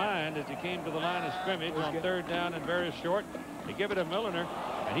changed his mind as he came to the line of scrimmage on third down and very short. They give it to Milliner,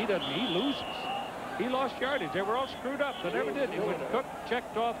 and he loses. He lost yardage. They were all screwed up. They never did. When Cook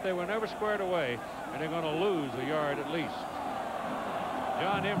checked off, they were never squared away, and they're going to lose a yard at least.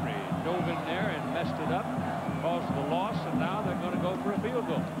 John Emery dove in there and messed it up, caused the loss, and now they're going to go for a field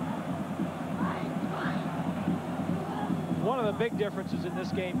goal. One of the big differences in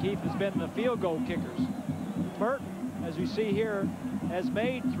this game, Keith, has been the field goal kickers. Merton, as we see here, has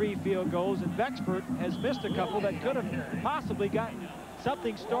made 3 field goals, and Becksford has missed a couple that could have possibly gotten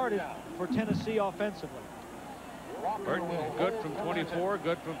something started for Tennessee offensively. Burton, good from 24,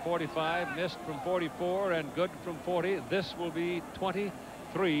 good from 45, missed from 44, and good from 40. This will be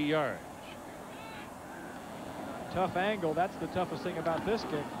 23 yards. Tough angle. That's the toughest thing about this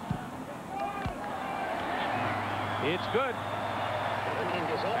kick. It's good.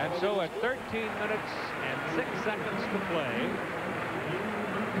 And so at 13 minutes and 6 seconds to play,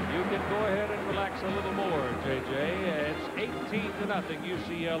 you can go ahead and relax a little more, JJ. It's 18-0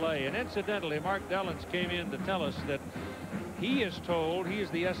 UCLA. And incidentally, Mark Dellins came in to tell us that he is told, he is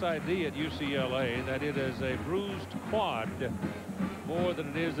the SID at UCLA, that it is a bruised quad more than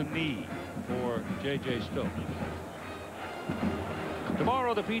it is a knee for JJ Stokes.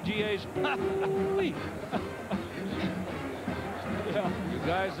 Tomorrow, the PGA's... Yeah. You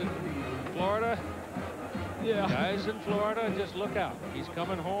guys in Florida... Yeah. Guys in Florida, just look out. He's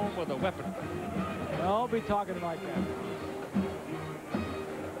coming home with a weapon. Don't be talking like that.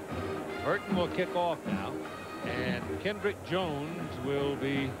 Burton will kick off now, and Kendrick Jones will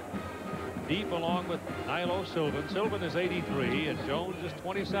be deep along with Nilo Sylvan. Sylvan is 83, and Jones is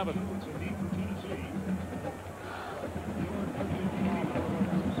 27.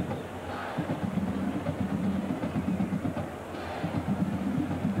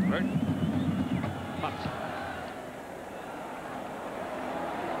 Burton. Pops.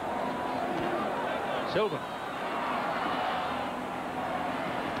 Sylvan.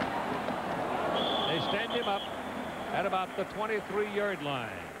 They stand him up at about the 23-yard line.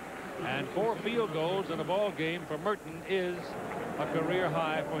 And 4 field goals in a ball game for Merton is a career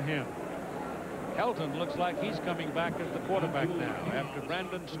high for him. Helton looks like he's coming back as the quarterback now. After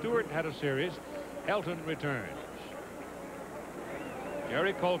Brandon Stewart had a series, Helton returns.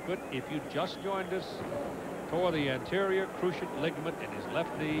 Jerry Colquitt, if you just joined us, tore the anterior cruciate ligament in his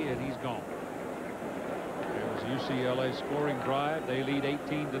left knee, and he's gone. UCLA scoring drive. They lead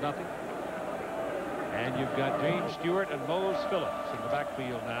 18-0. And you've got James Stewart and Mose Phillips in the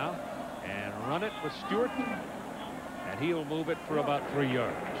backfield now. And run it with Stewart. And he'll move it for about 3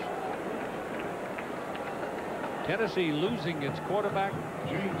 yards. Tennessee losing its quarterback.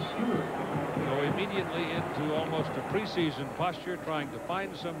 Go immediately into almost a preseason posture, trying to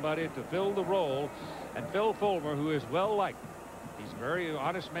find somebody to fill the role. And Phil Fulmer, who is well liked. He's a very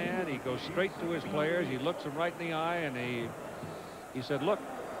honest man. He goes straight to his players. He looks them right in the eye, and he said, look,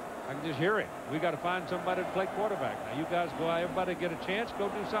 I can just hear it. We got to find somebody to play quarterback. Now, you guys go out, everybody get a chance, go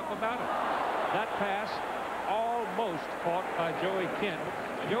do something about it. That pass almost caught by Joey Kent.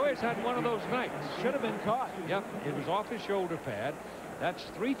 Joey's had one of those nights. Should have been caught. Yep, it was off his shoulder pad. That's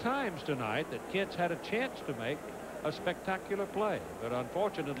 3 times tonight that Kent's had a chance to make a spectacular play. But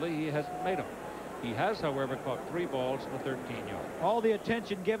unfortunately, he hasn't made them. He has, however, caught 3 balls for 13 yards. All the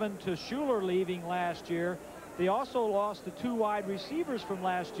attention given to Schuler leaving last year. They also lost the 2 wide receivers from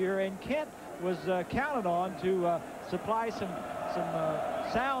last year, and Kent was counted on to supply some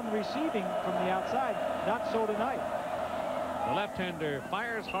sound receiving from the outside. Not so tonight. The left-hander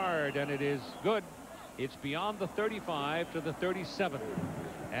fires hard, and it is good. It's beyond the 35 to the 37.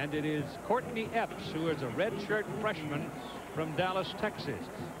 And it is Courtney Epps, who is a redshirt freshman from Dallas, Texas.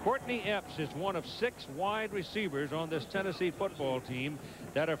 Courtney Epps is one of 6 wide receivers on this Tennessee football team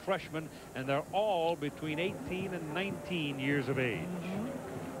that are freshmen, and they're all between 18 and 19 years of age.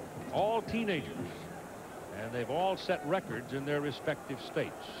 All teenagers. And they've all set records in their respective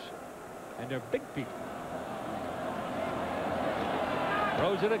states. And they're big people.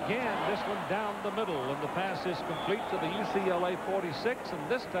 Throws it again. This one down the middle, and the pass is complete to the UCLA 46,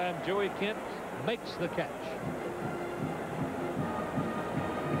 and this time Joey Kent makes the catch.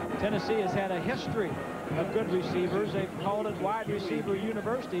 Tennessee has had a history of good receivers. They've called it wide receiver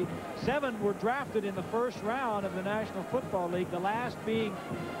university. 7 were drafted in the first round of the National Football League, the last being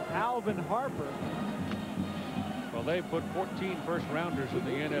Alvin Harper. Well, they put 14 first-rounders in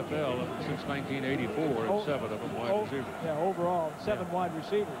the NFL since 1984, and 7 of them wide receivers. Yeah, overall, 7 wide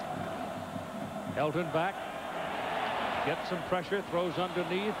receivers. Helton back. Gets some pressure, throws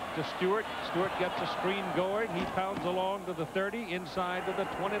underneath to Stewart. Stewart gets a screen going. He pounds along to the 30, inside to the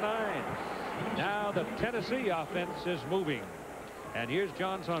 29. Now the Tennessee offense is moving. And here's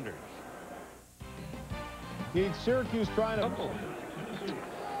John Saunders. Keith, Syracuse trying to...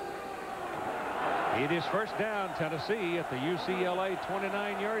 It is first down, Tennessee at the UCLA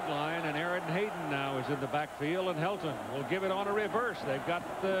 29-yard line, and Aaron Hayden now is in the backfield, and Helton will give it on a reverse. They've got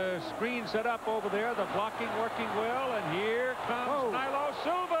the screen set up over there, the blocking working well, and here comes Nilo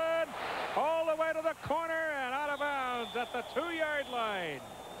Sylvan all the way to the corner and out of bounds at the 2-yard line.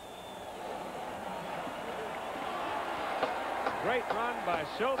 Great run by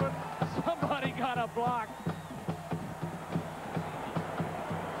Sylvan. Somebody got a block.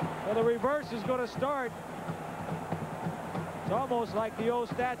 Well, the reverse is going to start. It's almost like the old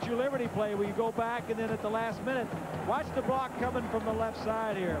Statue of Liberty play where you go back and then at the last minute. Watch the block coming from the left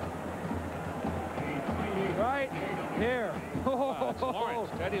side here. Right here. It's Lawrence.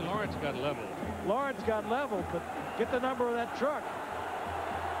 Teddy Lawrence got level. Lawrence got level, but get the number of that truck.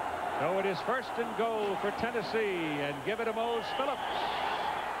 So it is first and goal for Tennessee, and give it to Mose Phillips.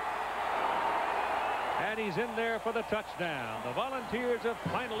 And he's in there for the touchdown. The Volunteers have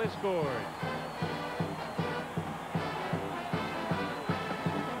finally scored.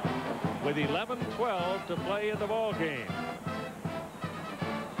 With 11-12 to play in the ball game.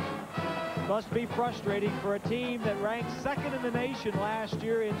 Must be frustrating for a team that ranked second in the nation last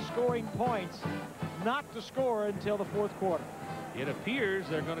year in scoring points not to score until the 4th quarter. It appears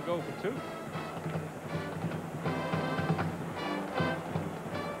they're going to go for 2.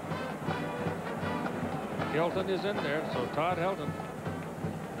 Helton is in there, so Todd Helton,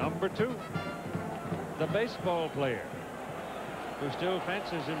 number 2, the baseball player, who still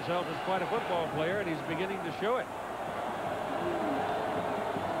fancies himself as quite a football player, and he's beginning to show it.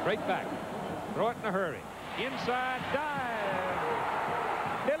 Straight back, throw it in a hurry, inside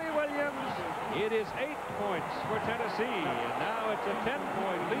dive, Billy Williams. It is 8 points for Tennessee, and now it's a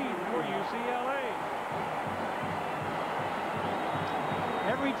 10-point lead for UCLA.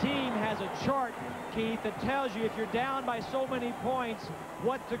 Every team has a chart, Keith, that tells you if you're down by so many points,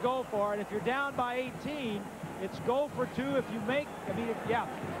 what to go for. And if you're down by 18, it's go for 2. If you make,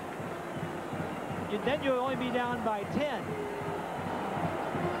 then you'll only be down by 10.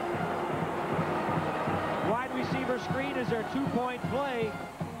 Wide receiver screen is their 2-point play,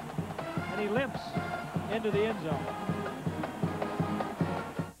 and he limps into the end zone.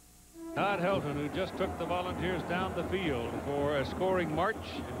 Todd Helton, who just took the Volunteers down the field for a scoring march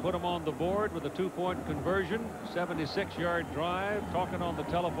and put them on the board with a 2-point conversion, 76-yard drive, talking on the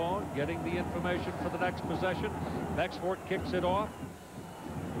telephone, getting the information for the next possession. Bexford kicks it off.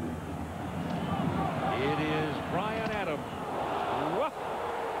 It is Brian Adams. Woof.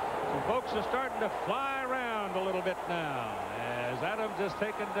 Some folks are starting to fly around a little bit now as Adams is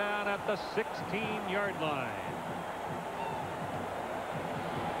taken down at the 16-yard line.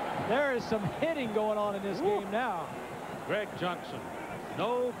 There is some hitting going on in this game now. Greg Johnson.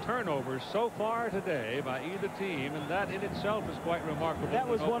 No turnovers so far today by either team, and that in itself is quite remarkable. That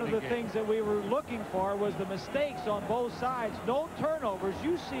was one of the things that we were looking for, was the mistakes on both sides. No turnovers.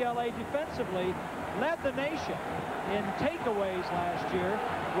 UCLA defensively led the nation in takeaways last year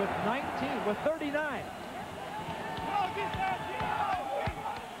with 39.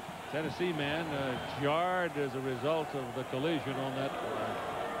 Tennessee man jarred as a result of the collision on that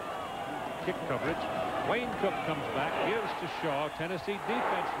kick coverage. Wayne Cook comes back, gives to Shaw. Tennessee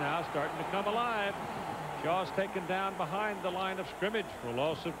defense now starting to come alive. Shaw's taken down behind the line of scrimmage for a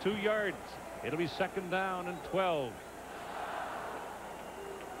loss of 2 yards. It'll be 2nd down and 12.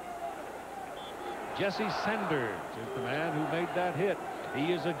 Jesse Sanders is the man who made that hit.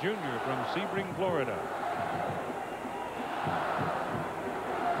 He is a junior from Sebring, Florida.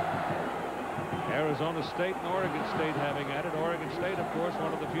 Arizona State and Oregon State having at it. Oregon State, of course,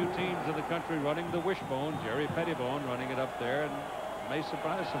 one of the few teams in the country running the wishbone. Jerry Pettibone running it up there, and may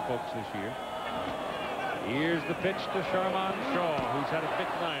surprise some folks this year. Here's the pitch to Sharman Shaw, who's had a big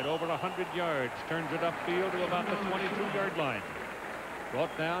night, over 100 yards. Turns it upfield to about the 22-yard line.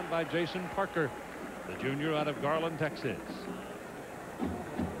 Brought down by Jason Parker, the junior out of Garland, Texas.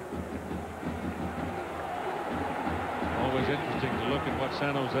 always interesting to look at what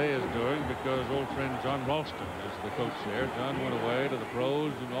San Jose is doing, because old friend John Ralston is the coach there. John went away to the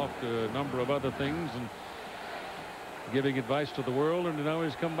pros and off to a number of other things and giving advice to the world, and now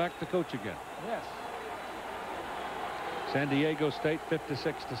he's come back to coach again. Yes. San Diego State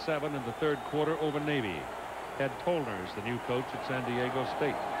 56-7 in the third quarter over Navy. Ted Tollner is the new coach at San Diego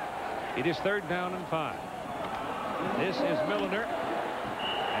State. It is 3rd down and 5. This is Milliner,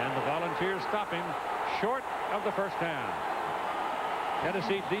 and the Volunteers stop him short of the first down.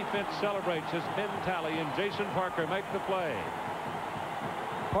 Tennessee defense celebrates his pin tally, and Jason Parker make the play.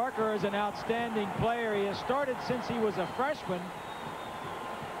 Parker is an outstanding player. He has started since he was a freshman.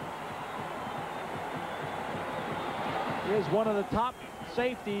 He is one of the top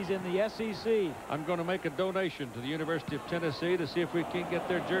safeties in the SEC. I'm going to make a donation to the University of Tennessee to see if we can get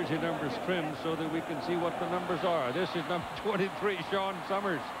their jersey numbers trimmed so that we can see what the numbers are. This is number 23, Sean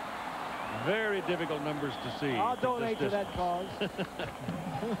Summers. Very difficult numbers to see. I'll donate to that cause.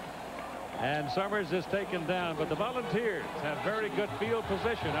 And Summers is taken down, but the Volunteers have very good field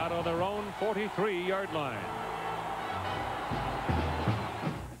position out on their own 43-yard line.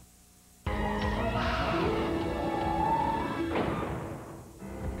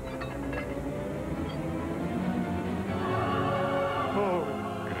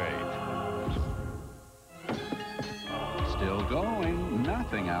 Still going.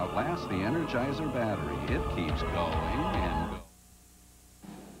 Nothing outlasts the Energizer battery. It keeps going and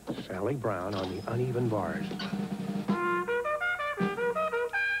going. Sally Brown on the uneven bars.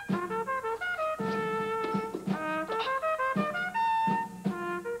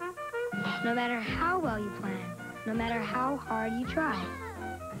 No matter how well you plan, no matter how hard you try,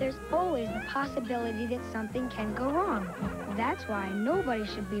 there's always the possibility that something can go wrong. That's why nobody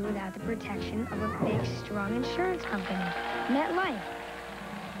should be without the protection of a big, strong insurance company. MetLife.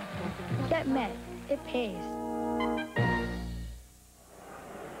 Get Met. It pays.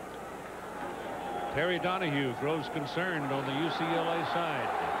 Terry Donahue grows concerned on the UCLA side.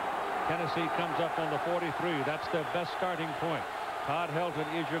 Tennessee comes up on the 43. That's their best starting point. Todd Helton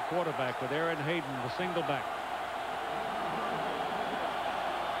is your quarterback with Aaron Hayden, the single back.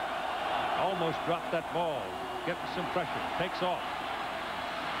 Almost dropped that ball. Gets some pressure. Takes off.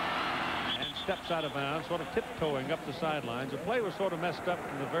 And steps out of bounds, sort of tiptoeing up the sidelines. The play was sort of messed up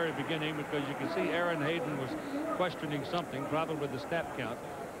from the very beginning because you can see Aaron Hayden was questioning something, probably with the snap count.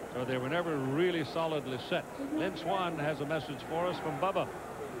 So they were never really solidly set. Lynn Swan has a message for us from Bubba.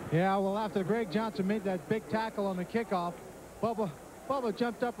 Yeah, well, after Greg Johnson made that big tackle on the kickoff, Bubba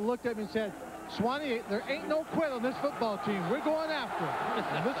jumped up and looked at me and said, Swanee, there ain't no quit on this football team. We're going after it.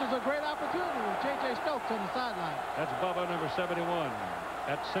 And this is a great opportunity with J.J. Stokes on the sideline. That's Bubba, number 71,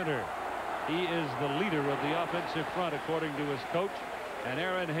 at center. He is the leader of the offensive front, according to his coach. And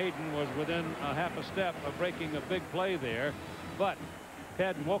Aaron Hayden was within a half a step of breaking a big play there. But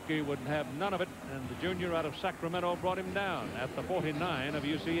Ted Wilkie would have none of it, and the junior out of Sacramento brought him down at the 49 of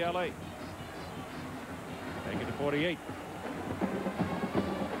UCLA. Take it to 48.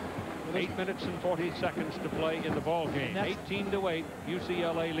 8 minutes and 40 seconds to play in the ball game. 18-8,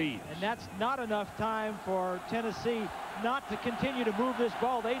 UCLA leads. And that's not enough time for Tennessee not to continue to move this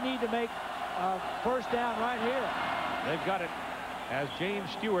ball. They need to make a first down right here. They've got it as James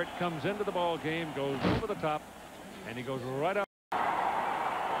Stewart comes into the ball game, goes over the top, and he goes right up.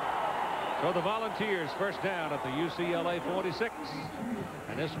 So the Volunteers first down at the UCLA 46.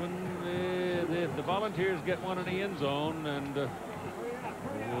 And this one, the Volunteers get one in the end zone, and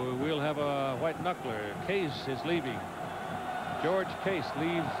we'll have a white knuckler. Case is leaving. George Case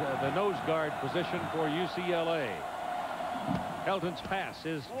leaves the nose guard position for UCLA. Helton's pass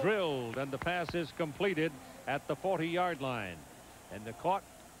is drilled, and the pass is completed at the 40-yard line. And they're caught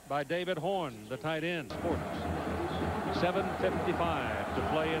by David Horn, the tight end. Sports. 7:55 to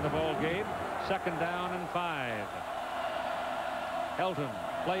play in the ball game. 2nd down and 5. Helton,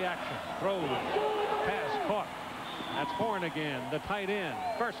 play action, throws, pass caught. That's Horn again, the tight end.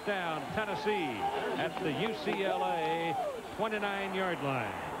 First down, Tennessee at the UCLA 29-yard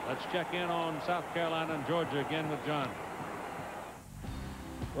line. Let's check in on South Carolina and Georgia again with John.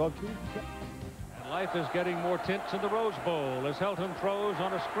 Well, and life is getting more tense in the Rose Bowl as Helton throws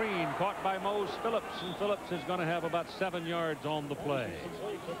on a screen caught by Mose Phillips, and Phillips is going to have about 7 yards on the play.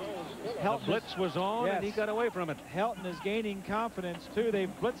 The blitz was on, and he got away from it. Helton is gaining confidence too.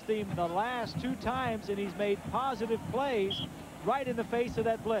 They've blitzed him the last 2 times, and he's made positive plays right in the face of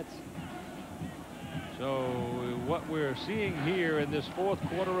that blitz. So what we're seeing here in this 4th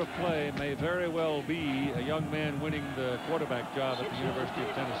quarter of play may very well be a young man winning the quarterback job at the University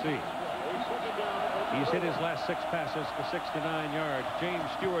of Tennessee. He's hit his last 6 passes for 69 yards. James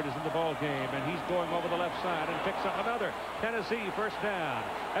Stewart is in the ball game, and he's going over the left side and picks up another Tennessee first down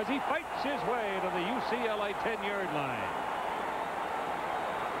as he fights his way to the UCLA 10-yard line.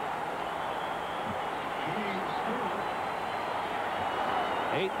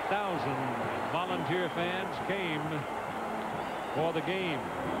 $8,000 volunteer fans came for the game.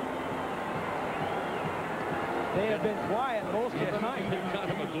 They have been quiet most of the night. It's been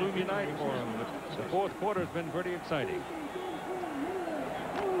kind of a gloomy night for them, but the fourth quarter has been pretty exciting.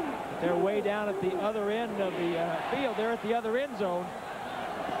 They're way down at the other end of the field. They're at the other end zone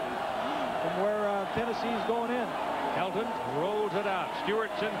from where Tennessee's going in. Helton rolls it out.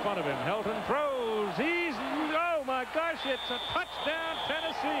 Stewart's in front of him. Helton throws. Oh my gosh, it's a touchdown,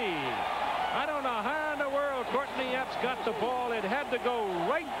 Tennessee. I don't know how in the world Courtney Epps got the ball. It had to go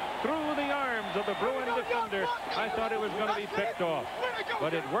right through the arms of the Bruin defender. I thought it was going to be picked off,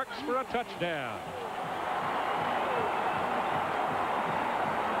 but it works for a touchdown.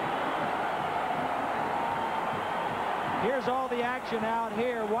 Here's all the action out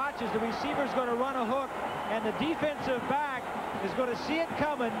here. Watch as the receiver's going to run a hook, and the defensive back is going to see it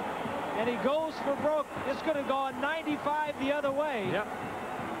coming, and he goes for broke. It's going to go on 95 the other way. Yep.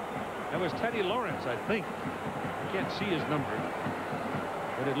 That was Teddy Lawrence, I think. I can't see his number,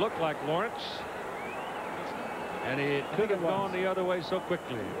 but it looked like Lawrence, and it could have gone the other way so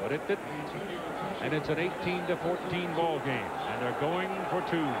quickly, but it didn't. And it's an 18-14 ball game, and they're going for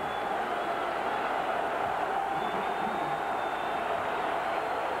 2.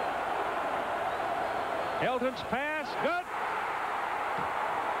 Helton's pass, good.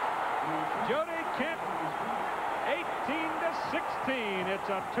 Jody Kent, 18-16. It's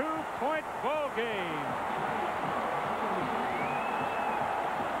a 2-point ball game.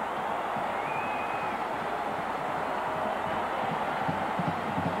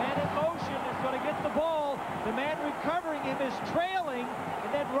 Man in motion is going to get the ball. The man recovering him is trailing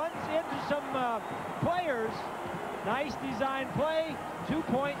and then runs into some players. Nice design play,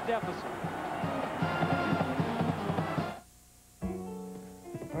 2-point deficit.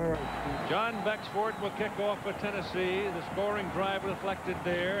 John Bexford will kick off for Tennessee. The scoring drive reflected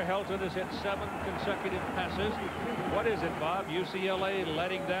there. Helton has hit 7 consecutive passes. What is it, Bob? UCLA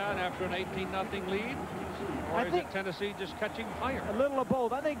letting down after an 18-0 lead? Or is it Tennessee just catching fire? A little of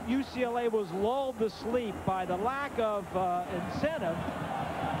both. I think UCLA was lulled to sleep by the lack of incentive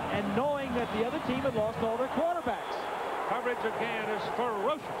and knowing that the other team had lost all their quarterbacks. Coverage again is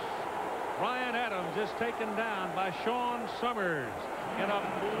ferocious. Ryan Adams is taken down by Sean Summers in a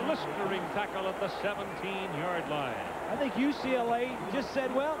blistering tackle at the 17-yard line. I think UCLA just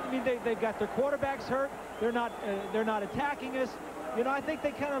said, well, I mean, they've got their quarterbacks hurt. They're not attacking us. You know, I think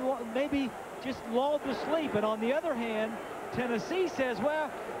they kind of maybe just lulled to sleep. And on the other hand, Tennessee says, well,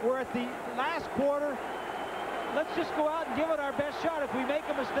 we're at the last quarter. Let's just go out and give it our best shot. If we make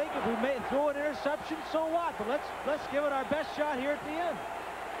a mistake, if we throw an interception, so what? But let's give it our best shot here at the end.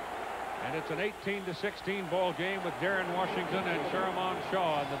 And it's an 18-16 ball game with Darren Washington and Sherman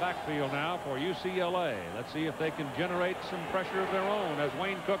Shaw in the backfield now for UCLA. Let's see if they can generate some pressure of their own as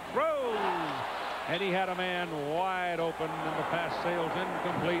Wayne Cook throws. And he had a man wide open, and the pass sails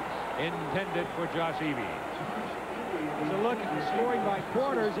incomplete, intended for Josh Evie. So look at the scoring by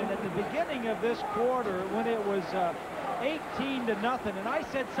quarters, and at the beginning of this quarter, when it was 18-0, and I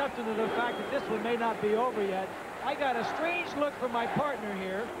said something to the fact that this one may not be over yet, I got a strange look from my partner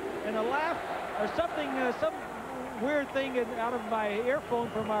here, and a laugh or something, some weird thing out of my earphone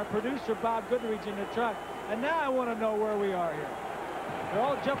from our producer, Bob Goodrich, in the truck. And now I want to know where we are here. They're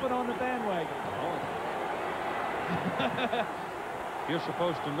all jumping on the bandwagon. Oh. You're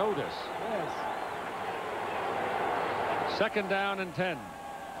supposed to know this. Yes. 2nd down and 10.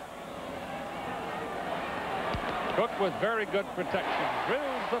 Cook with very good protection.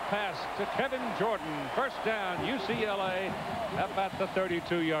 Drills the pass to Kevin Jordan. First down, UCLA up at the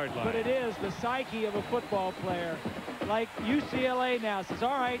 32-yard line. But it is the psyche of a football player. Like UCLA now says,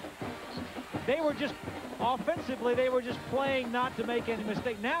 all right, they were just, offensively, they were just playing not to make any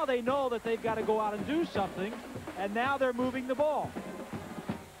mistake. Now they know that they've got to go out and do something, and now they're moving the ball.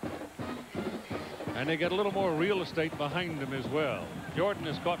 And they get a little more real estate behind them as well. Jordan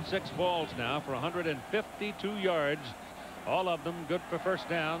has caught 6 balls now for 152 yards. All of them good for first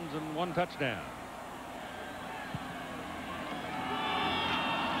downs and 1 touchdown.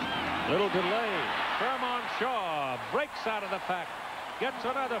 Little delay. Sherman Shaw breaks out of the pack. Gets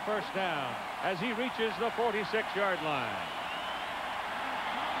another first down as he reaches the 46-yard line.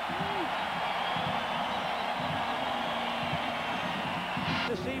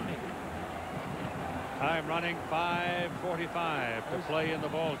 This evening. Time running 5:45 to play in the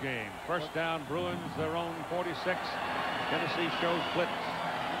ball game. First down, Bruins, their own 46. Tennessee shows blitz.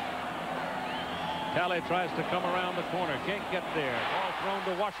 Talley tries to come around the corner. Can't get there. Ball thrown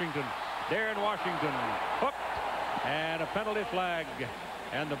to Washington. Darren Washington hooked, and a penalty flag.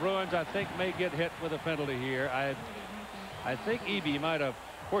 And the Bruins, I think, may get hit with a penalty here. I think Eby might have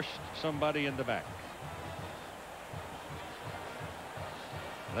pushed somebody in the back.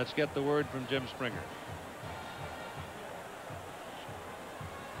 Let's get the word from Jim Springer.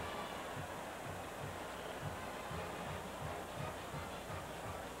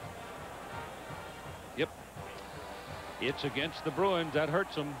 Yep. It's against the Bruins. That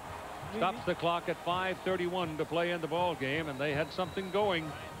hurts them. Stops the clock at 5:31 to play in the ball game, and they had something going.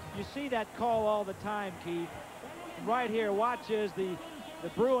 You see that call all the time, Keith. Right here, watch as the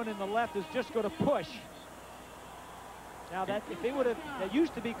Bruin in the left is just going to push. Now that if they would have, that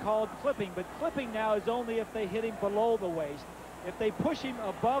used to be called clipping, but clipping now is only if they hit him below the waist. If they push him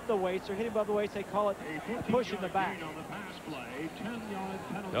above the waist or hit him above the waist, they call it a push in the back.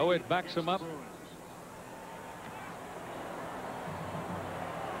 No, it backs him up.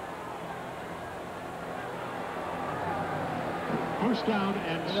 First down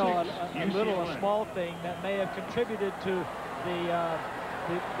and you know, a small thing that may have contributed to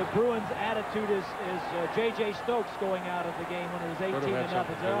the Bruins' attitude is J.J. Stokes going out of the game when it was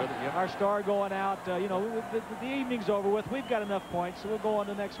 18-0. Our star going out. You know, the evening's over with. We've got enough points, so we'll go on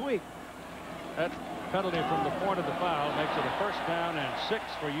to next week. That penalty from the point of the foul makes it a first down and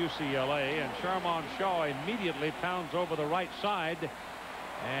 6 for UCLA. And Sharmon Shaw immediately pounds over the right side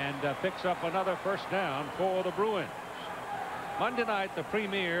and picks up another first down for the Bruins. Monday night, the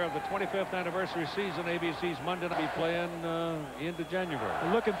premiere of the 25th anniversary season. ABC's Monday night be playing into January.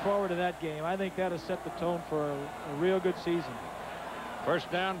 Looking forward to that game. I think that'll set the tone for a real good season. First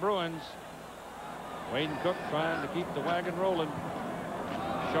down, Bruins. Wayne Cook trying to keep the wagon rolling.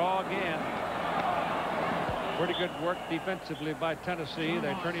 Shaw again. Pretty good work defensively by Tennessee.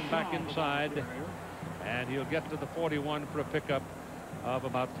 They turn him back inside, and he'll get to the 41 for a pickup of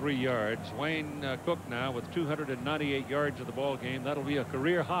about 3 yards. Wayne Cook now with 298 yards of the ball game. That'll be a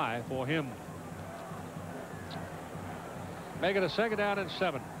career high for him. Make it a second down and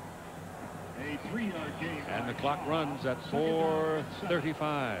 7. A 3-yard gain. And the clock runs at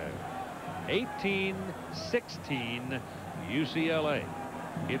 4:35. 18-16 UCLA.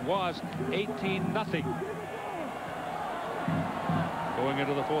 It was 18-0 going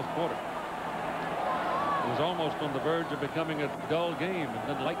into the fourth quarter. It was almost on the verge of becoming a dull game, and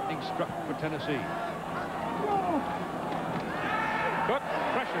then lightning struck for Tennessee. Cook,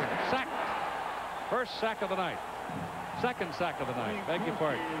 pressure, sacked. First sack of the night. Second sack of the night, beg your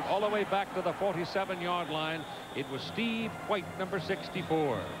pardon. All the way back to the 47-yard line. It was Steve White, number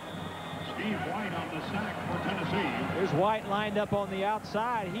 64. Steve White on the sack for Tennessee. There's White lined up on the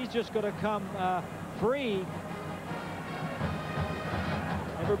outside. He's just going to come free.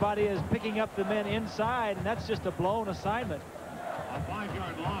 Everybody is picking up the men inside, and that's just a blown assignment. A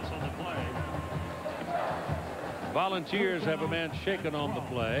 5-yard loss on the play. Volunteers have a man shaken on the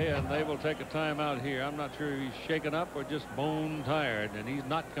play, and they will take a timeout here. I'm not sure he's shaken up or just bone tired, and he's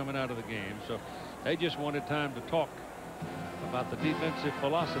not coming out of the game. So they just wanted time to talk about the defensive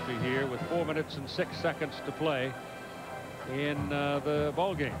philosophy here with 4 minutes and 6 seconds to play in the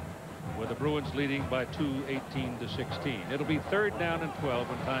ball game, with the Bruins leading by 2, 18-16. It'll be third down and 12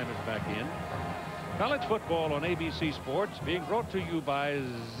 when time is back in. College football on ABC Sports being brought to you by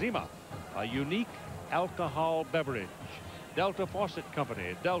Zima, a unique alcohol beverage. Delta Faucet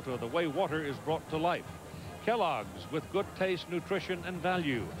Company. Delta, the way water is brought to life. Kellogg's, with good taste, nutrition, and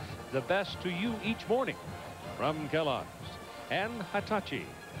value. The best to you each morning from Kellogg's. And Hitachi.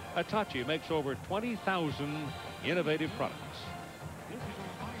 Hitachi makes over 20,000 innovative products.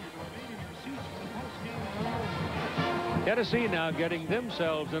 Tennessee now getting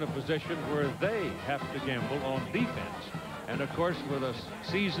themselves in a position where they have to gamble on defense. And of course, with a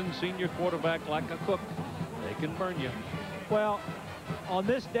seasoned senior quarterback like a Cook, they can burn you. Well, on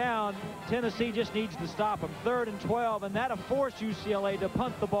this down, Tennessee just needs to stop them. 3rd and 12, and that'll force UCLA to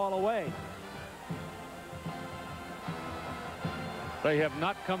punt the ball away. They have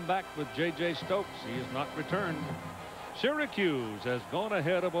not come back with J.J. Stokes. He has not returned. Syracuse has gone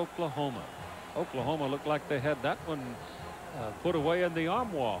ahead of Oklahoma. Oklahoma looked like they had that one put away in the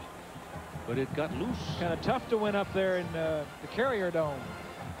armoire, but it got loose. Kind of tough to win up there in the Carrier Dome.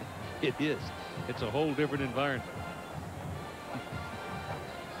 It is. It's a whole different environment.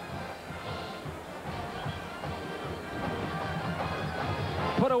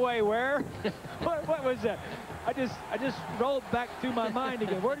 Put away where? What was that? I just rolled back through my mind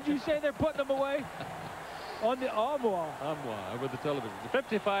again. Where did you say they're putting them away? On the Amwa over the television.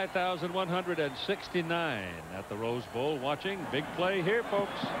 55,169 at the Rose Bowl watching. Big play here,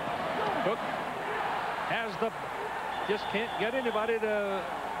 folks. Cook has just can't get anybody to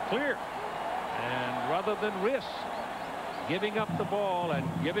clear. And rather than risk giving up the ball and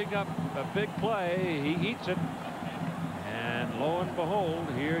giving up a big play, he eats it. And lo and behold,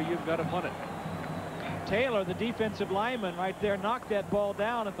 here you've got to punt it. Taylor, the defensive lineman right there, knocked that ball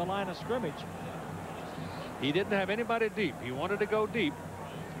down at the line of scrimmage. He didn't have anybody deep. He wanted to go deep.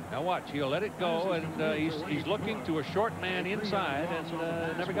 Now watch, he'll let it go, and he's looking to a short man inside, and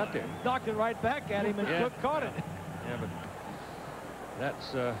never got there. Knocked it right back at him, and Cook caught it. Yeah, but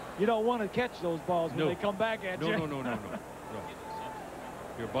that's... you don't want to catch those balls when they come back at you. No.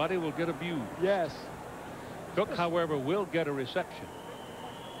 Your body will get abused. Yes. Cook, however, will get a reception.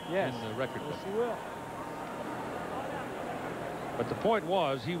 Yes. In the record book. Yes, he will. But the point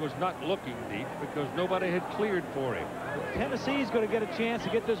was, he was not looking deep because nobody had cleared for him. Tennessee's going to get a chance to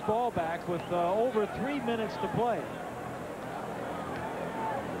get this ball back with over 3 minutes to play.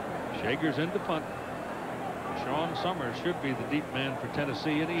 Shager's in to punt. Sean Summers should be the deep man for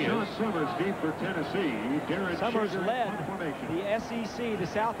Tennessee, and he Sean is. Summers deep for Tennessee. Summers led the SEC, the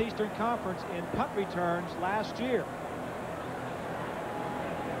Southeastern Conference, in punt returns last year.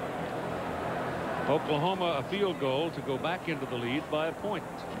 Oklahoma a field goal to go back into the lead by a point.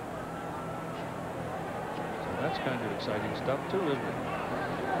 So that's kind of exciting stuff too, isn't it?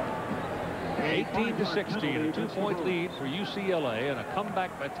 18-16, a 2-point lead for UCLA and a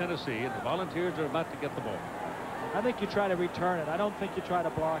comeback by Tennessee, and the Volunteers are about to get the ball. I think you try to return it. I don't think you try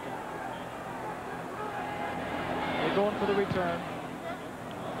to block it. They're going for the return.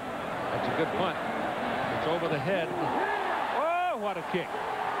 That's a good punt. It's over the head. Oh, what a kick.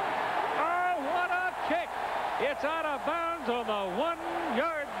 It's out of bounds on the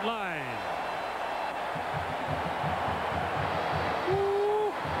 1-yard line.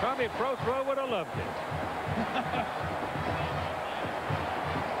 Ooh, Tommy Prothrow would have loved it.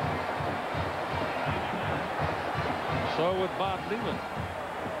 So would Bob Leland.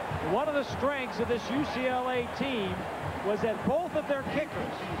 One of the strengths of this UCLA team was that both of their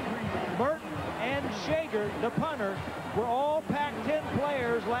kickers, Merton and Shager, the punter, were all Pac-10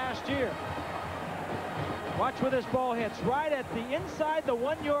 players last year. Watch where this ball hits, right at the inside the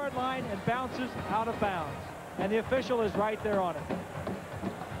 1-yard line and bounces out of bounds. And the official is right there on it.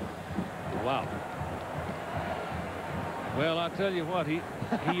 Wow. Well, I'll tell you what, he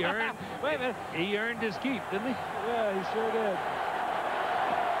earned wait a minute. He earned his keep, didn't he? Yeah, he sure did.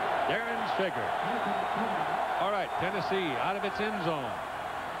 Darren Shager. All right, Tennessee out of its end zone.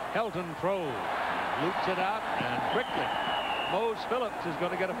 Helton throws, loops it out, and quickly Mose Phillips is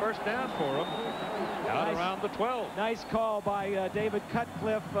going to get a first down for him out around the 12. Nice call by David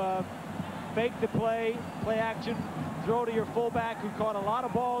Cutcliffe. Fake the play action, throw to your fullback who caught a lot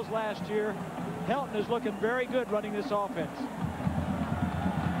of balls last year. Helton is looking very good running this offense.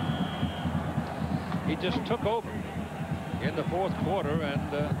 He just took over in the fourth quarter, and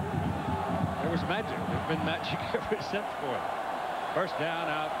there was magic. There's been magic ever since for him. First down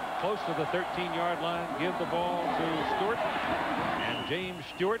out close to the 13-yard line. Give the ball to Stewart, and James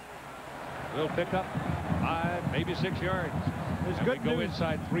Stewart will pick up 5, maybe 6 yards. There's and good we go news.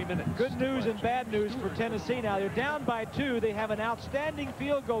 Inside 3 minutes. Good news and bad news for Tennessee now. They're down by 2. They have an outstanding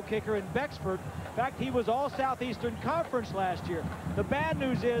field goal kicker in Bexford. In fact, he was all Southeastern Conference last year. The bad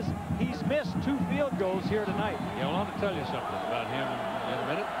news is he's missed 2 field goals here tonight. Yeah, well, I'm to tell you something about him in a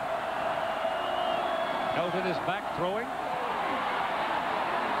minute. Helton is back throwing.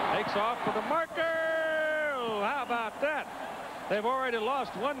 Takes off for the marker. How about that? They've already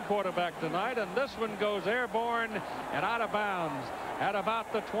lost one quarterback tonight, and this one goes airborne and out of bounds at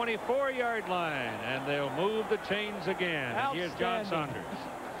about the 24-yard line, and they'll move the chains again. And here's John Saunders.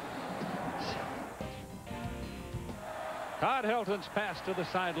 Todd Helton's pass to the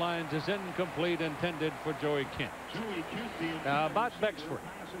sidelines is incomplete, intended for Joey Kent. Now about Bexford.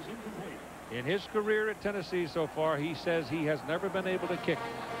 In his career at Tennessee so far, he says he has never been able to kick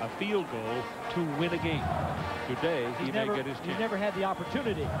a field goal to win a game. Today, he may get his chance. He's never had the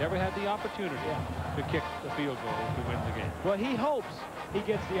opportunity. Never had the opportunity to kick the field goal to win the game. Well, he hopes he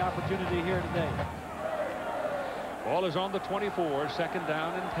gets the opportunity here today. Ball is on the 24, second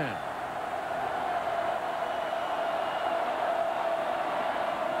down and 10.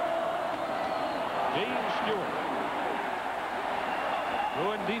 James Stewart.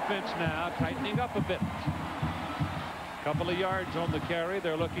 Going defense now, tightening up a bit. Couple of yards on the carry.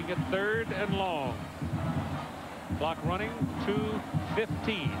 They're looking at 3rd and long. Clock running,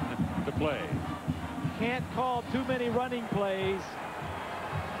 2:15 to play. Can't call too many running plays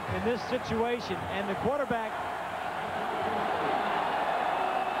in this situation, and the quarterback.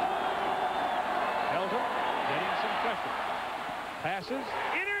 Helton getting some pressure. Passes,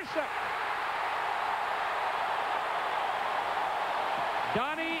 intercept.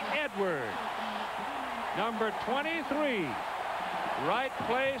 Donnie Edwards, number 23. Right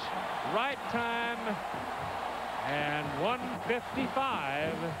place, right time, and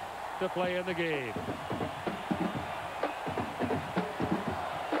 1:55 to play in the game.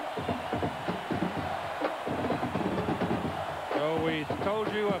 So we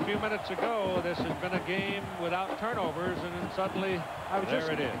told you a few minutes ago this has been a game without turnovers, and then suddenly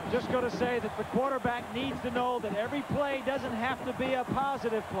there it is. Just going to say that the quarterback needs to know that every play doesn't have to be a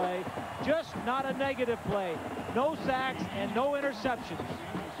positive play, just not a negative play. No sacks and no interceptions.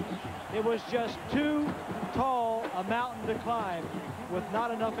 It was just too tall a mountain to climb with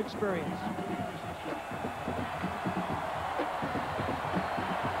not enough experience.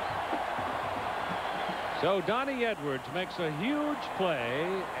 So Donnie Edwards makes a huge play,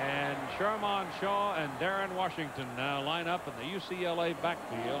 and Sherman Shaw and Darren Washington now line up in the UCLA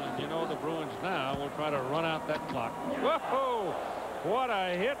backfield, and you know the Bruins now will try to run out that clock. Whoa! What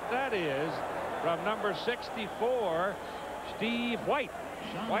a hit that is from number 64, Steve White.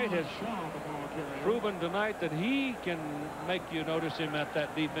 White has proven tonight that he can make you notice him at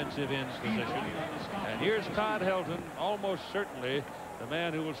that defensive ends position. And here's Todd Helton, almost certainly the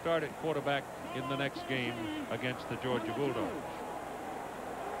man who will start at quarterback in the next game against the Georgia Bulldogs.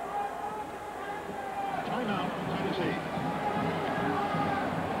 Timeout, Tennessee.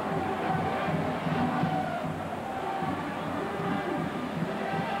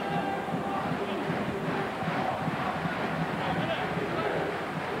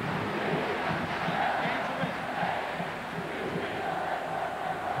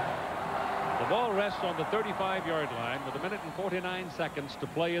 The ball rests on the 35-yard line with 1:49 to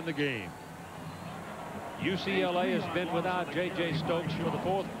play in the game. UCLA has been without J.J. Stokes for the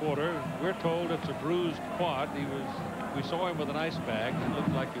fourth quarter. We're told it's a bruised quad. We saw him with an ice bag. It looked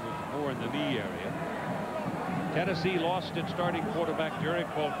like it was more in the knee area. Tennessee lost its starting quarterback, Jerry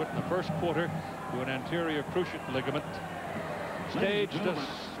Colquitt, in the first quarter to an anterior cruciate ligament. Staged a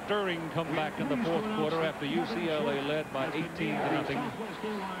stirring comeback in the fourth quarter after UCLA led by 18-0.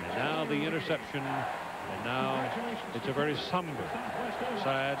 And now the interception. And now it's a very somber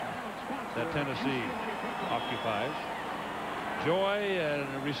side that Tennessee occupies. Joy,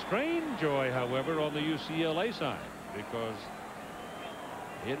 and restrained joy, however, on the UCLA side, because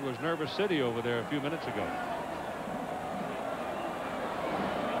it was Nervous City over there a few minutes ago.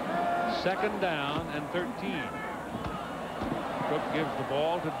 Second down and 13. Cook gives the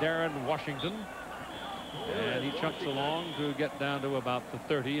ball to Darren Washington, and he chucks along to get down to about the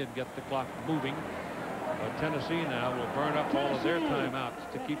 30 and get the clock moving. But Tennessee now will burn up all of their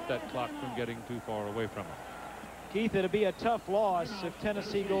timeouts to keep that clock from getting too far away from them. Keith, it'll be a tough loss if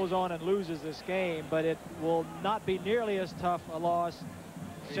Tennessee goes on and loses this game, but it will not be nearly as tough a loss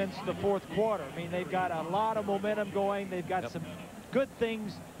since the fourth quarter. I mean, they've got a lot of momentum going. They've got some good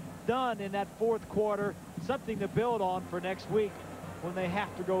things done in that fourth quarter, something to build on for next week when they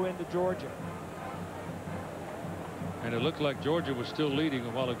have to go into Georgia. And it looked like Georgia was still leading a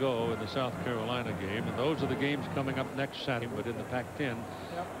while ago in the South Carolina game. And those are the games coming up next Saturday. But in the Pac-10,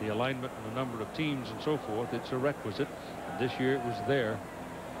 the alignment and the number of teams and so forth, it's a requisite. And this year it was there.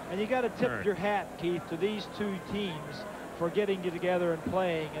 And you got to tip your hat, Keith, to these two teams for getting together and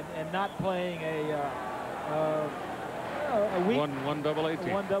playing, and not playing a weak one double A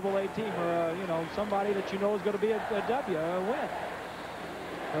team. One double A team, or you know, somebody that you know is going to be a W, a win.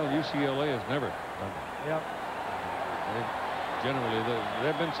 Well, UCLA has never done it. Yep. Generally,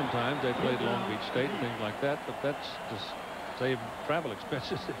 there have been some times they played Long Beach State, things like that, but that's just save travel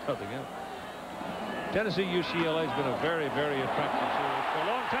expenses if nothing else. Tennessee UCLA has been a very, very attractive series for a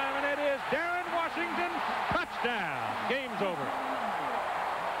long time, and it is Darren Washington, touchdown. Game's over.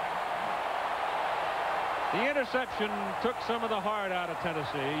 The interception took some of the heart out of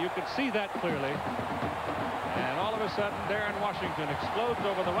Tennessee. You could see that clearly. And all of a sudden, Darren Washington explodes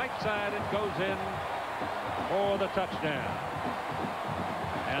over the right side and goes in for the touchdown.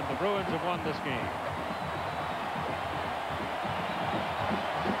 And the Bruins have won this game.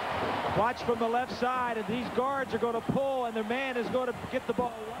 Watch from the left side, and these guards are going to pull, and their man is going to get the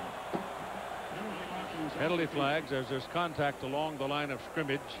ball. Penalty flags as there's contact along the line of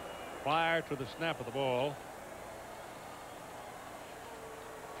scrimmage prior to the snap of the ball.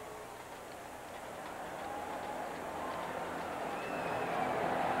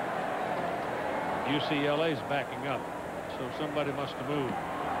 UCLA's backing up, so somebody must have moved.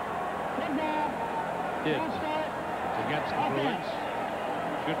 It's against the Bruins.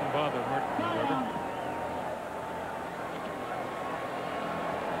 Shouldn't bother Merton, however.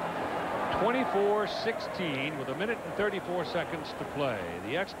 24-16 with 1:34 to play.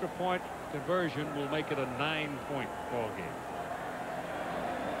 The extra point conversion will make it a 9-point ball game.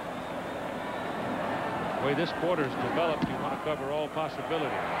 The way this quarter's developed, you want to cover all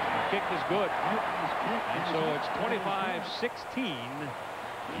possibilities. The kick is good. And so it's 25-16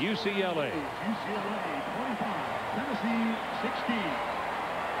 UCLA. UCLA 25, Tennessee 16.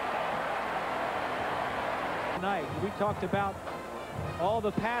 Tonight, we talked about all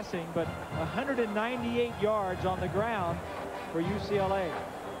the passing, but 198 yards on the ground for UCLA.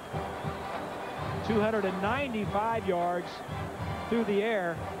 295 yards through the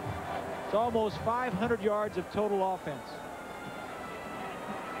air. It's almost 500 yards of total offense.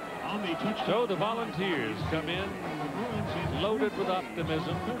 So the Volunteers come in loaded with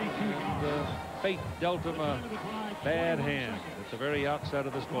optimism. And fate dealt them a bad hand at the very outset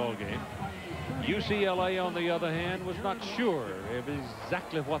of this ball game. UCLA, on the other hand, was not sure of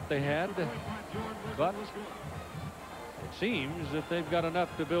exactly what they had, but it seems that they've got enough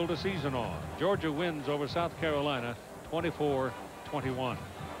to build a season on. Georgia wins over South Carolina 24-21.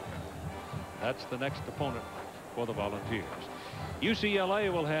 That's the next opponent for the Volunteers. UCLA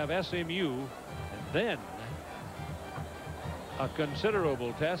will have SMU and then a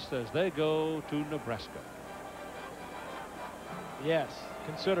considerable test as they go to Nebraska. Yes,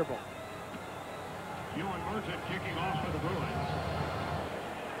 considerable. Ewan Merton kicking off for the Bruins.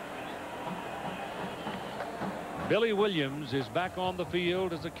 Billy Williams is back on the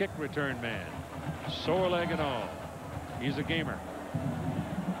field as a kick return man. Sore leg and all. He's a gamer.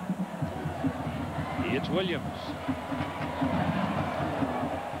 It's Williams.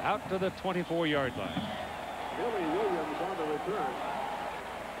 Out to the 24-yard line. Billy Williams on the return.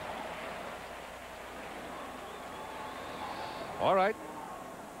 All right.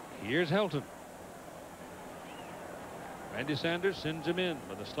 Here's Helton. Randy Sanders sends him in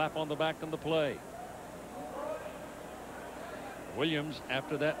with a slap on the back on the play. Williams,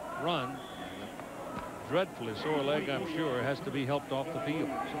 after that run, dreadfully sore leg, I'm sure, has to be helped off the field.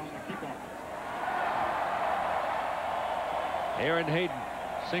 Aaron Hayden,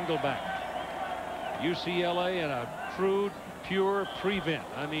 single back. UCLA in a true, pure prevent.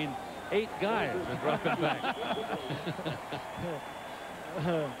 I mean, 8 guys are dropping back.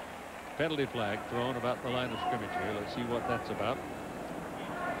 Penalty flag thrown about the line of scrimmage here. Let's see what that's about.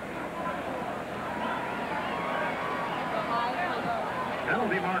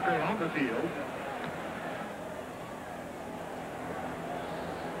 Penalty marker on the field.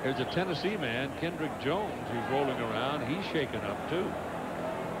 There's a Tennessee man, Kendrick Jones, who's rolling around. He's shaken up too.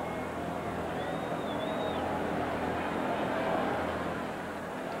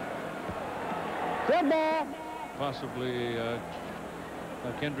 Good ball. Possibly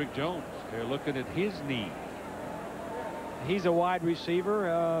Kendrick Jones. They're looking at his knee. He's a wide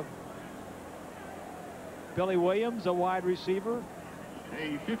receiver. Billy Williams, a wide receiver.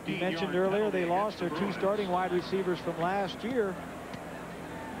 You mentioned earlier they lost their 2 starting wide receivers from last year.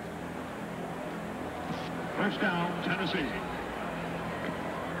 First down, Tennessee.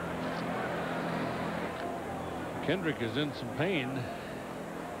 Kendrick is in some pain.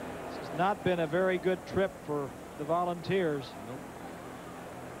 This has not been a very good trip for the Volunteers. Nope.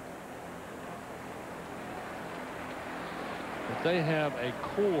 But they have a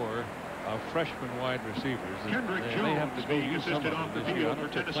core of freshman wide receivers. Kendrick they Jones have to go being use some of assisted them off the this year. field I don't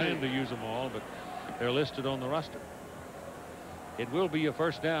for know if they plan to Tennessee. use them all, but they're listed on the roster. It will be a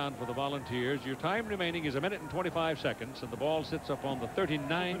first down for the Volunteers. Your time remaining is 1:25, and the ball sits up on the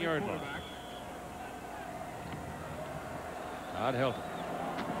 39-yard line. Todd Helton.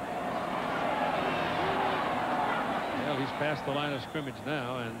 Well, he's past the line of scrimmage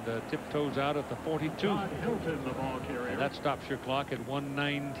now and tiptoes out at the 42. Todd Hilton, the ball carrier. And that stops your clock at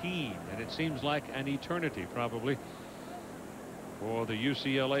 1:19, and it seems like an eternity probably for the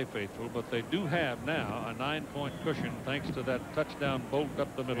UCLA faithful, but they do have now a 9-point cushion thanks to that touchdown bolt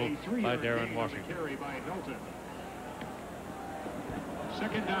up the middle by Darren Washington. Carry by Hilton.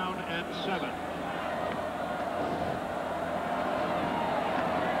 Second down and 7.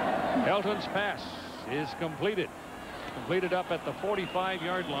 Helton's pass is completed. Completed up at the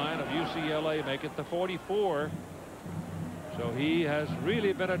 45-yard line of UCLA, make it the 44. So he has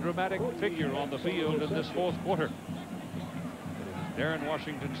really been a dramatic figure on the field in this 4th quarter. Darren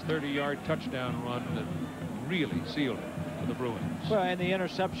Washington's 30-yard touchdown run that really sealed it for the Bruins. Well, and the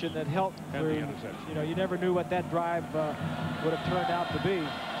interception that helped. You know, you never knew what that drive would have turned out to be.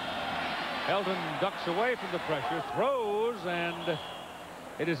 Helton ducks away from the pressure, throws, and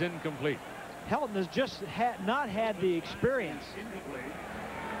it is incomplete. Helton has just not had the experience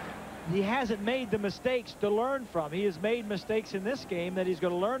he hasn't made the mistakes to learn from. He has made mistakes in this game that he's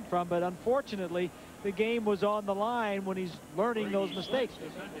going to learn from, but unfortunately, the game was on the line when he's learning those mistakes.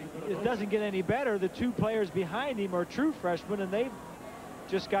 It doesn't get any better. The two players behind him are true freshmen, and they've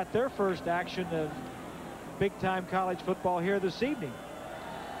just got their first action of big-time college football here this evening.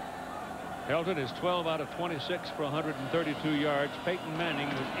 Helton is 12 out of 26 for 132 yards. Peyton Manning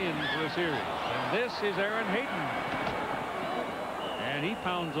was in for a series. And this is Aaron Hayden. And he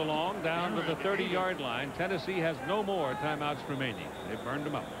pounds along down to the 30-yard line. Tennessee has no more timeouts remaining. They've burned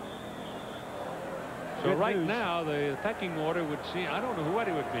them up. So Good right news. now, the pecking order would seem, I don't know what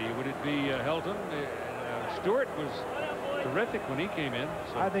it would be. Would it be Helton? Stewart was terrific when he came in.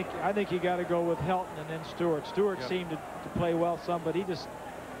 So. I think you got to go with Helton and then Stewart. Stewart seemed to play well some, but he just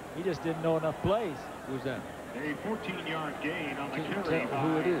didn't know enough plays. Who's that? A 14-yard gain on the carry by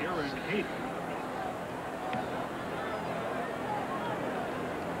who it is. Aaron Hayden.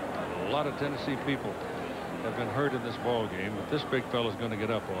 A lot of Tennessee people have been hurt in this ball game, but this big fella's going to get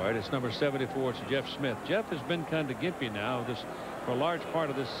up all right. It's number 74. It's Jeff Smith. Jeff has been kind of gimpy now for a large part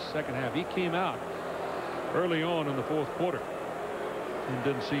of this second half. He came out early on in the fourth quarter and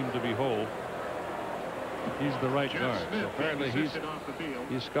didn't seem to be whole. He's the right guard. So apparently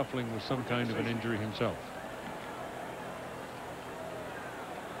he's scuffling with some kind of an injury himself.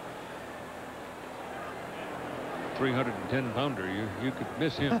 $310-pounder. You could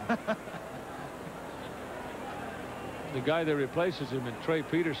miss him. The guy that replaces him in Trey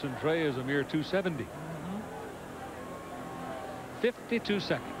Peterson. Trey is a mere 270. 52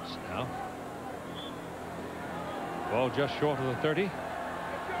 seconds now. Ball just short of the 30.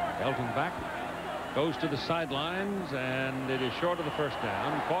 Helton back. Goes to the sidelines, and it is short of the first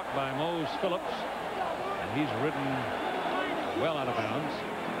down. Caught by Mose Phillips, and he's ridden well out of bounds.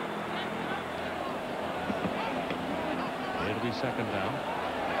 It'll be second down.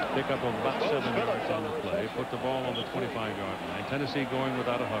 Pick up of about 7 yards on the play. Put the ball on the 25-yard line. Tennessee going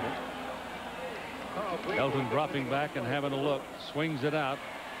without a huddle. Helton dropping back and having a look. Swings it out.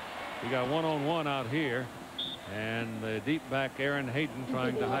 We got one-on-one out here. And the deep back Aaron Hayden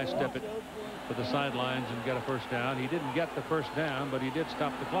trying to high step it to the sidelines and get a first down. He didn't get the first down, but he did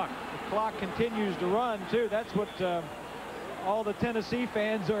stop the clock. The clock continues to run too. That's what all the Tennessee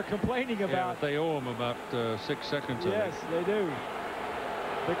fans are complaining about. Yeah, but they owe him about 6 seconds. Yes, they do.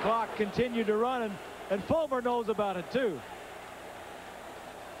 The clock continued to run, and Fulmer knows about it too.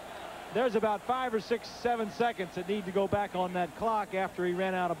 There's about 5 or 6, 7 seconds that need to go back on that clock after he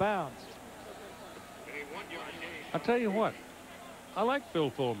ran out of bounds. I'll tell you what, I like Bill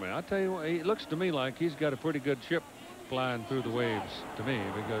Fulmer. I'll tell you what, it looks to me like he's got a pretty good ship flying through the waves to me,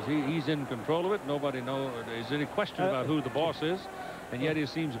 because he's in control of it. Nobody knows there's any question about who the boss is, and yet he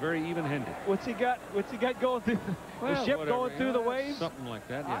seems very even-handed. What's he got going through the ship going through the waves? Something like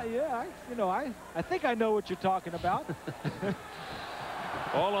that, I think I know what you're talking about.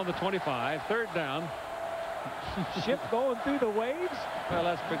 All on the 25, third down. Ship going through the waves? Well,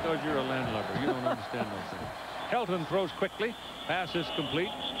 that's because you're a landlubber. You don't understand those things. Helton throws quickly. Pass is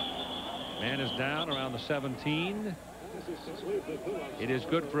complete. Man is down around the 17. It is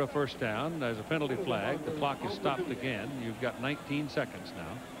good for a first down. There's a penalty flag. The clock is stopped again. You've got 19 seconds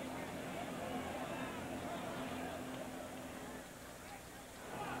now.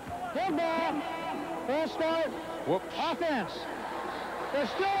 Good ball. Full start. Whoops. Offense. There's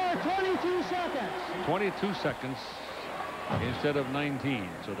still 22 seconds. 22 seconds instead of 19.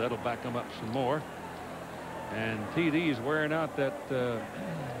 So that'll back them up some more. And TD is wearing out that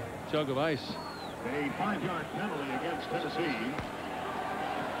jug of ice. A 5-yard penalty against Tennessee.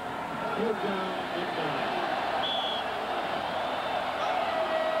 Third down and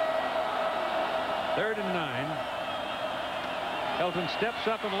 9. 3rd and 9. Helton steps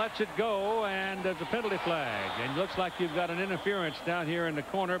up and lets it go, and there's a penalty flag. And looks like you've got an interference down here in the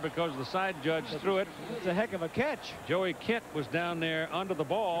corner because the side judge threw it. It's a heck of a catch. Joey Kent was down there under the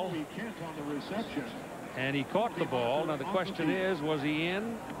ball. Joey Kent on the reception. And he caught the ball. Now the question is, was he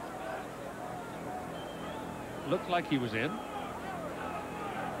in? Looked like he was in.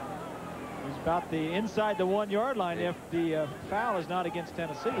 He's about the inside the 1-yard line if the foul is not against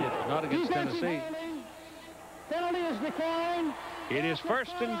Tennessee. It's not against Tennessee. Penalty is declined. It is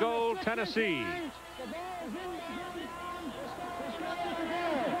 1st and goal, Tennessee.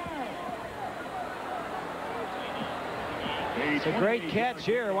 It's a great catch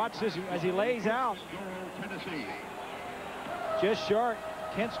here. Watch this as he lays out. Just short.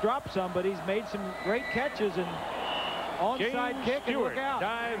 Kent's dropped some, but he's made some great catches, and onside kick, and look out.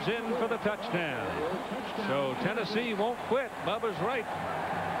 Dives in for the touchdown. So Tennessee won't quit. Bubba's right.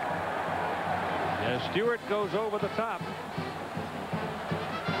 As Stewart goes over the top.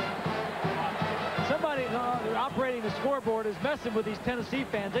 the scoreboard is messing with these Tennessee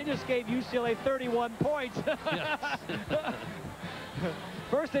fans. They just gave UCLA 31 points.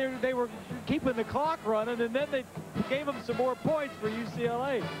 First, they were keeping the clock running, and then they gave them some more points for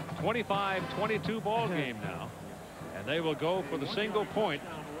UCLA. 25-22 ball game now, and they will go for the single point.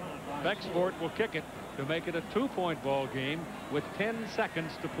 Bexford will kick it to make it a 2-point ball game with 10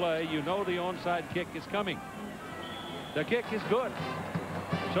 seconds to play. You know the onside kick is coming. The kick is good.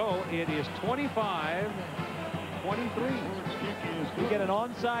 So it is 25-23. You get an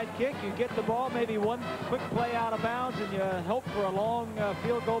onside kick, you get the ball, maybe one quick play out of bounds, and you hope for a long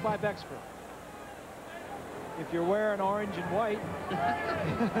field goal by Bexford. If you're wearing orange and white.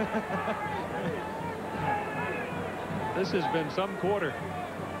 This has been some quarter.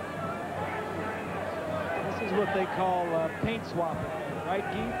 This is what they call paint swapping, right,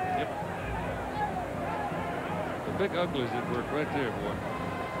 Keith? Yep. The big uglies at work right there, boy.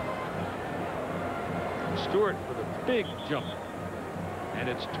 Stewart with a big jump. And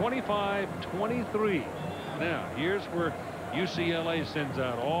it's 25-23. Now, here's where UCLA sends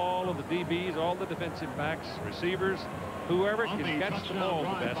out all of the DBs, all the defensive backs, receivers. Whoever can catch the ball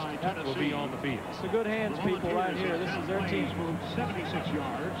the best will be on the field. It's the good hands people right here. This is their team. 76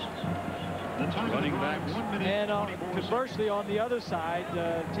 yards. Running backs. And conversely, on the other side,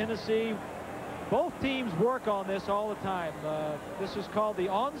 Tennessee, both teams work on this all the time. This is called the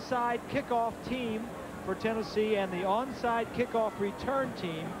onside kickoff team for Tennessee and the onside kickoff return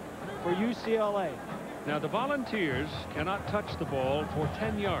team for UCLA. Now, the Volunteers cannot touch the ball for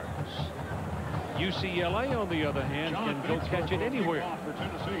 10 yards. UCLA, on the other hand, can go catch it anywhere.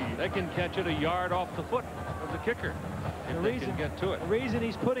 They can catch it a yard off the foot of the kicker if they can get to it. The reason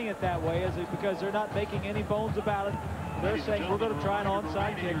he's putting it that way is because they're not making any bones about it. They're saying we're going to try an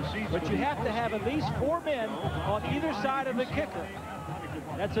onside kick, but you have to have at least 4 men on either side of the kicker.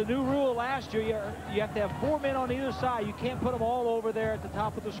 That's a new rule last year. You have to have 4 men on either side. You can't put them all over there at the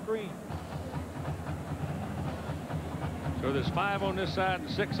top of the screen. So there's 5 on this side and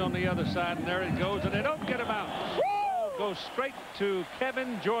 6 on the other side, and there it goes, and they don't get him out. Ball goes straight to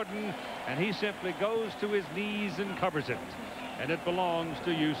Kevin Jordan, and he simply goes to his knees and covers it. And it belongs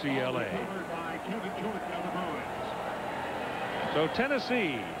to UCLA. So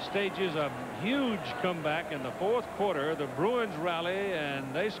Tennessee stages a huge comeback in the 4th quarter. The Bruins rally,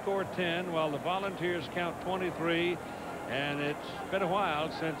 and they score 10, while the Volunteers count 23. And it's been a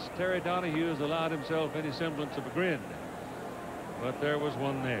while since Terry Donahue has allowed himself any semblance of a grin. But there was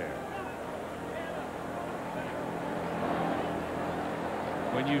one there.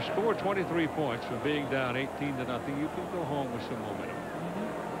 When you score 23 points from being down 18-0, you can go home with some momentum.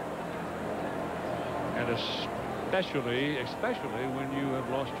 And especially when you have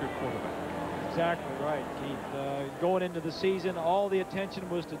lost your quarterback. Exactly right, Keith. Going into the season, all the attention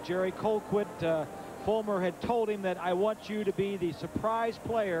was to Jerry Colquitt. Fulmer had told him that I want you to be the surprise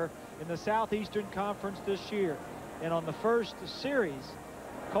player in the Southeastern Conference this year. And on the first series,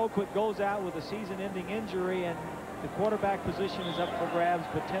 Colquitt goes out with a season-ending injury, and the quarterback position is up for grabs,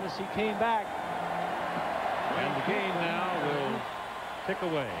 but Tennessee came back. And the game now will tick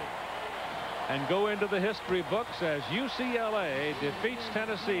away and go into the history books as UCLA defeats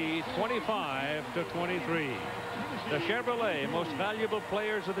Tennessee 25-23. The Chevrolet most valuable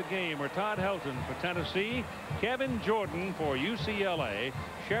players of the game were Todd Helton for Tennessee, Kevin Jordan for UCLA.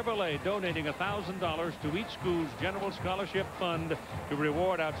 Chevrolet donating $1,000 to each school's general scholarship fund to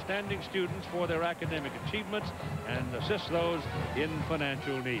reward outstanding students for their academic achievements and assist those in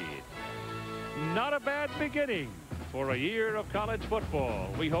financial need. Not a bad beginning for a year of college football.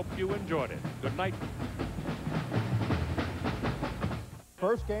 We hope you enjoyed it. Good night.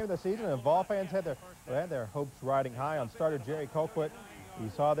 First game of the season, and Vol fans had their hopes riding high on starter Jerry Colquitt.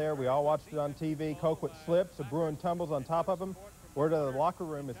 You saw there, we all watched it on TV. Colquitt slips, a Bruin tumbles on top of him. Word out of the locker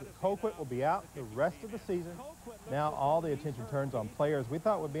room is that Colquitt will be out the rest of the season. Now all the attention turns on players we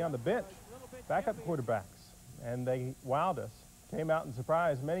thought would be on the bench, backup quarterbacks, and they wowed us. Came out and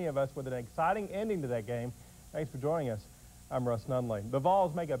surprised many of us with an exciting ending to that game. Thanks for joining us. I'm Russ Nunley. The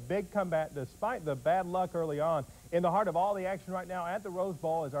Vols make a big comeback despite the bad luck early on. In the heart of all the action right now at the Rose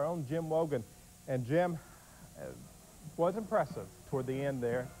Bowl is our own Jim Wogan. And Jim was impressive toward the end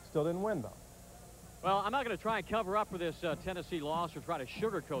there. Still didn't win, though. Well, I'm not going to try and cover up for this Tennessee loss or try to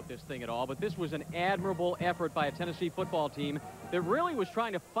sugarcoat this thing at all, but this was an admirable effort by a Tennessee football team that really was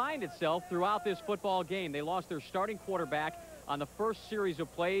trying to find itself throughout this football game. They lost their starting quarterback on the first series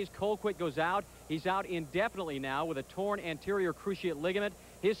of plays. Colquitt goes out. He's out indefinitely now with a torn anterior cruciate ligament.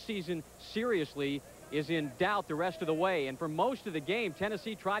 His season seriously is in doubt the rest of the way. And for most of the game,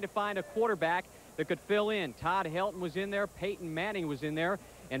 Tennessee tried to find a quarterback that could fill in. Todd Helton was in there. Peyton Manning was in there.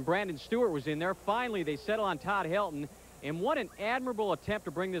 and Brandon Stewart was in there. Finally, they settle on Todd Helton, and what an admirable attempt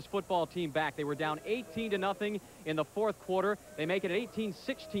to bring this football team back. They were down 18-0 in the fourth quarter. They make it an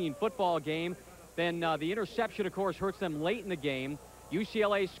 18-16 football game. Then the interception, of course, hurts them late in the game.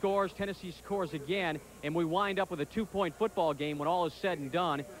 UCLA scores, Tennessee scores again, and we wind up with a 2-point football game when all is said and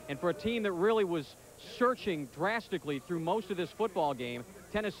done. And for a team that really was searching drastically through most of this football game,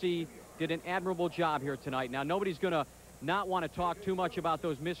 Tennessee did an admirable job here tonight. Now, nobody's going to not want to talk too much about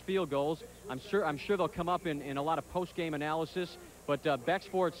those missed field goals. I'm sure they'll come up in a lot of post-game analysis, but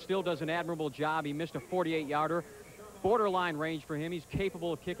Bexford still does an admirable job. He missed a 48-yarder. Borderline range for him. He's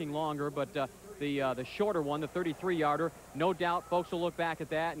capable of kicking longer, but the shorter one, the 33-yarder, no doubt folks will look back at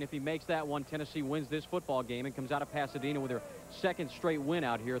that, and if he makes that one, Tennessee wins this football game and comes out of Pasadena with their second straight win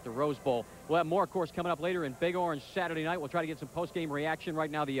out here at the Rose Bowl. We'll have more, of course, coming up later in Big Orange Saturday night. We'll try to get some post-game reaction.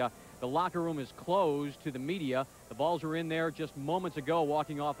 Right now, the locker room is closed to the media. The Vols were in there just moments ago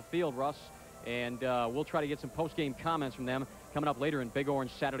walking off the field, Russ, and we'll try to get some post-game comments from them coming up later in Big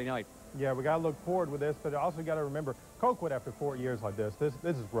Orange Saturday night. Yeah, we got to look forward with this, but also got to remember, Colquitt, after 4 years like this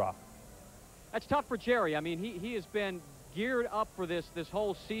is rough. That's tough for Jerry. I mean, he has been geared up for this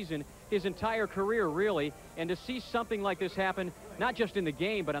whole season, his entire career, really. And to see something like this happen, not just in the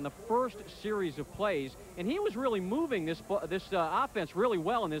game, but on the first series of plays, and he was really moving this offense really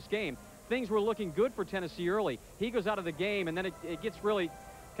well in this game. Things were looking good for Tennessee early. He goes out of the game, and then it gets really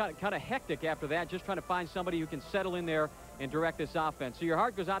kind of hectic after that, just trying to find somebody who can settle in there and direct this offense. So your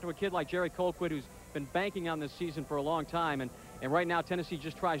heart goes out to a kid like Jerry Colquitt, who's been banking on this season for a long time, and right now Tennessee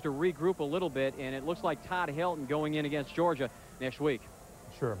just tries to regroup a little bit, and it looks like Todd Helton going in against Georgia next week.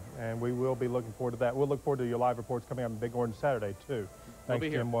 Sure, and we will be looking forward to that. We'll look forward to your live reports coming up in Big Orange Saturday, too. Thanks,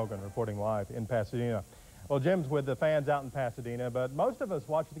 Jim Wogan, reporting live in Pasadena. Well, Jim's with the fans out in Pasadena, but most of us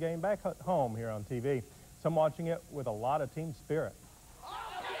watch the game back at home here on TV. Some watching it with a lot of team spirit.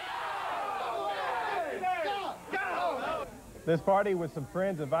 This party with some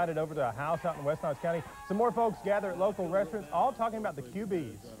friends invited over to a house out in West Knox County. Some more folks gather at local restaurants, all talking about the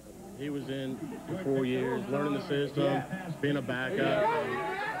QBs. He was in for 4 years, learning the system, being a backup.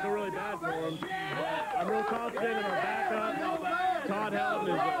 I feel really bad for him. But I'm real confident in our backup. Todd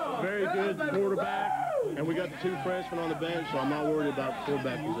Helton is a very good quarterback, and we got the 2 freshmen on the bench, so I'm not worried about the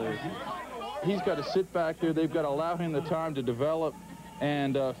quarterback position. He's got to sit back there. They've got to allow him the time to develop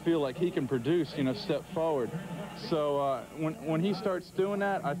and feel like he can produce, step forward. So when he starts doing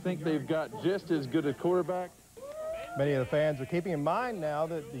that, I think they've got just as good a quarterback. Many of the fans are keeping in mind now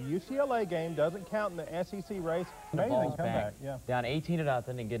that the UCLA game doesn't count in the SEC race. Maybe they come back. Yeah. Down 18-0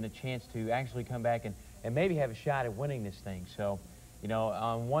 and getting a chance to actually come back and maybe have a shot at winning this thing. So,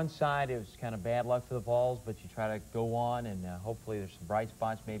 on one side it was kind of bad luck for the Vols, but you try to go on and hopefully there's some bright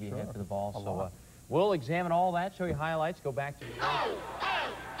spots maybe ahead for the Vols. So we'll examine all that, show you highlights, go back to the...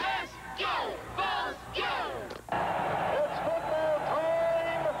 O-S, go, Vols, go!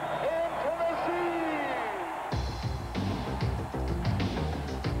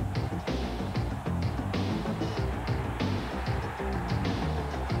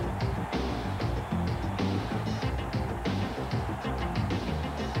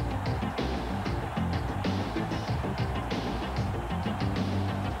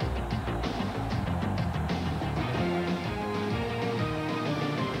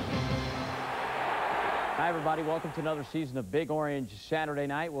 Hi, everybody. Welcome to another season of Big Orange Saturday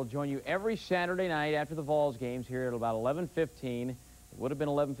Night. We'll join you every Saturday night after the Vols games here at about 11:15. It would have been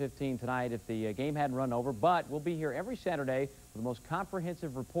 11:15 tonight if the game hadn't run over, but we'll be here every Saturday with the most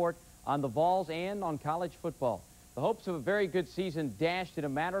comprehensive report on the Vols and on college football. The hopes of a very good season dashed in a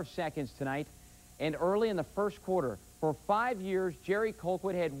matter of seconds tonight, and early in the first quarter. For 5 years, Jerry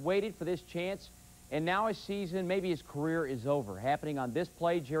Colquitt had waited for this chance, and now his season, maybe his career, is over. Happening on this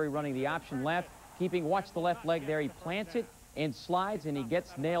play, Jerry running the option left, watch the left leg there. He plants it and slides, and he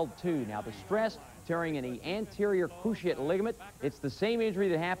gets nailed too. Now the stress, tearing in the anterior cruciate ligament. It's the same injury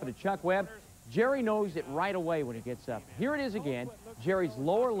that happened to Chuck Webb. Jerry knows it right away when he gets up. Here it is again. Jerry's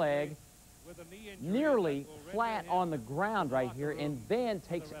lower leg nearly flat on the ground right here, and then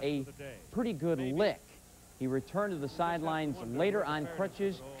takes a pretty good lick. He returned to the sidelines later on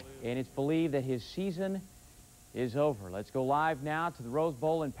crutches, and it's believed that his season is over. Let's go live now to the Rose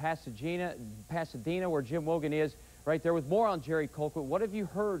Bowl in Pasadena, where Jim Wogan is right there with more on Jerry Colquitt. What have you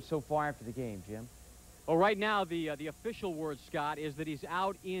heard so far after the game, Jim? Well, right now, the official word, Scott, is that he's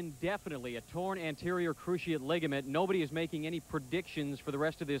out indefinitely, a torn anterior cruciate ligament. Nobody is making any predictions for the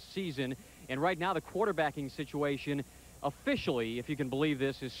rest of this season. And right now, the quarterbacking situation, officially, if you can believe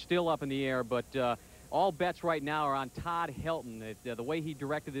this, is still up in the air. But all bets right now are on Todd Helton. The way he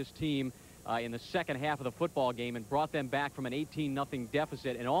directed this team in the second half of the football game and brought them back from an 18-0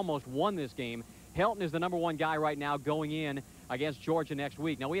 deficit and almost won this game. Helton is the #1 guy right now going in against Georgia next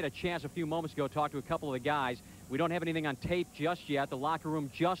week. Now, we had a chance a few moments ago to talk to a couple of the guys. We don't have anything on tape just yet. The locker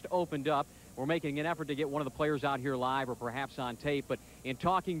room just opened up. We're making an effort to get one of the players out here live or perhaps on tape. But in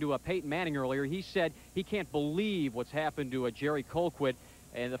talking to Peyton Manning earlier, he said he can't believe what's happened to Jerry Colquitt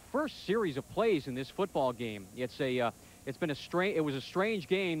and the first series of plays in this football game. It was a strange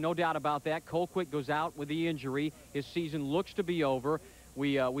game, no doubt about that. Colquitt goes out with the injury. His season looks to be over.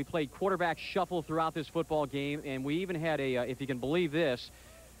 We played quarterback shuffle throughout this football game, and we even had if you can believe this,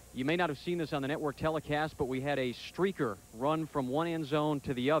 you may not have seen this on the network telecast, but we had a streaker run from one end zone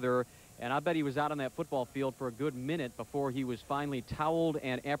to the other, and I bet he was out on that football field for a good minute before he was finally toweled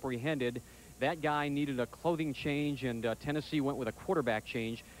and apprehended. That guy needed a clothing change, and Tennessee went with a quarterback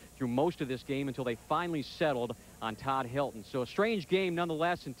change through most of this game until they finally settled on Todd Helton. So a strange game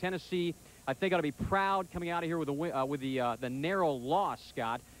nonetheless, and Tennessee, I think, ought to be proud coming out of here with the narrow loss,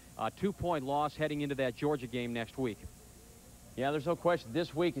 Scott. 2-point loss heading into that Georgia game next week. Yeah, there's no question.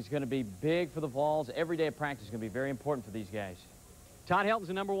 This week is going to be big for the Vols. Every day of practice is going to be very important for these guys. Todd Helton's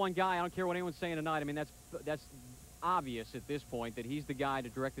the #1 guy. I don't care what anyone's saying tonight. I mean, that's obvious at this point that he's the guy to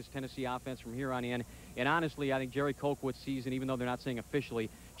direct this Tennessee offense from here on in. And honestly, I think Jerry Colquitt's season, even though they're not saying officially,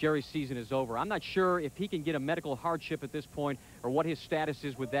 Jerry's season is over. I'm not sure if he can get a medical hardship at this point or what his status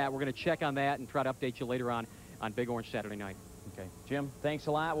is with that. We're going to check on that and try to update you later on Big Orange Saturday night. Okay. Jim, thanks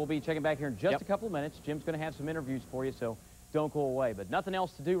a lot. We'll be checking back here in just a couple of minutes. Jim's going to have some interviews for you, so don't go away. But nothing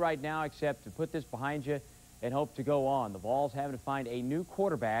else to do right now except to put this behind you and hope to go on. The Vols having to find a new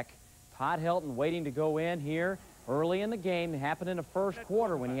quarterback. Todd Helton waiting to go in here early in the game. It happened in the first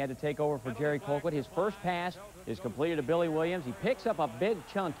quarter when he had to take over for Jerry Colquitt. His first pass is completed to Billy Williams. He picks up a big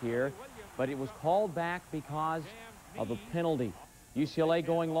chunk here, but it was called back because of a penalty. UCLA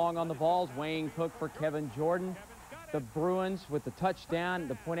going long on the Vols. Wayne Cook for Kevin Jordan. The Bruins with the touchdown.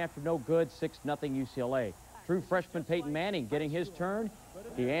 The point after no good, 6-0 UCLA. True freshman Peyton Manning getting his turn.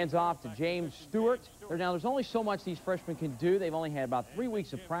 He hands off to James Stewart. Now, there's only so much these freshmen can do. They've only had about 3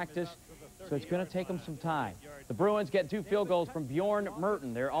 weeks of practice, so it's going to take them some time. The Bruins get 2 field goals from Bjorn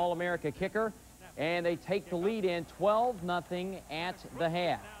Merton, their All-America kicker, and they take the lead in 12-0 at the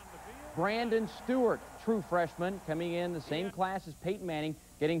half. Brandon Stewart, true freshman, coming in the same class as Peyton Manning,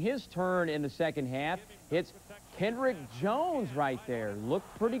 getting his turn in the second half. It's Kendrick Jones right there.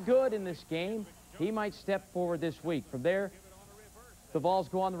 Looked pretty good in this game. He might step forward this week. From there, the Vols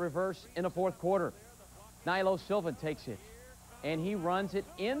go on the reverse in the fourth quarter. Nilo Sylvan takes it, and he runs it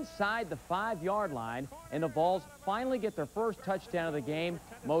inside the 5-yard line, and the Vols finally get their first touchdown of the game.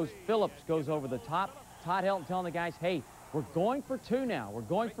 Mose Phillips goes over the top. Todd Helton telling the guys, hey, we're going for 2 now. We're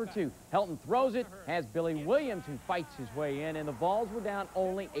going for 2. Helton throws it, has Billy Williams who fights his way in, and the Vols were down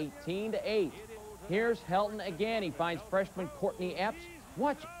only 18-8. Here's Helton again. He finds freshman Courtney Epps.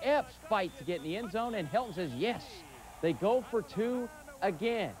 Watch Epps fight to get in the end zone, and Helton says yes. They go for 2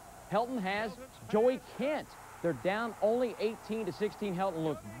 again. Helton has Joey Kent. They're down only 18-16. Helton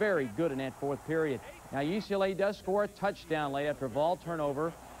looked very good in that fourth period. Now, UCLA does score a touchdown late after a Vol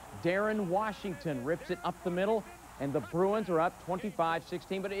turnover. Darren Washington rips it up the middle, and the Bruins are up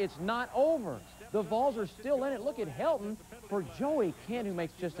 25-16, but it's not over. The Vols are still in it. Look at Helton for Joey Kent, who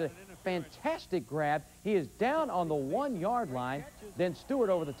makes just a fantastic grab. He is down on the 1-yard line. Then Stewart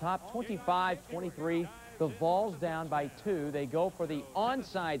over the top, 25-23. The Vols down by 2. They go for the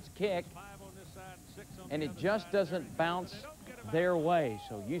onside kick, and it just doesn't bounce their way.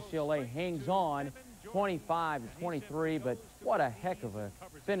 So UCLA hangs on 25-23, but what a heck of a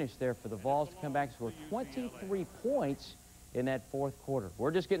finish there for the Vols to come back and score 23 points in that fourth quarter.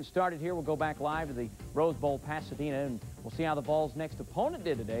 We're just getting started here. We'll go back live to the Rose Bowl, Pasadena, and we'll see how the Vols' next opponent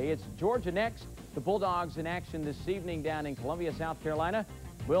did today. It's Georgia next. The Bulldogs in action this evening down in Columbia, South Carolina.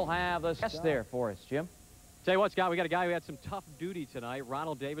 We'll have a guest there for us, Jim. Tell you what, Scott, we got a guy who had some tough duty tonight.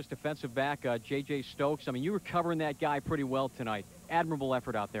 Ronald Davis, defensive back, J.J. Stokes. I mean, you were covering that guy pretty well tonight. Admirable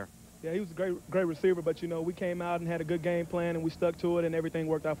effort out there. Yeah, he was a great receiver, but, you know, we came out and had a good game plan, and we stuck to it, and everything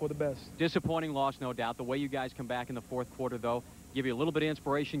worked out for the best. Disappointing loss, no doubt. The way you guys come back in the fourth quarter, though, give you a little bit of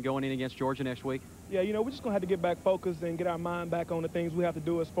inspiration going in against Georgia next week? Yeah, you know, we're just going to have to get back focused and get our mind back on the things we have to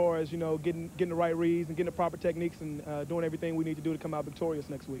do as far as, you know, getting the right reads and getting the proper techniques and doing everything we need to do to come out victorious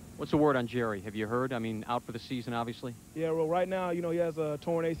next week. What's the word on Jerry? Have you heard? I mean, out for the season, obviously? Yeah, well, right now, you know, he has a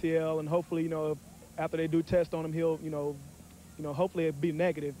torn ACL, and hopefully, you know, after they do test on him, he'll, you know, hopefully it'll be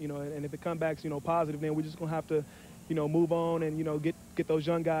negative, you know, and if it comes back, you know, positive, then we're just going to have to, you know, move on and, you know, get those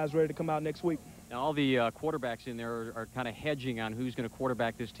young guys ready to come out next week. Now, all the quarterbacks in there are kind of hedging on who's going to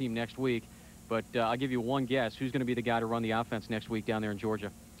quarterback this team next week, but I'll give you one guess. Who's going to be the guy to run the offense next week down there in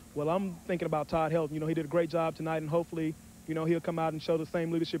Georgia? Well, I'm thinking about Todd Helton. You know, he did a great job tonight, and hopefully, you know, he'll come out and show the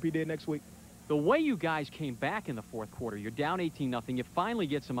same leadership he did next week. The way you guys came back in the fourth quarter, you're down 18-0. You finally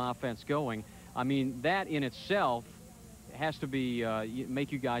get some offense going. I mean, that in itself has to be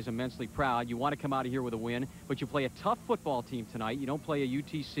make you guys immensely proud. You want to come out of here with a win, but you play a tough football team tonight. You don't play a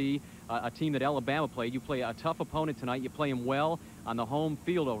UTC, a team that Alabama played. You play a tough opponent tonight. You play them well on the home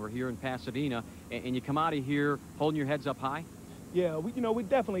field over here in Pasadena, and you come out of here holding your heads up high. Yeah, we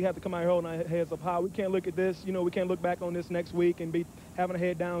definitely have to come out here holding our heads up high. We can't look at this, you know, we can't look back on this next week and be having a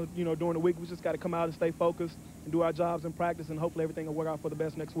head down, you know, during the week. We just got to come out and stay focused and do our jobs in practice, and hopefully everything will work out for the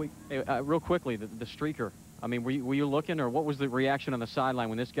best next week. Hey, real quickly, the streaker. I mean, were you looking, or what was the reaction on the sideline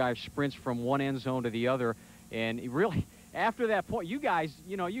when this guy sprints from one end zone to the other? And really, after that point, you guys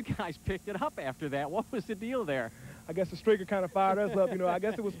picked it up after that. What was the deal there? I guess the streaker kind of fired us up. You know, I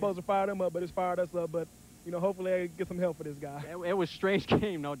guess it was supposed to fire them up, but it's fired us up. But you know, hopefully I get some help for this guy. It was a strange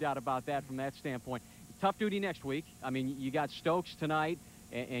game, no doubt about that from that standpoint. Tough duty next week. I mean, you got Stokes tonight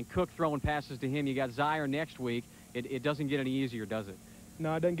and Cook throwing passes to him. You got Zaire next week. It doesn't get any easier, does it?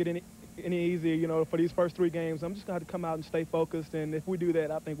 No, it doesn't get any easier, you know, for these first 3 games. I'm just going to have to come out and stay focused, and if we do that,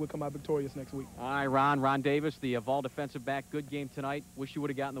 I think we'll come out victorious next week. All right, Ron Davis, the Vol defensive back. Good game tonight. Wish you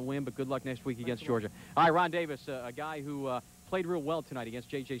would have gotten the win, but good luck next week against Georgia. All right, Ron Davis, a guy who played real well tonight against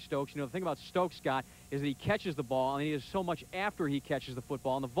J.J. Stokes. You know, the thing about Stokes, Scott, is that he catches the ball, and he does so much after he catches the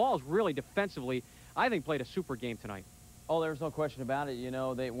football. And the Vols really defensively, I think, played a super game tonight. Oh, there's no question about it. You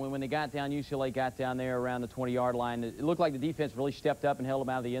know, when they got down, UCLA got down there around the 20-yard line. It looked like the defense really stepped up and held them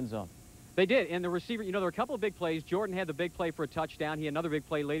out of the end zone. They did, and the receiver, you know, there were a couple of big plays. Jordan had the big play for a touchdown. He had another big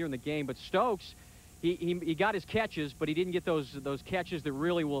play later in the game, but Stokes, he got his catches, but he didn't get those catches that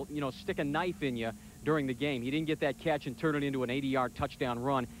really will, you know, stick a knife in you during the game. He didn't get that catch and turn it into an 80-yard touchdown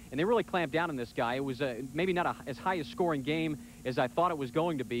run, and they really clamped down on this guy. It was maybe not as high a scoring game as I thought it was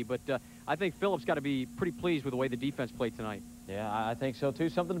going to be, but I think Phillips got to be pretty pleased with the way the defense played tonight. Yeah, I think so too.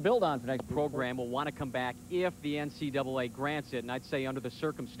 Something to build on for next program. Will want to come back if the NCAA grants it, and I'd say under the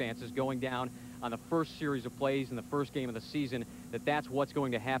circumstances going down on the first series of plays in the first game of the season, that's what's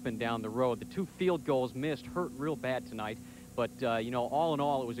going to happen down the road. The 2 field goals missed hurt real bad tonight, but you know, all in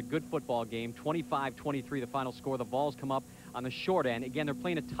all, it was a good football game. 25-23 the final score. The Vols come up on the short end. Again, they're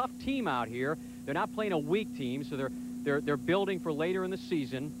playing a tough team out here. They're not playing a weak team, so they're building for later in the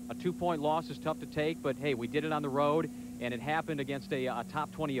season. A 2-point loss is tough to take, but hey, we did it on the road, and it happened against a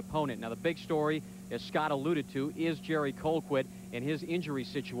top 20 opponent. Now, the big story, as Scott alluded to, is Jerry Colquitt and his injury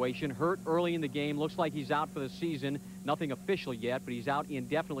situation. Hurt early in the game. Looks like he's out for the season. Nothing official yet, but he's out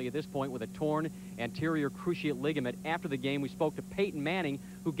indefinitely at this point with a torn anterior cruciate ligament. After the game, we spoke to Peyton Manning,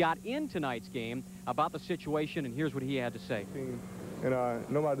 who got in tonight's game, about the situation, and here's what he had to say. And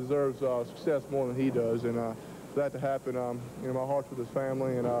nobody deserves success more than he does, and for that to happen, you know, my heart's with his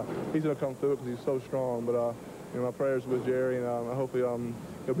family, and he's going to come through it because he's so strong. But you know, my prayers with Jerry, and hopefully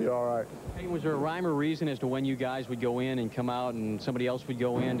he'll be all right. Hey, was there a rhyme or reason as to when you guys would go in and come out and somebody else would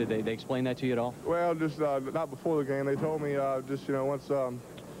go in? Did they explain that to you at all? Well, just not before the game. They told me just, you know, once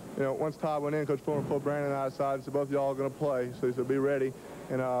Todd went in, Coach Fuller pulled Brandon outside and said both of y'all are going to play. So he said, be ready.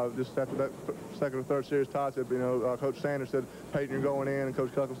 And just after that second or third series, Todd said, you know, Coach Sanders said, Peyton, you're going in, and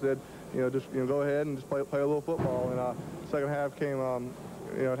Coach Cuckle said, you know, just go ahead and just play a little football. And second half came,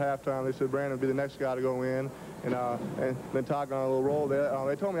 you know, at halftime, they said Brandon would be the next guy to go in. And then Todd got on a little roll.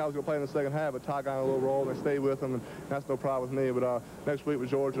 They told me I was going to play in the second half, but Todd got on a little roll, and they stayed with him, and that's no problem with me. But next week with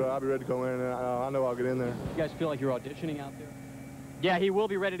Georgia, I'll be ready to go in, and I know I'll get in there. You guys feel like you're auditioning out there? Yeah, he will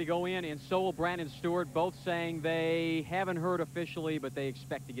be ready to go in, and so will Brandon Stewart, both saying they haven't heard officially, but they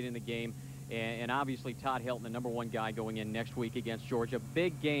expect to get in the game. And obviously Todd Helton, the #1 guy, going in next week against Georgia.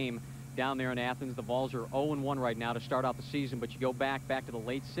 Big game down there in Athens. The Vols are 0-1 right now to start out the season, but you go back to the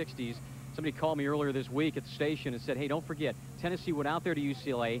late 60s. Somebody called me earlier this week at the station and said, hey, don't forget, Tennessee went out there to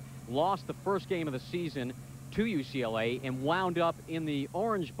UCLA, lost the first game of the season to UCLA, and wound up in the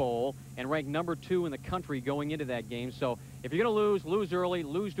Orange Bowl and ranked #2 in the country going into that game. So if you're going to lose early,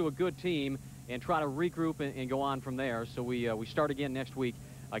 lose to a good team, and try to regroup and go on from there. So we start again next week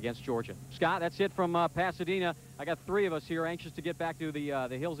against Georgia. Scott, that's it from Pasadena. I got 3 of us here anxious to get back to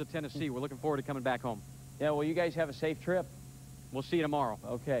the hills of Tennessee. We're looking forward to coming back home. Yeah, well, you guys have a safe trip. We'll see you tomorrow.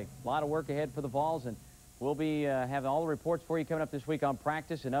 Okay, a lot of work ahead for the Vols, and we'll be having all the reports for you coming up this week on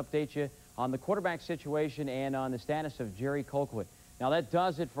practice and update you on the quarterback situation and on the status of Jerry Colquitt. Now, that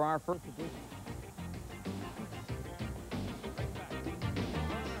does it for our first edition.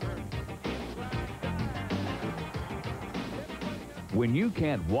 When you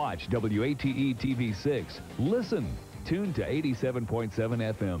can't watch WATE TV6, listen. Tune to 87.7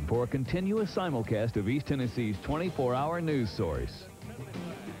 FM for a continuous simulcast of East Tennessee's 24-hour news source.